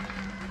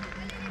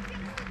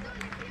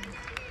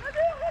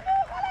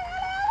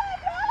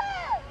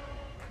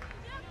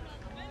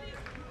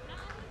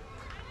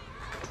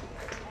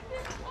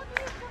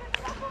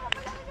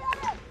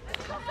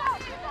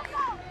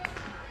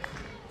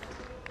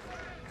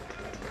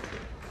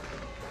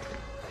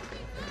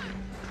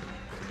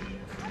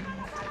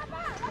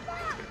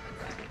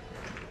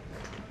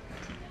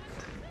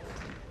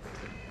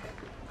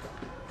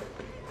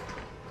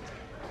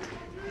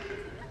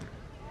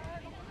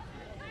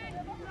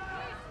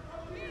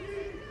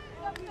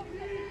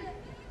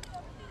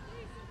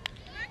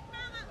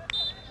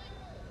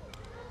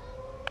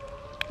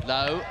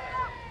 Low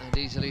and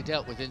easily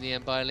dealt with in the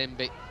end by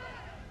Elimbi.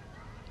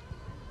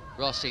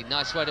 Rossi,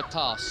 nice way to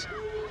pass.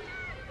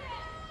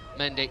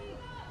 Mendy.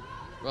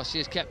 Rossi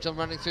has kept on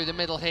running through the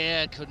middle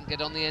here, couldn't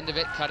get on the end of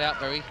it, cut out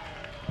very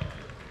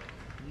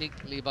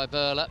neatly by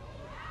Böhler.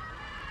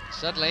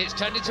 Suddenly it's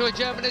turned into a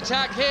German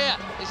attack here.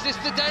 Is this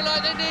the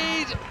daylight they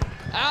need?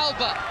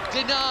 Alba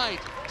denied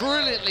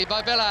brilliantly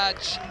by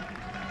Belhaj.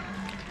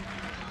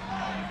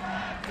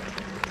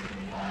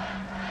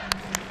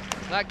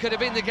 That could have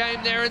been the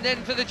game there and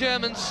then for the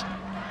Germans.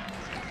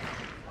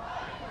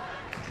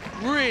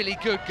 Really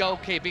good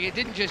goalkeeping. It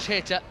didn't just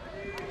hit her.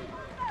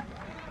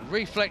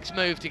 Reflex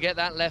move to get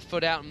that left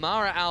foot out.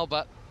 Mara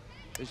Alba,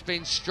 who's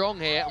been strong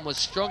here and was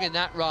strong in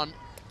that run,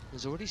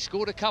 has already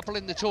scored a couple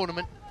in the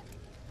tournament.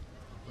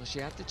 Well, she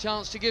had the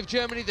chance to give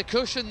Germany the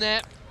cushion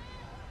there.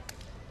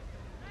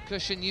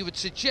 cushion, you would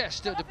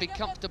suggest it would be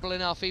comfortable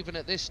enough, even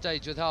at this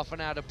stage with half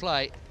an hour to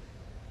play,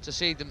 to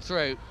see them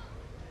through.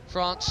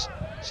 France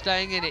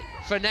staying in it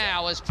for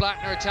now as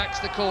Plattner attacks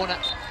the corner.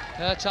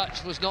 Her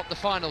touch was not the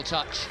final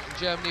touch.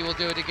 Germany will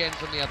do it again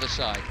from the other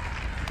side.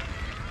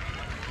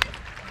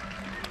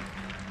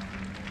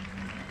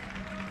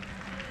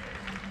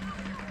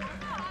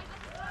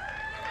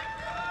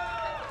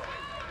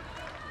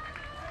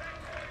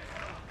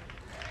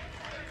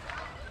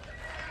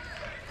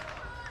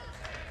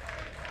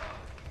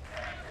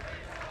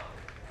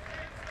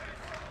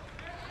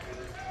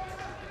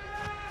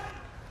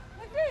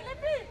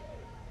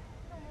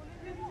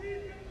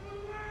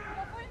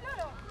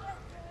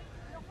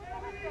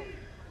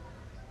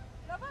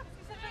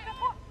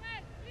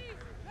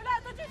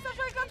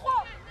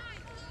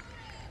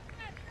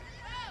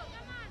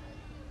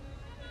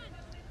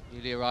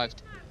 Newly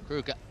arrived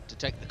Kruger to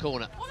take the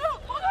corner.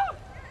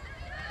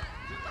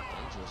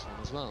 Dangerous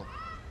one as well.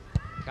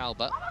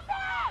 Kalber,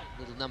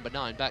 little number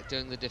 9, back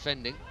doing the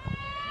defending.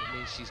 It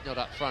means she's not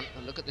up front.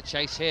 And look at the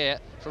chase here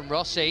from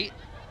Rossi.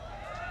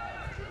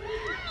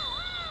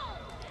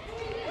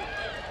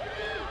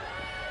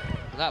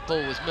 That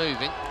ball was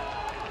moving.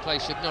 The play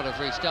should not have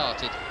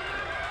restarted.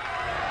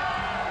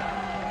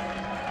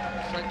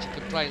 The French are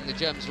complaining the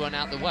Germans weren't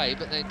out the way,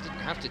 but they didn't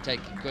have to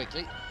take it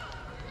quickly.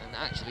 And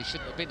actually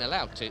shouldn't have been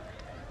allowed to.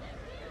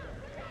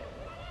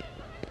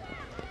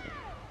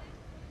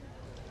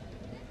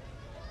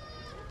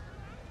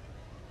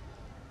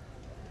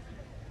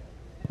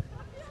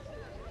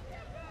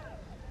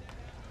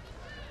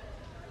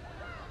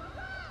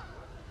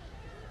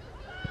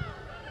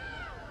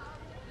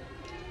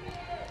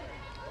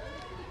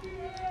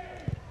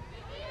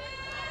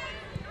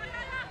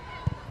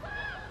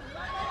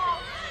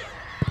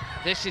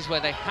 This is where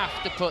they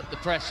have to put the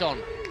press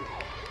on.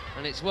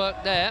 And it's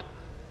worked there.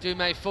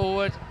 Dumais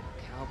forward.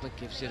 Kalber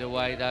gives it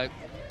away, though.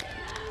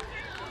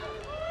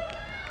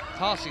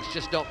 Passing's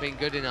just not been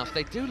good enough.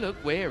 They do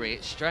look weary.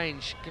 It's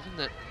strange, given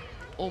that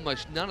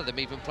almost none of them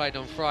even played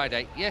on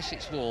Friday. Yes,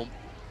 it's warm.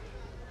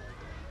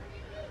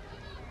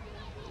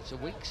 It's a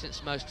week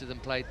since most of them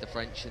played the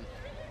French, and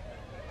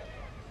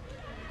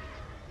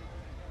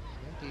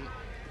maybe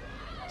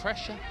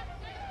pressure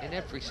in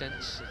every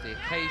sense of the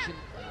occasion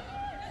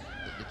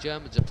that the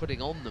Germans are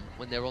putting on them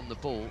when they're on the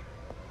ball.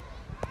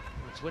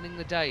 It's winning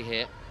the day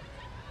here.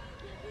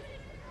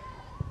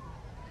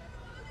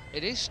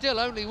 It is still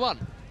only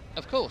one,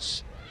 of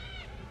course.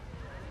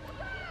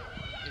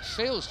 It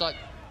feels like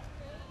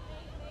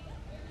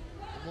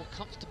a more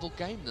comfortable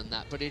game than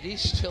that, but it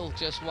is still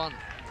just one.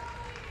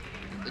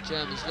 The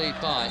Germans lead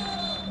by.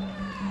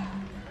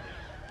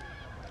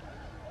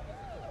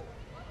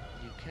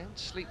 You can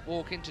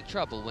sleepwalk into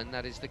trouble when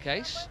that is the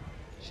case.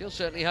 She'll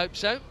certainly hope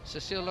so.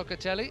 Cecile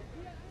Locatelli.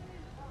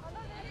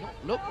 Not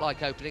look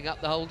like opening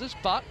up the holders,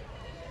 but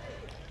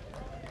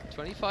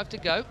 25 to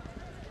go.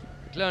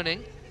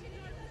 Glöning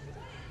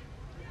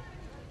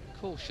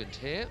cautioned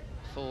here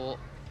for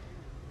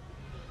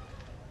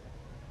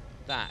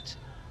that.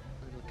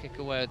 And will kick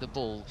away at the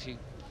ball. She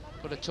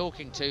got a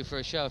talking to for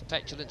a show of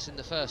petulance in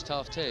the first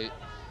half too.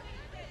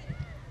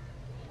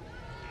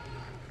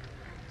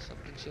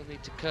 Something she'll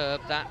need to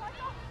curb, that.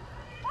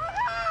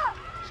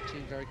 It's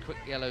 2 very quick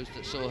yellows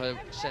that saw her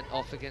sent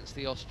off against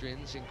the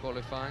Austrians in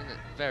qualifying, that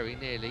very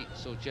nearly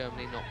saw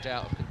Germany knocked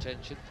out of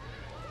contention.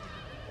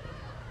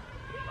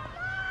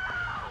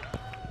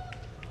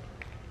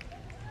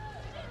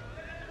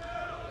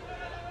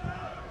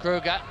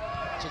 Kruger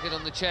took it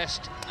on the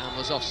chest and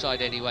was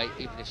offside anyway,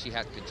 even if she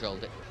had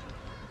controlled it.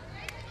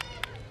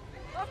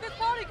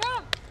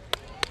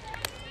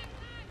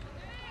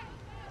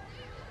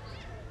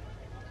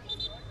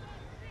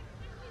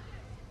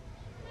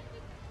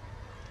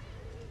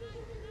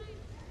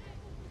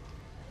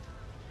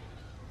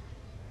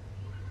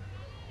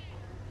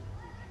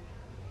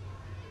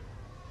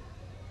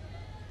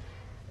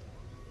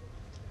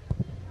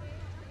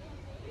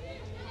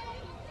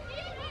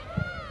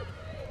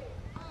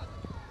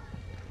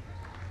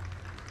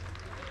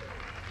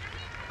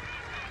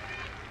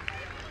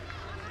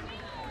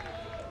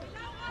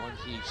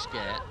 Huge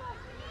scare.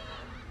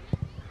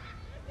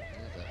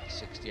 The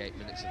 68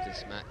 minutes of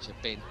this match have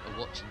been a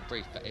watching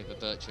brief for Eva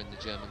Bircher in the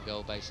German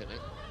goal, basically.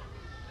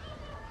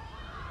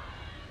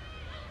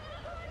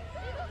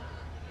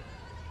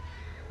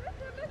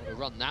 What a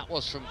run that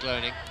was from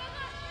Glöning.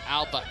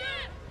 Alba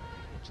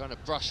trying to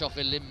brush off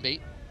Elimbi.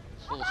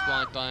 Forced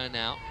wide by her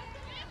now.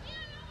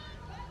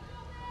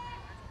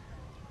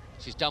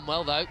 She's done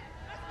well, though.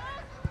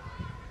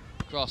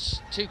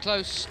 Cross too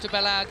close to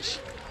Belage.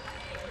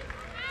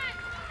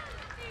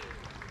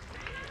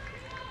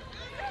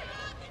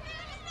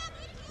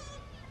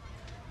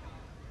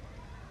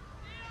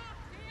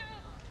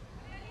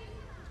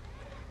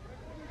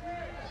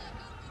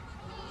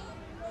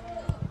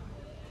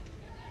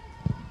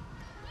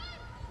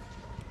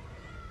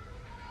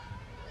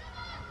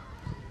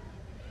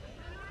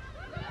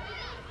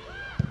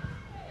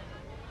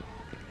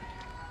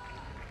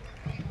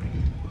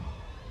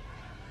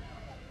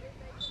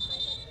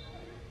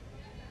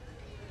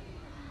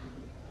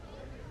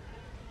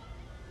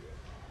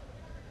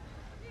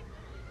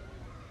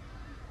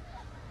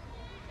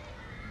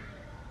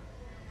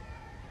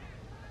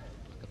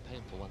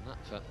 Painful one, that,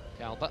 for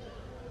Calvert.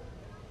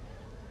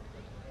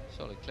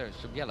 Solid clearance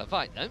from Yellow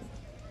Fight, though.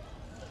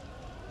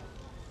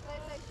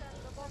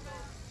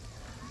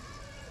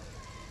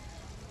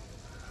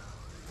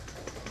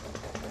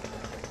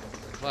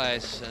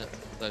 Players,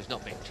 those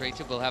not being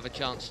treated, will have a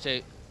chance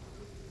to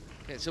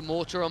get some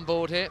water on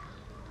board here.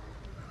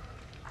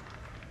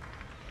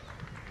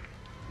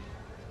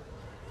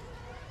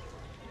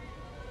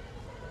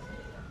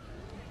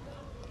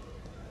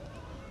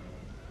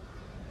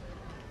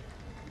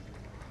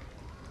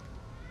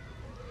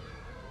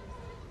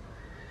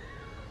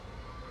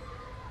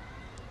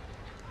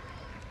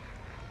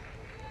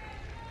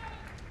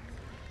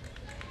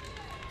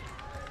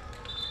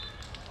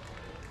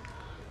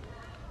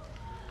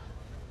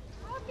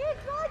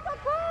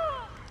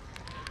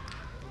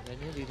 They're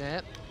nearly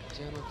there.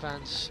 German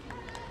fans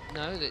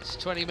know that it's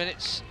 20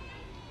 minutes.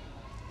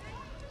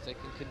 If they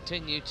can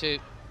continue to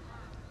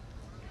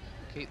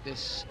keep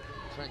this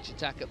French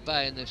attack at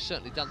bay, and they've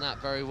certainly done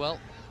that very well,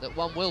 that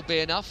one will be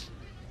enough.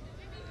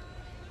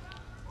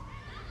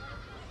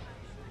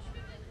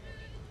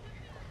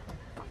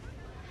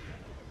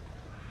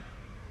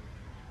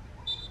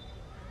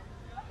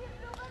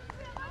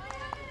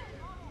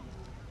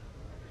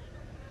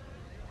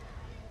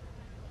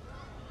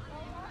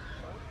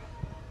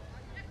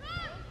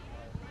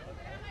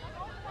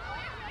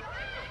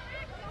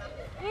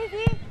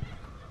 Easy.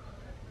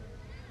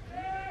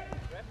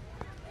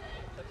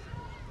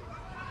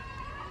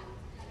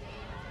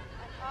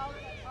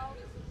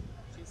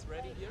 She's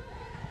ready here.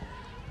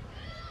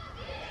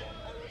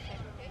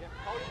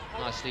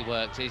 Nicely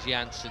worked. Here's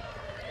Janssen.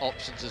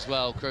 Options as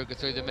well. Kruger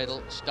through the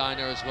middle.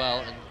 Steiner as well.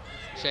 And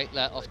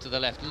Shaitler off to the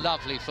left.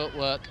 Lovely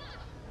footwork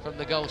from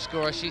the goal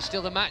scorer. She's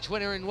still the match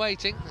winner in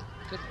waiting.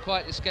 Couldn't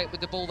quite escape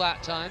with the ball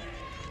that time.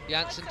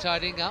 Janssen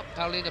tidying up.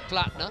 Paulina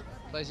Plattner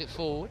plays it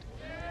forward.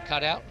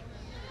 Cut out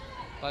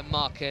by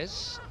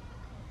Marquez.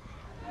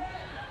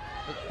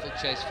 Good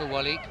chase for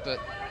Walik,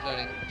 but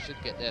Learning should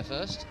get there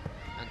first,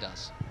 and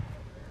does.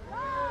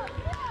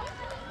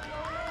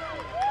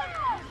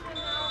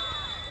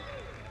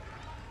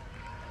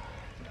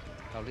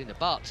 Paulina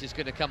Bartz is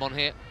going to come on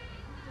here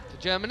for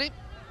Germany.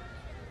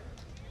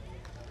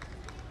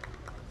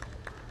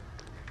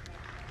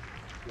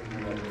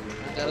 And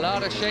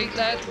Alara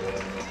Shaitler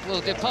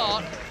will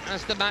depart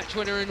as the match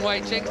winner in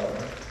waiting.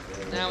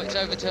 Now it's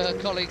over to her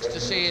colleagues to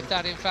see if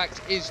that in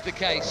fact is the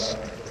case.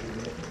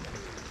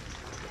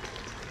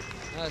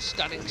 A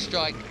stunning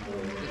strike,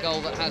 the goal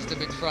that has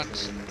them in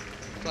front,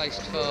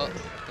 placed for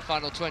the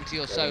final 20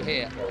 or so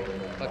here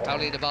by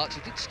Paulina Bartz,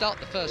 who did start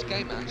the first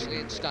game actually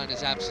in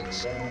Steiner's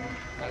absence.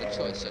 Had a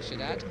choice, I should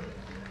add.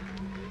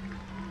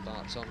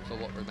 Bartz on for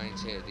what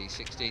remains here, the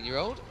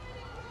 16-year-old.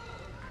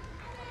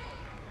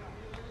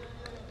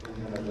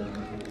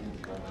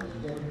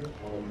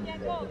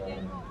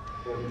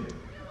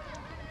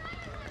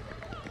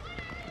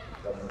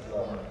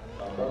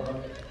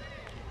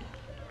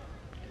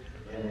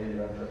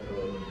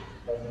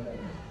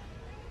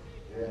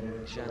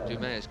 Jeanne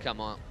Dumais has come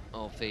out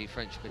of the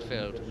French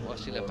midfield.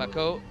 Wassila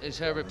Paco is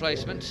her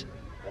replacement.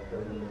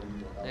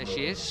 There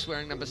she is,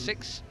 wearing number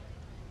 6.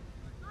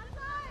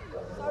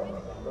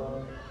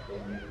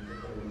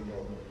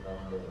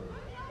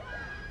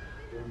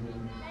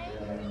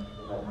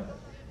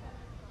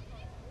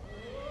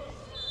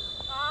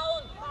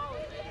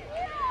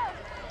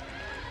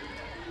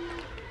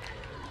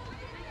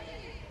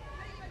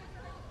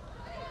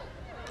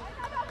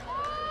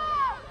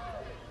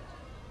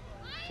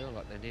 I feel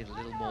like they need a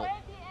little more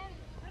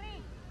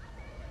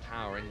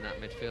power in that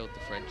midfield, the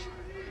French.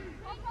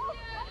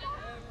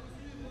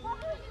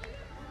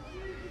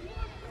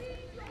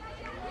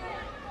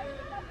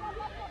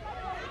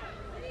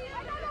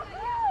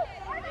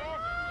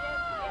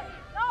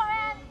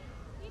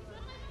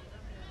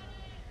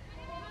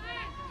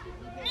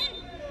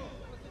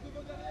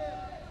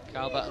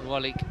 Calvert and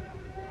Walik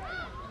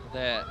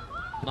there.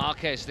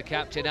 Marquez, the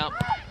captain, up.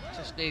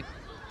 Just need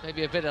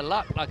maybe a bit of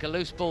luck, like a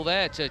loose ball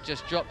there, to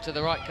just drop to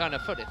the right kind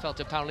of foot. It fell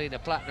to Paulina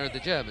Plattner of the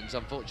Germans,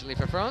 unfortunately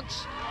for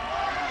France.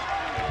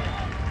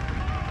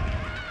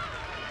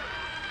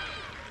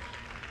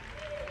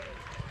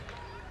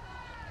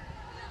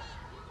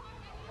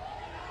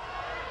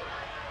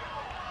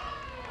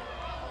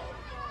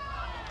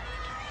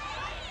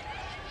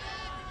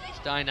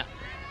 Steiner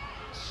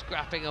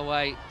scrapping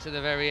away to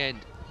the very end.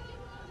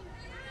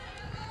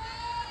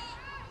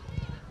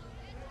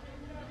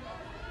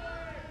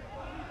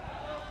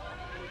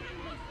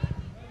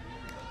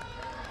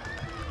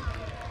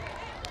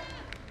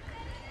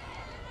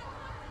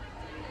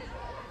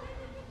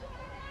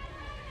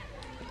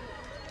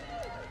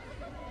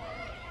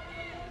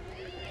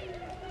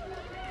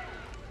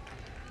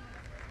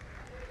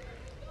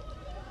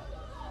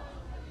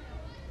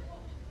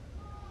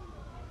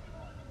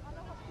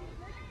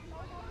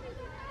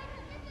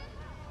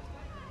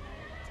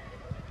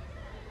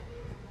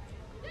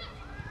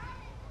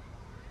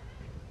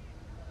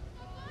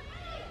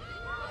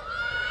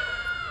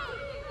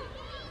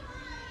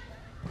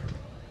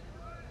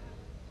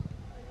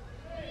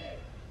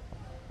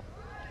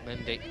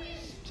 Mendy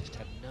Just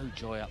had no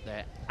joy up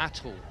there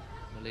at all,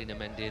 Melina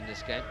Mendy, in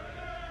this game.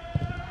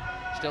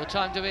 Still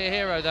time to be a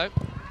hero, though.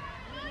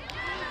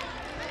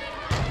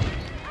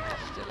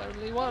 Still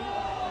only one.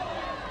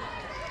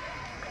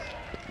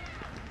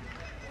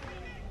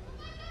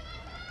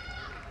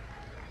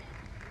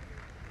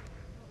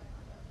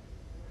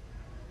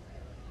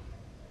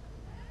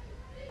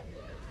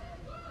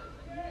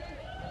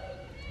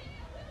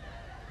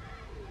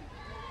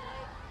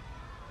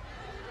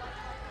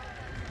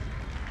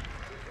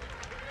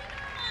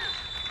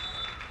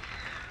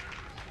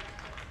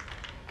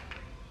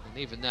 And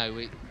even though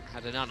we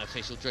had an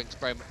unofficial drinks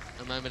break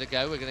a moment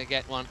ago, we're going to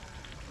get one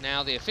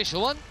now, the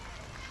official one.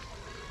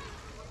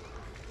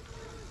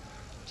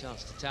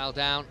 Chance to towel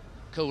down,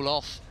 cool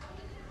off.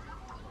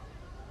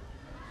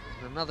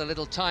 And another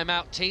little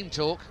timeout team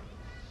talk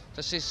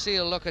for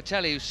Cecile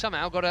Locatelli, who's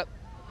somehow got to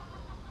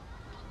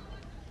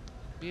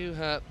view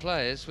her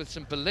players with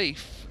some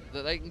belief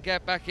that they can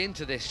get back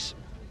into this.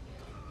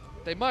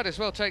 They might as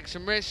well take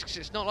some risks.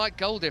 It's not like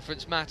goal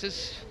difference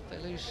matters. They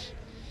lose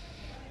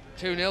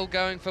 2-0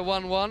 going for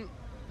 1-1.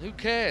 Who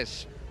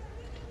cares?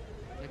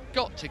 They've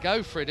got to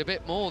go for it a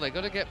bit more. They've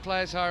got to get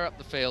players higher up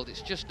the field.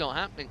 It's just not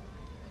happening.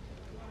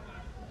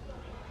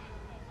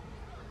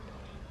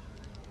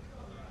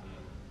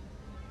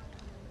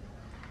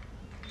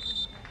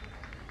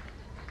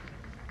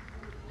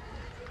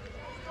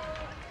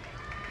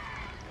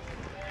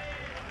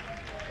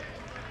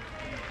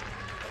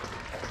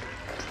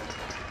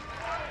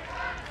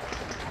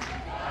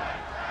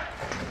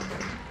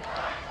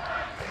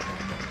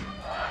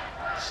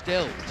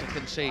 Still to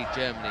concede,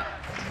 Germany.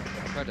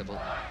 Incredible.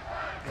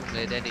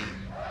 Normally at any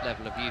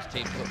level of youth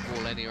team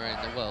football anywhere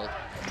in the world,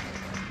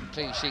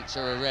 clean sheets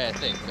are a rare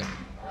thing, but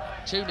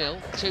 2-0,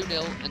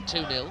 2-0 and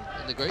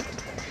 2-0 in the group. 1-0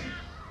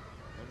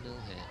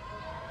 here.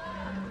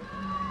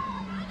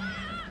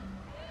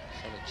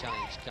 Solid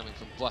challenge coming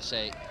from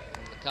Boisset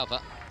on the cover.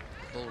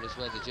 The ball is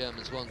where the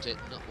Germans want it,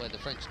 not where the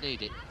French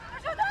need it.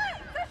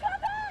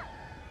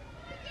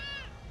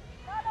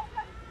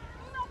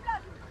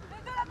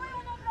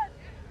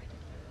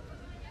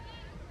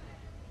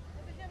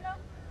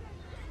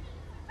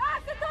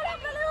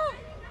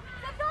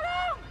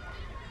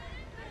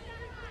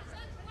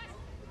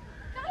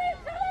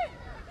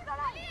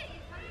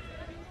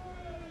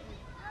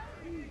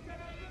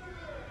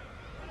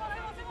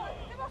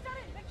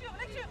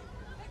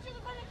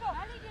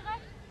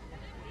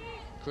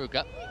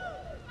 Kruger.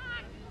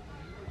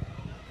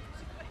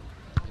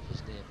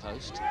 His near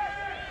post.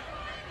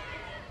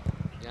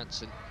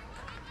 Janssen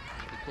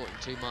will be caught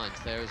in two minds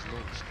there as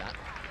launched that.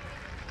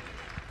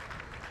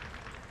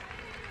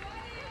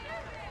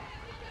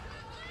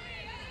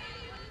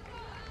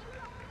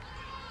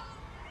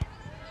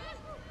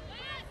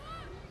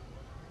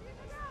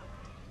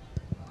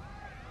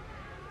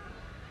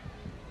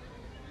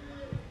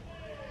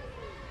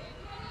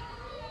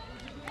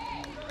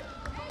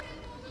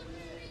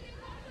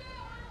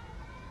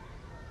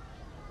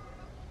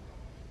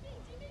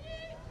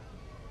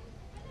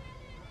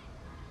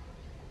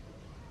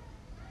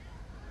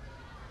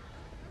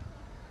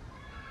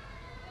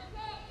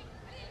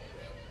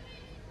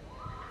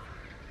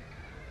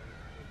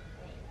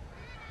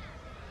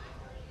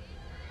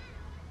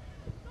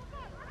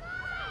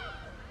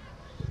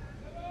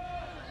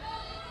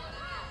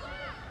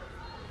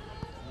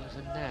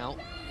 Now,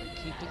 they're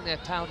keeping their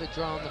powder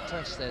dry on the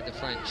press there, the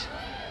French.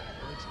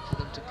 Waiting for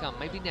them to come.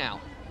 Maybe now.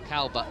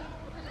 Kalber.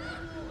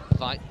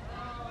 Fight.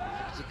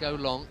 To go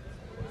long.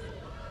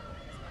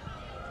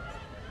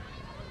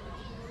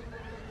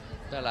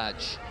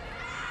 Belage.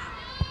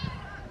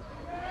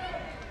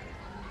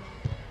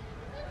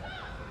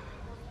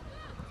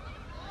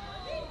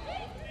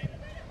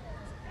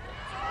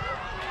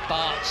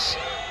 Bartz.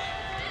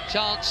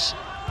 Chance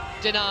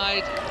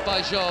denied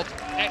by Job.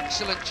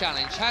 Excellent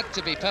challenge, had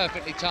to be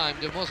perfectly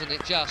timed, and wasn't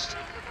it just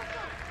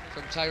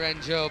from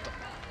Tyrone Job.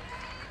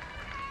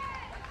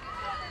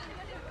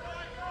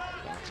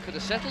 Could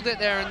have settled it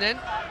there and then.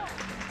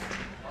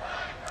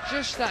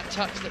 Just that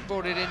touch that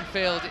brought it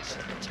infield, it's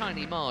a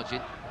tiny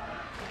margin.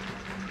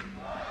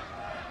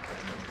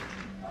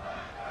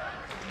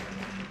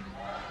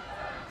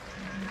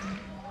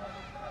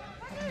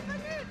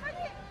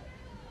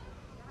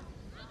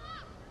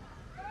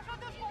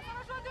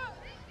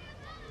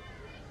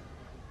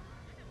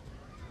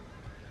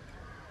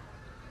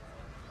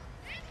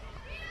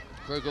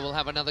 Kruger will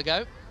have another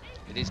go.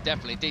 It is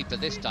definitely deeper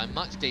this time,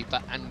 much deeper,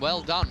 and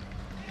well done.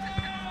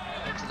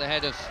 Into the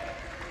head of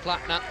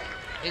Platner,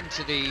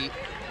 into the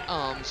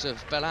arms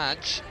of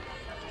Belage.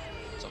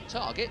 It's on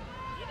target.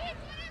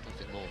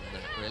 Nothing more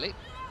than that, really.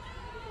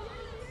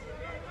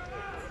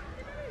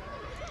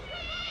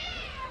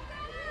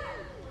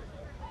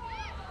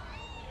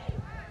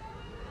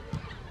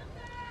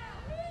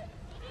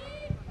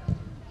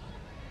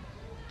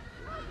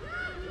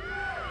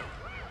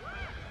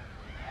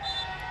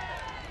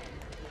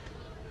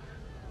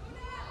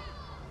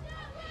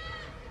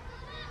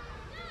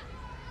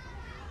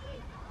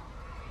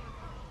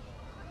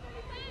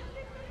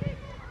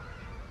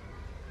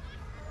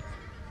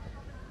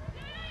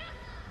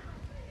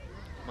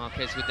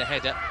 Marquez with the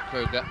header.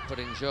 Kruger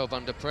putting Job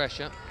under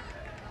pressure.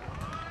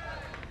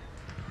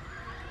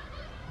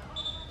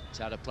 It's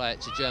how to play.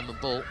 It's a German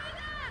ball.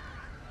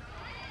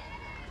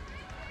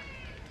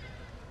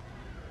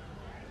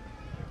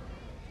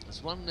 As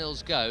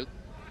 1-0's go,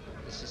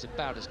 this is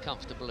about as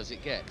comfortable as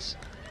it gets.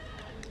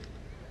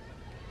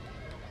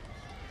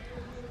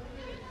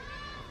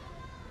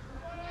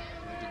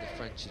 Maybe the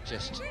French are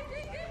just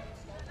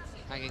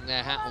hanging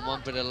their hat on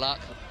one bit of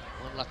luck.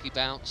 One lucky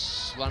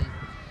bounce, one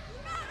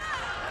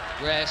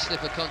rare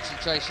slip of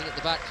concentration at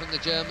the back from the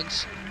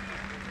Germans,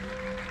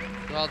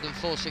 rather than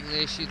forcing the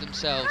issue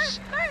themselves.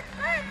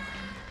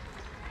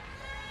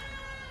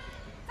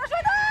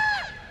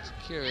 It's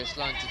a curious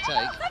line to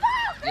take.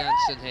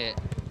 Janssen here,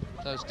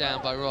 closed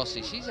down by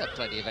Rossi. She's had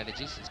plenty of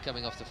energy since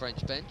coming off the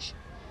French bench.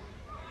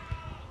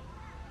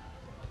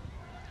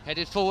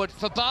 Headed forward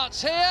for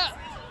Bartz here.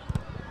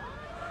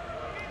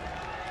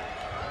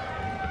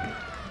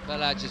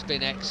 Belage has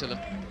been excellent.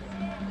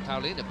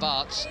 Paulina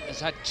Bartz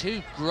has had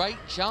 2 great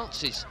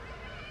chances,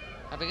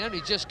 having only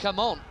just come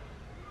on.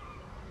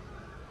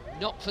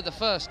 Not for the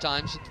first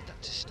time. She did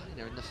that to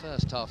Steiner in the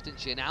first half, didn't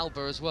she? And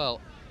Alba as well.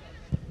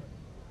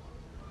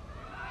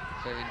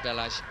 Ferin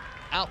Belage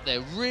out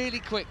there really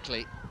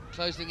quickly,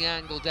 closing the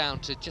angle down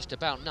to just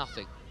about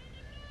nothing.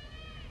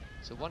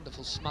 It's a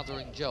wonderful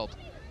smothering job.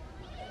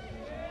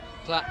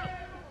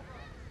 Platt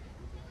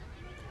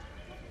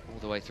all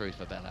the way through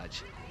for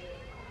Belage.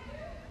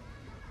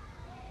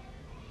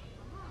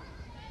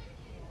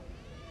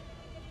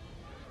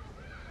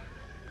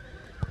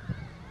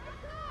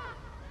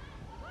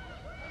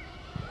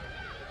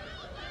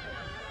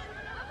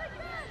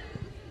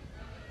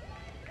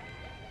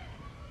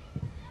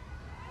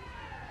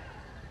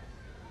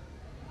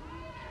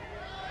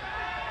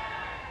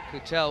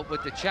 Coutel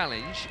with the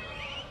challenge.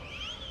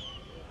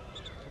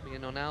 Coming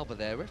in on Alba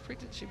there. Referee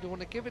didn't seem to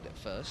want to give it at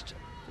first.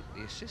 I think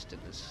the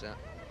assistant has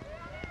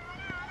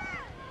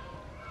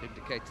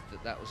indicated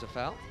that that was a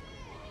foul.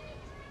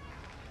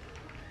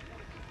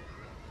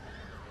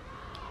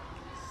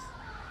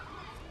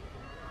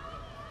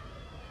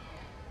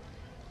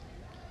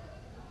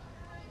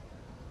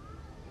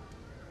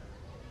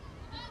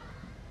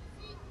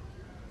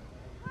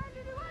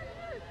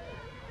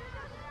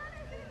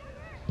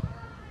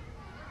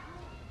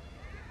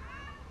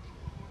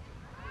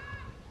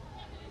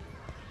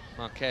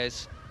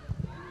 Marquez.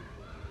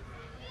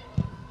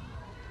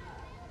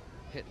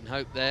 Hit and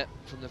hope there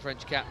from the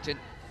French captain.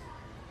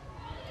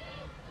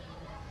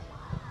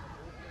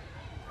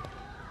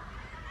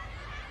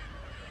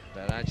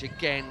 Belage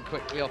again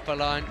quickly off her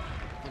line.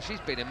 Well, she's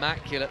been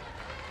immaculate.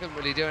 Couldn't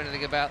really do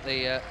anything about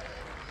the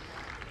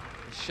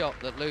shot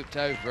that looped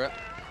over it.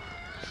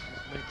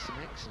 She's made some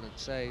excellent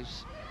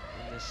saves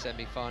in this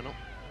semi-final.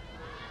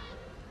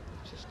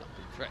 Just not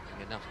been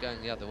threatening enough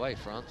going the other way,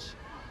 France.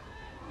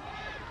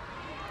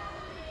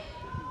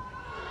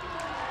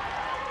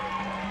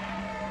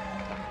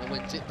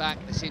 Wins it back.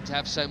 They seem to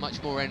have so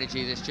much more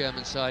energy, this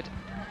German side.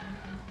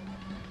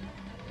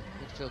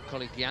 Midfield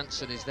colleague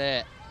Janssen is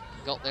there.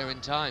 Got there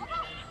in time.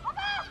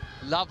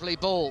 Lovely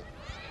ball.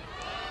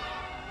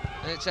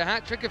 And it's a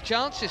hat-trick of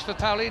chances for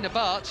Paulina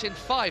Bartz in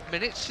 5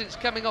 minutes since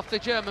coming off the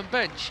German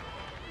bench.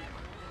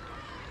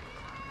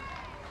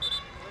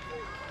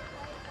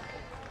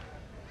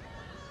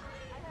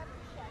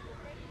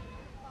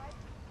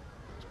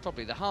 It's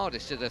probably the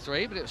hardest of the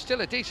 3, but it was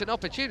still a decent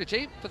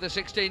opportunity for the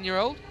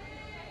 16-year-old.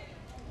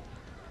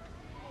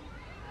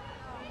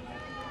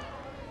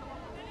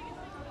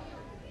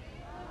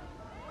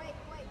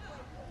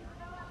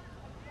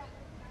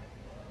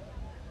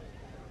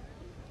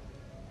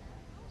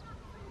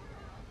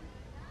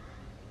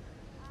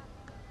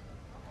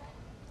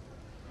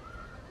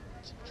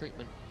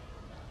 Treatment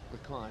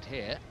required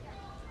here.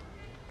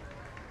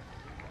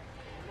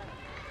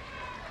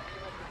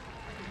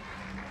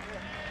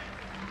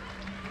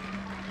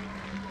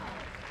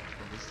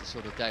 And this is the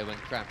sort of day when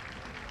cramp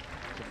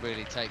can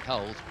really take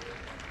hold.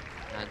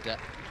 And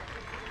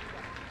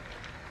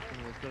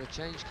we've got a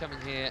change coming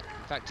here.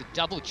 In fact, a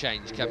double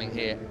change coming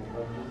here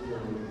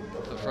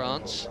for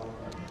France.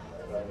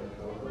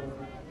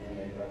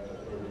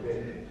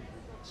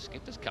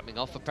 Skipper's coming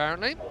off,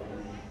 apparently.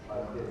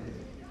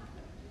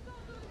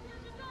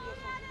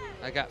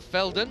 I got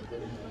Felden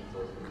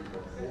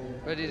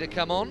ready to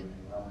come on.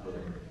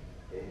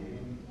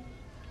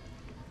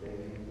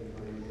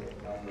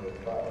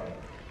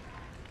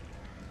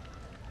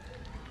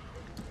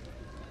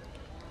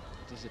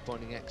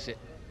 Disappointing exit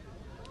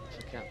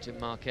for Captain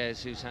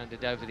Marquez, who's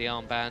handed over the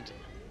armband.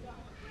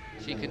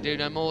 She can do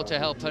no more to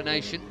help her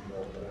nation.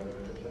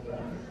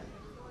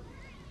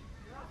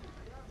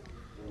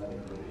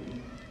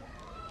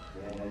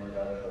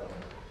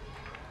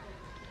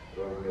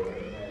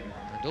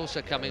 And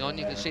also coming on,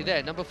 you can see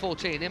there, number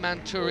 14,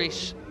 Iman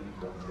Touris.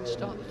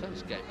 Start the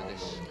first game of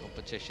this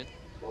competition.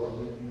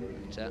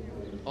 But,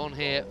 on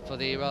here for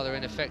the rather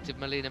ineffective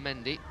Melina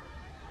Mendy.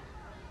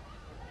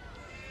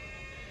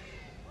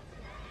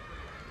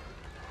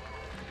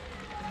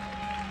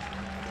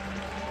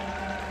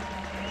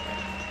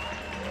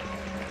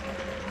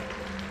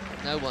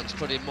 No one's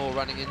put in more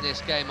running in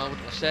this game, I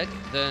wouldn't have said,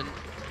 than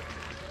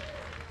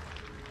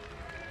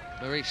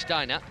Marie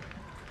Steiner.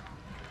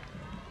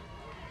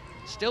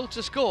 Still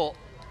to score,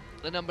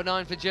 the number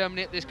 9 for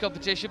Germany at this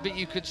competition, but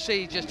you could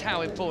see just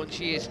how important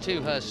she is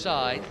to her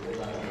side.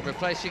 And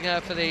replacing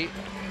her for the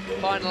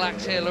final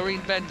act here,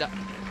 Loreen Bender.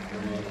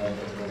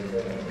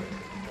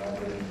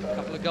 A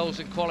couple of goals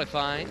in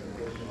qualifying.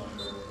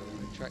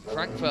 Trek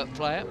Frankfurt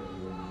player.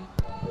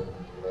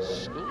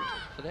 Scored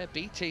for their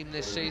B team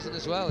this season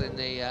as well in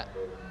the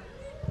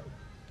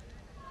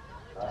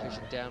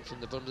division down from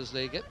the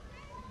Bundesliga.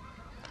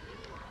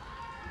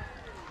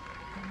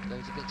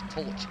 Goes against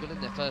Portugal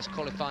in their first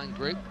qualifying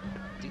group.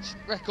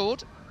 Decent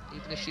record,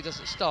 even if she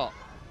doesn't start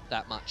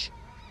that much.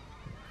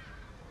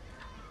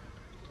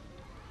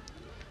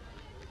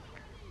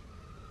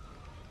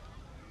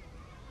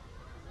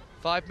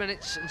 Five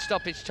minutes and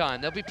stoppage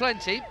time. There'll be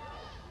plenty.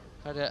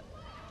 Had a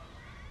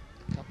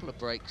couple of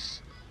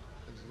breaks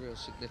of real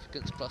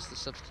significance, plus the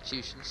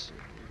substitutions.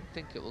 I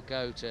think it will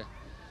go to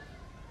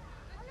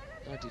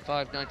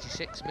 95,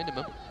 96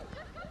 minimum.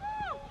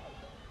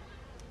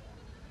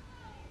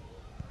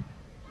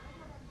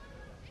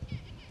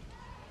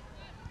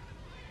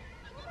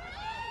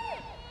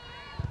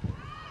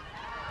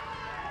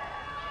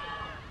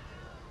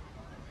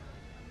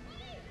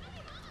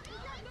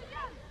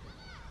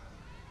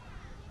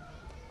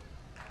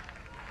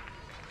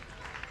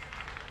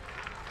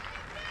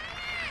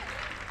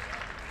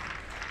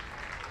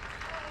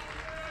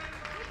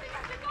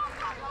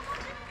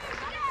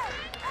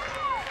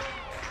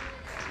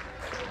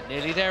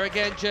 Nearly there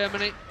again,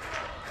 Germany.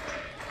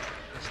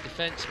 This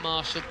defence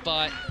marshalled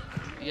by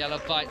Yellow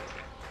White,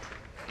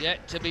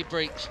 yet to be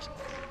breached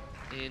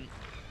in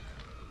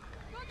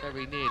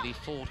very nearly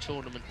 4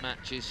 tournament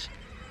matches.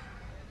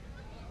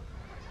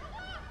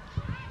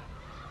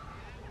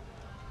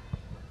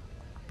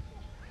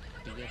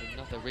 Be yet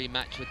another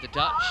rematch with the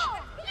Dutch.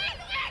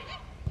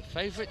 The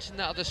favourites in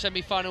that other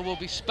semi-final will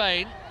be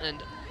Spain,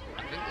 and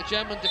I think the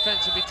German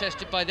defence will be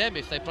tested by them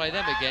if they play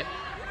them again.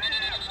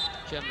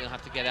 Germany will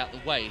have to get out the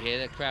way here.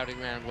 They're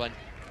crowding around when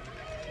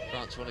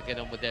France want to get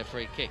on with their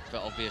free kick for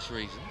obvious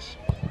reasons.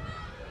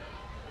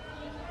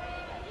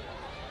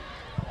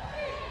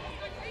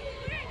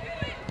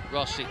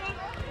 Rossi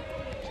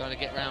trying to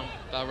get round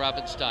by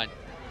Rabenstein.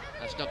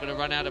 That's not going to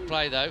run out of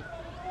play though.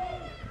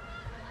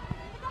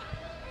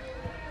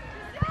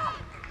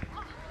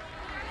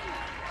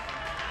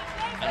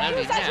 And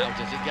only now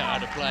does it go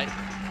out of play,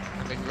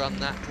 having run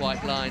that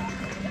white line.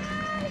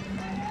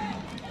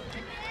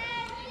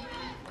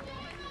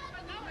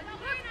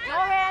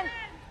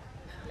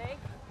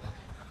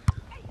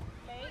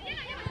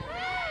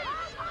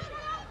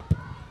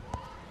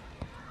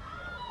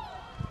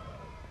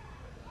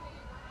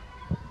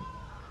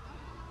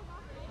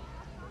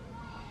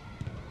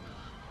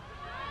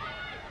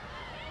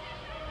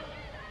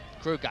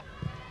 Kruger.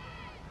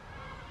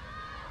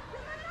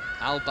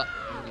 Alba,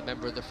 the only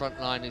member of the front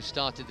line who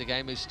started the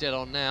game, who's still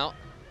on now.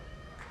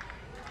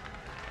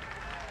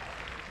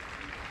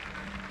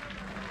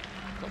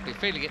 Probably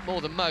feeling it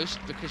more than most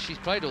because she's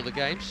played all the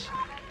games.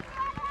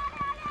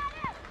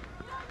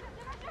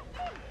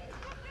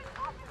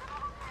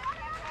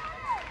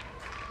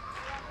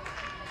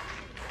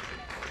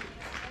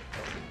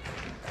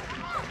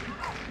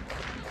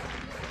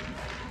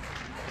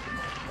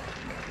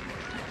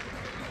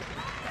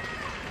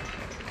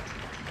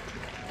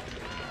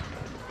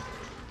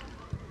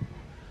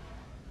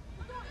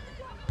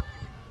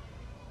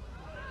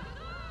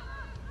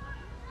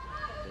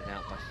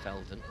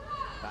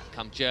 Back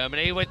come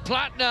Germany with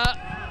Plattner,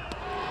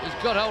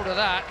 who's got hold of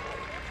that.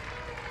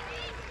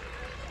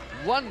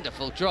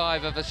 Wonderful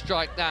drive of a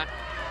strike that.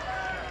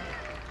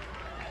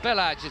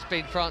 Bellage has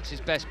been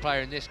France's best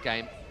player in this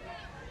game,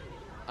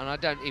 and I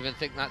don't even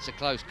think that's a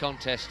close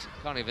contest.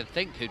 Can't even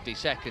think who'd be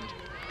second.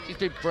 She's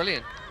been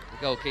brilliant, the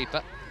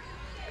goalkeeper.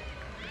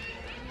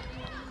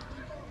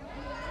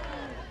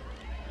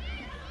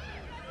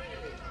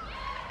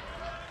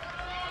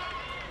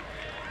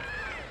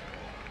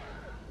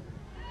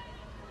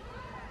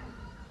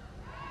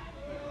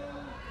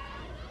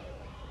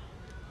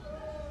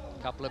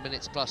 Couple of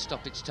minutes plus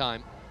stoppage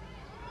time.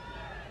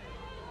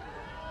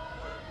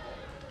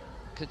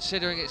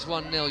 Considering it's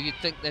 1-0, you'd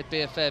think there'd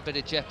be a fair bit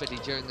of jeopardy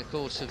during the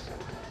course of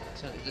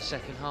certainly the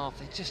second half.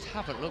 They just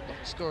haven't looked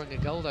like scoring a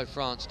goal though,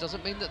 France.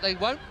 Doesn't mean that they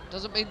won't,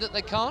 doesn't mean that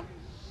they can't.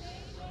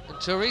 And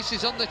Therese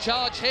is on the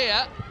charge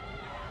here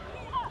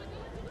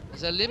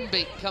as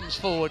Alimbi comes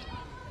forward.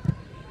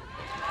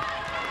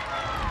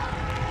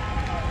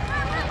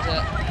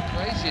 And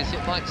crazy as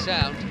it might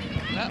sound,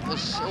 that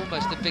was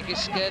almost the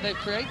biggest scare they've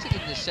created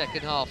in this second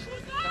half.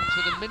 Comes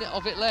with a minute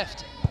of it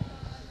left.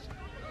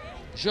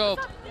 Job,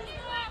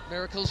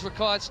 miracles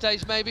required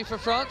stage maybe for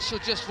France, or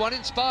just one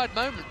inspired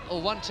moment, or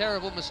one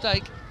terrible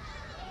mistake.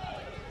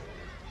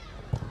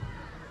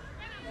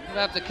 They'll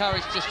have the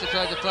courage just to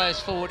throw the players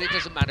forward. It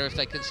doesn't matter if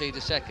they concede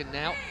a second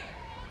now.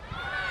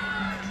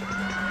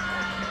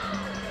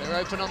 They're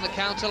open on the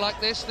counter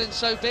like this, then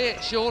so be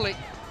it, surely.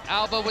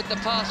 Alba with the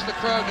pass for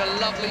Kruger,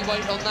 lovely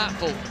weight on that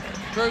ball.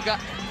 Kruger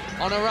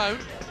on her own.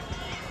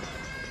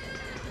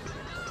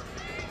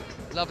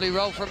 Lovely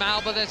roll from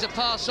Alba, there's a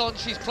pass on,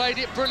 she's played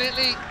it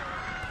brilliantly.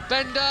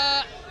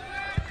 Bender.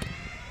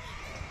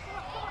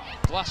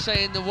 Boisse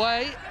in the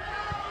way.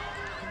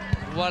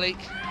 Walik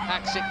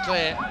hacks it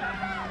clear.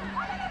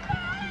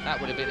 That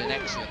would have been an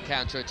excellent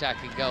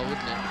counter-attacking goal,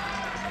 wouldn't it?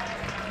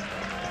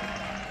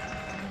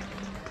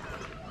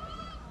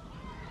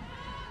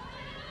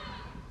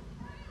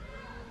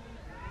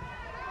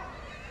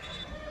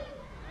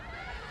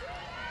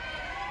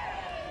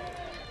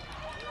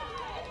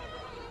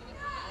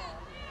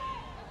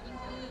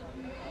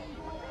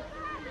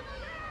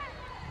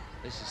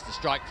 This is the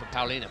strike from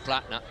Paulina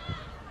Plattner.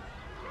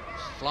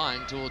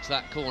 Flying towards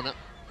that corner.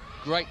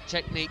 Great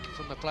technique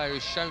from a player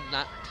who's shown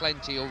that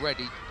plenty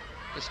already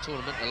this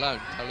tournament alone,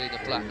 Paulina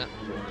Plattner.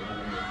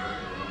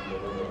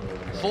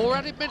 4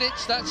 added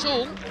minutes, that's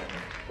all.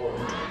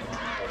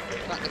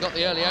 Plattner got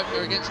the early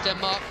opener against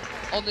Denmark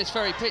on this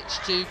very pitch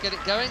to get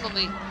it going on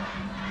the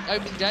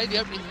opening day, the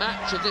opening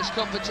match of this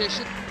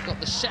competition. Got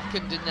the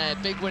second in their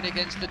big win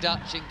against the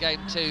Dutch in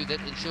Game 2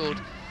 that ensured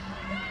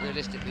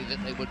realistically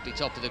that they would be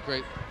top of the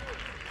group.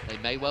 They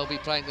may well be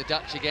playing the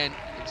Dutch again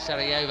in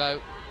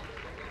Sarajevo.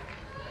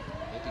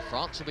 Maybe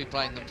France will be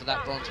playing them for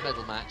that bronze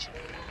medal match.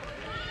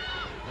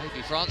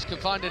 Maybe France can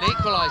find an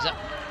equaliser.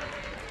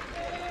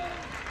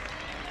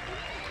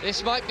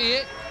 This might be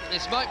it.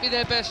 This might be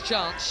their best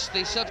chance.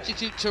 The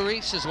substitute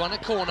Therese has won a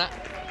corner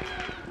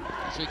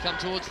as we come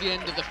towards the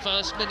end of the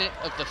first minute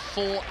of the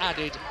 4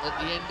 added at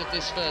the end of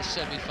this first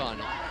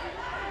semi-final.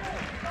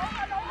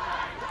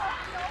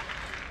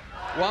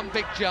 One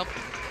big jump.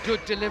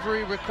 Good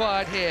delivery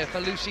required here for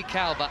Lucy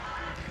Calva.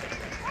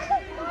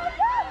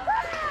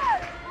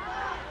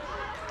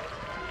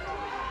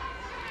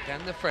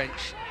 Can the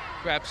French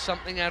grab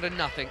something out of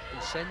nothing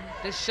and send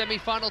this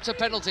semi-final to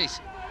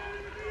penalties?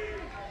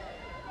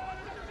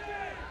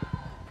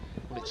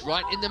 Well, it's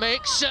right in the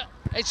mix.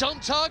 It's on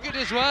target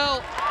as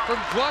well from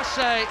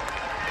Boisse.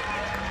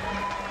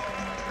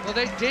 Well,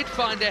 they did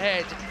find a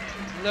head.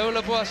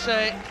 Lola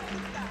Boisse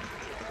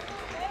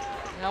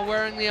now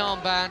wearing the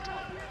armband.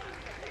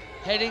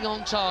 Heading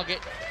on target,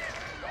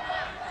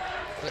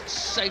 but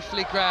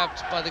safely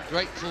grabbed by the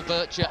grateful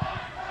Bircher.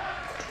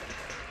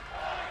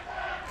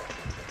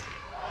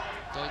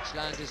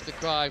 Deutschland is the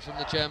cry from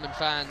the German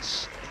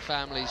fans and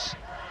families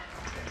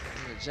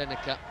here at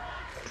Zenica.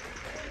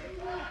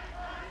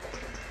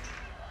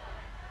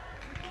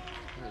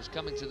 It was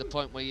coming to the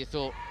point where you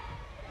thought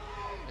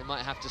they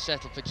might have to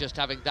settle for just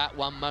having that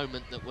one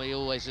moment that we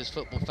always, as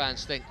football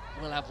fans, think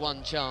we'll have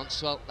one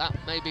chance. Well, that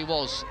maybe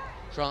was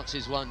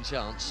France's one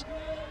chance.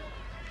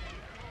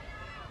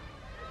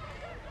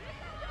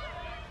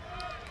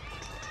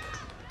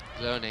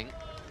 Learning,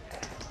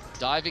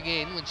 diving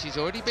in when she's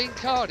already been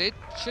carded.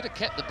 Should have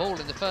kept the ball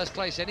in the first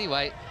place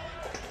anyway.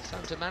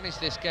 Time to manage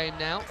this game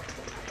now.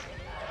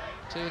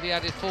 2 of the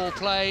added 4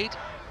 played.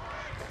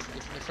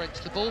 Giving the French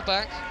the ball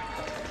back.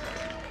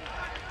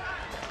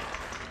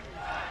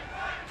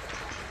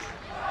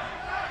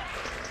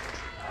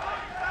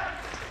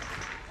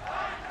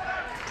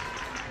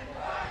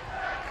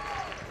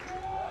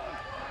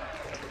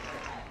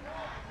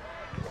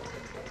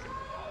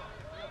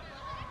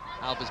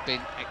 Alba's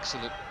been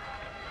excellent.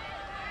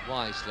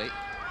 Wisely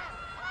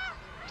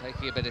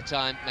taking a bit of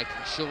time, making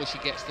sure she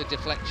gets the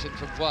deflection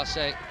from Boisse,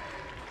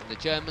 and the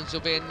Germans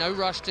will be in no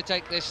rush to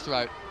take this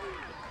throw.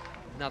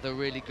 Another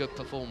really good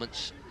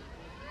performance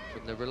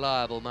from the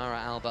reliable Mara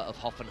Alba of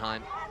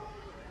Hoffenheim.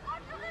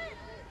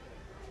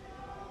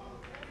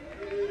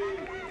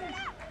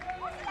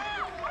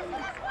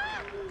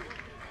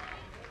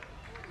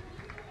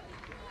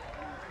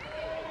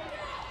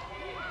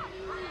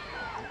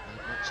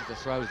 Not much of the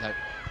throw though.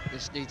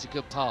 This needs a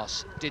good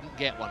pass. Didn't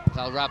get one.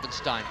 Val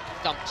Rabenstein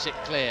thumps it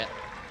clear.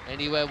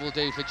 Anywhere will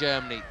do for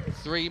Germany.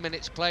 3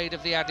 minutes played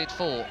of the added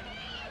 4.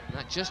 And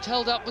that just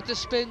held up with the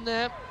spin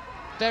there.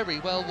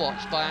 Very well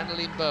watched by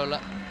Annelien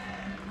Böhler.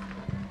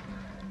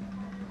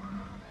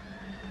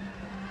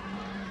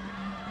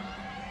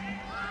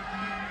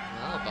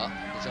 Alba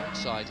is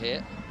onside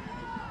here.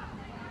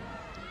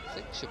 I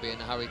think she'll be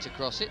in a hurry to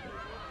cross it.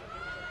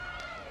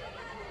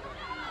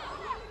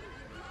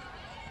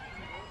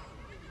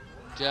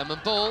 German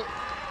ball,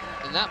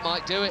 and that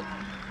might do it.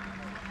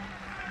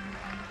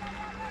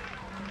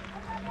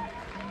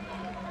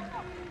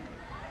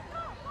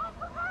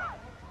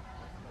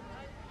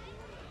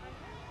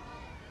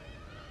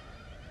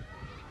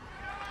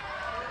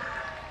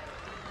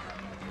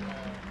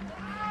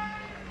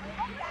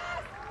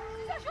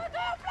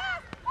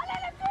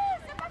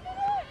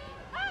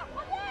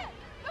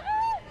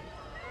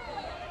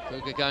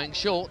 Kruger going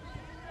short.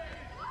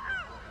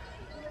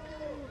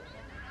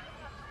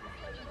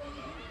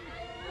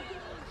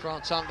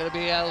 France aren't going to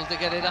be able to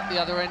get it up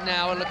the other end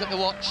now. And look at the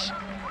watch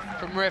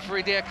from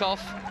referee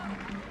Dierkhoff.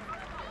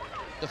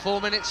 The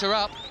 4 minutes are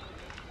up.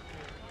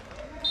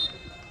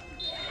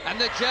 And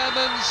the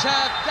Germans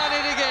have done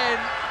it again.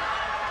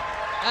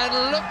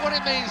 And look what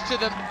it means to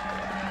them.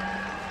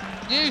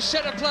 New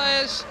set of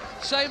players,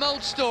 same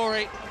old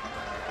story.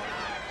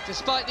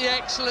 Despite the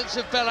excellence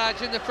of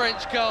Bellage in the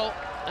French goal,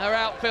 her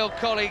outfield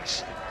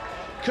colleagues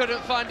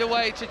couldn't find a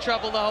way to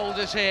trouble the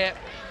holders here.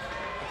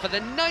 For the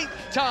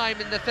 9th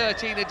time in the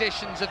 13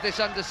 editions of this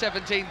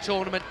under-17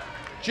 tournament,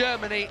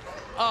 Germany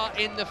are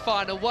in the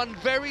final. One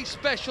very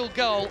special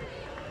goal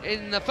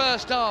in the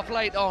first half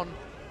late on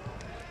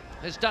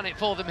has done it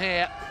for them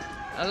here.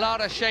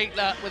 Alara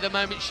Scheitler with a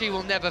moment she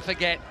will never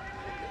forget.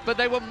 But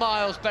they were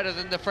miles better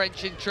than the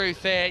French in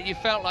truth there. You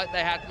felt like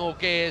they had more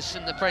gears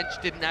and the French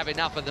didn't have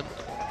enough of them.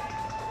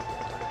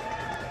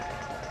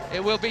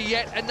 It will be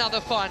yet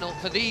another final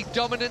for the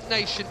dominant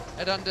nation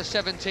at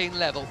under-17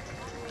 level.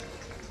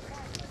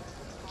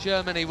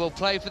 Germany will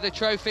play for the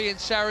trophy in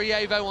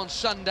Sarajevo on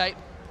Sunday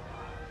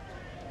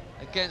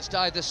against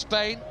either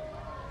Spain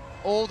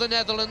or the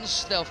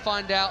Netherlands. They'll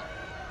find out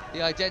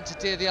the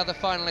identity of the other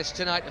finalists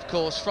tonight, of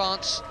course.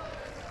 France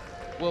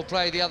will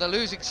play the other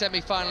losing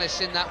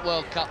semi-finalists in that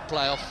World Cup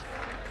playoff.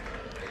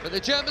 But the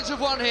Germans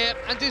have won here,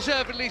 and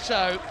deservedly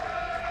so.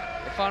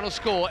 The final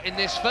score in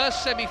this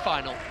first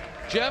semi-final,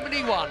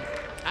 Germany 1,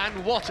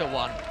 and what a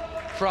one,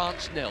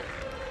 France 0.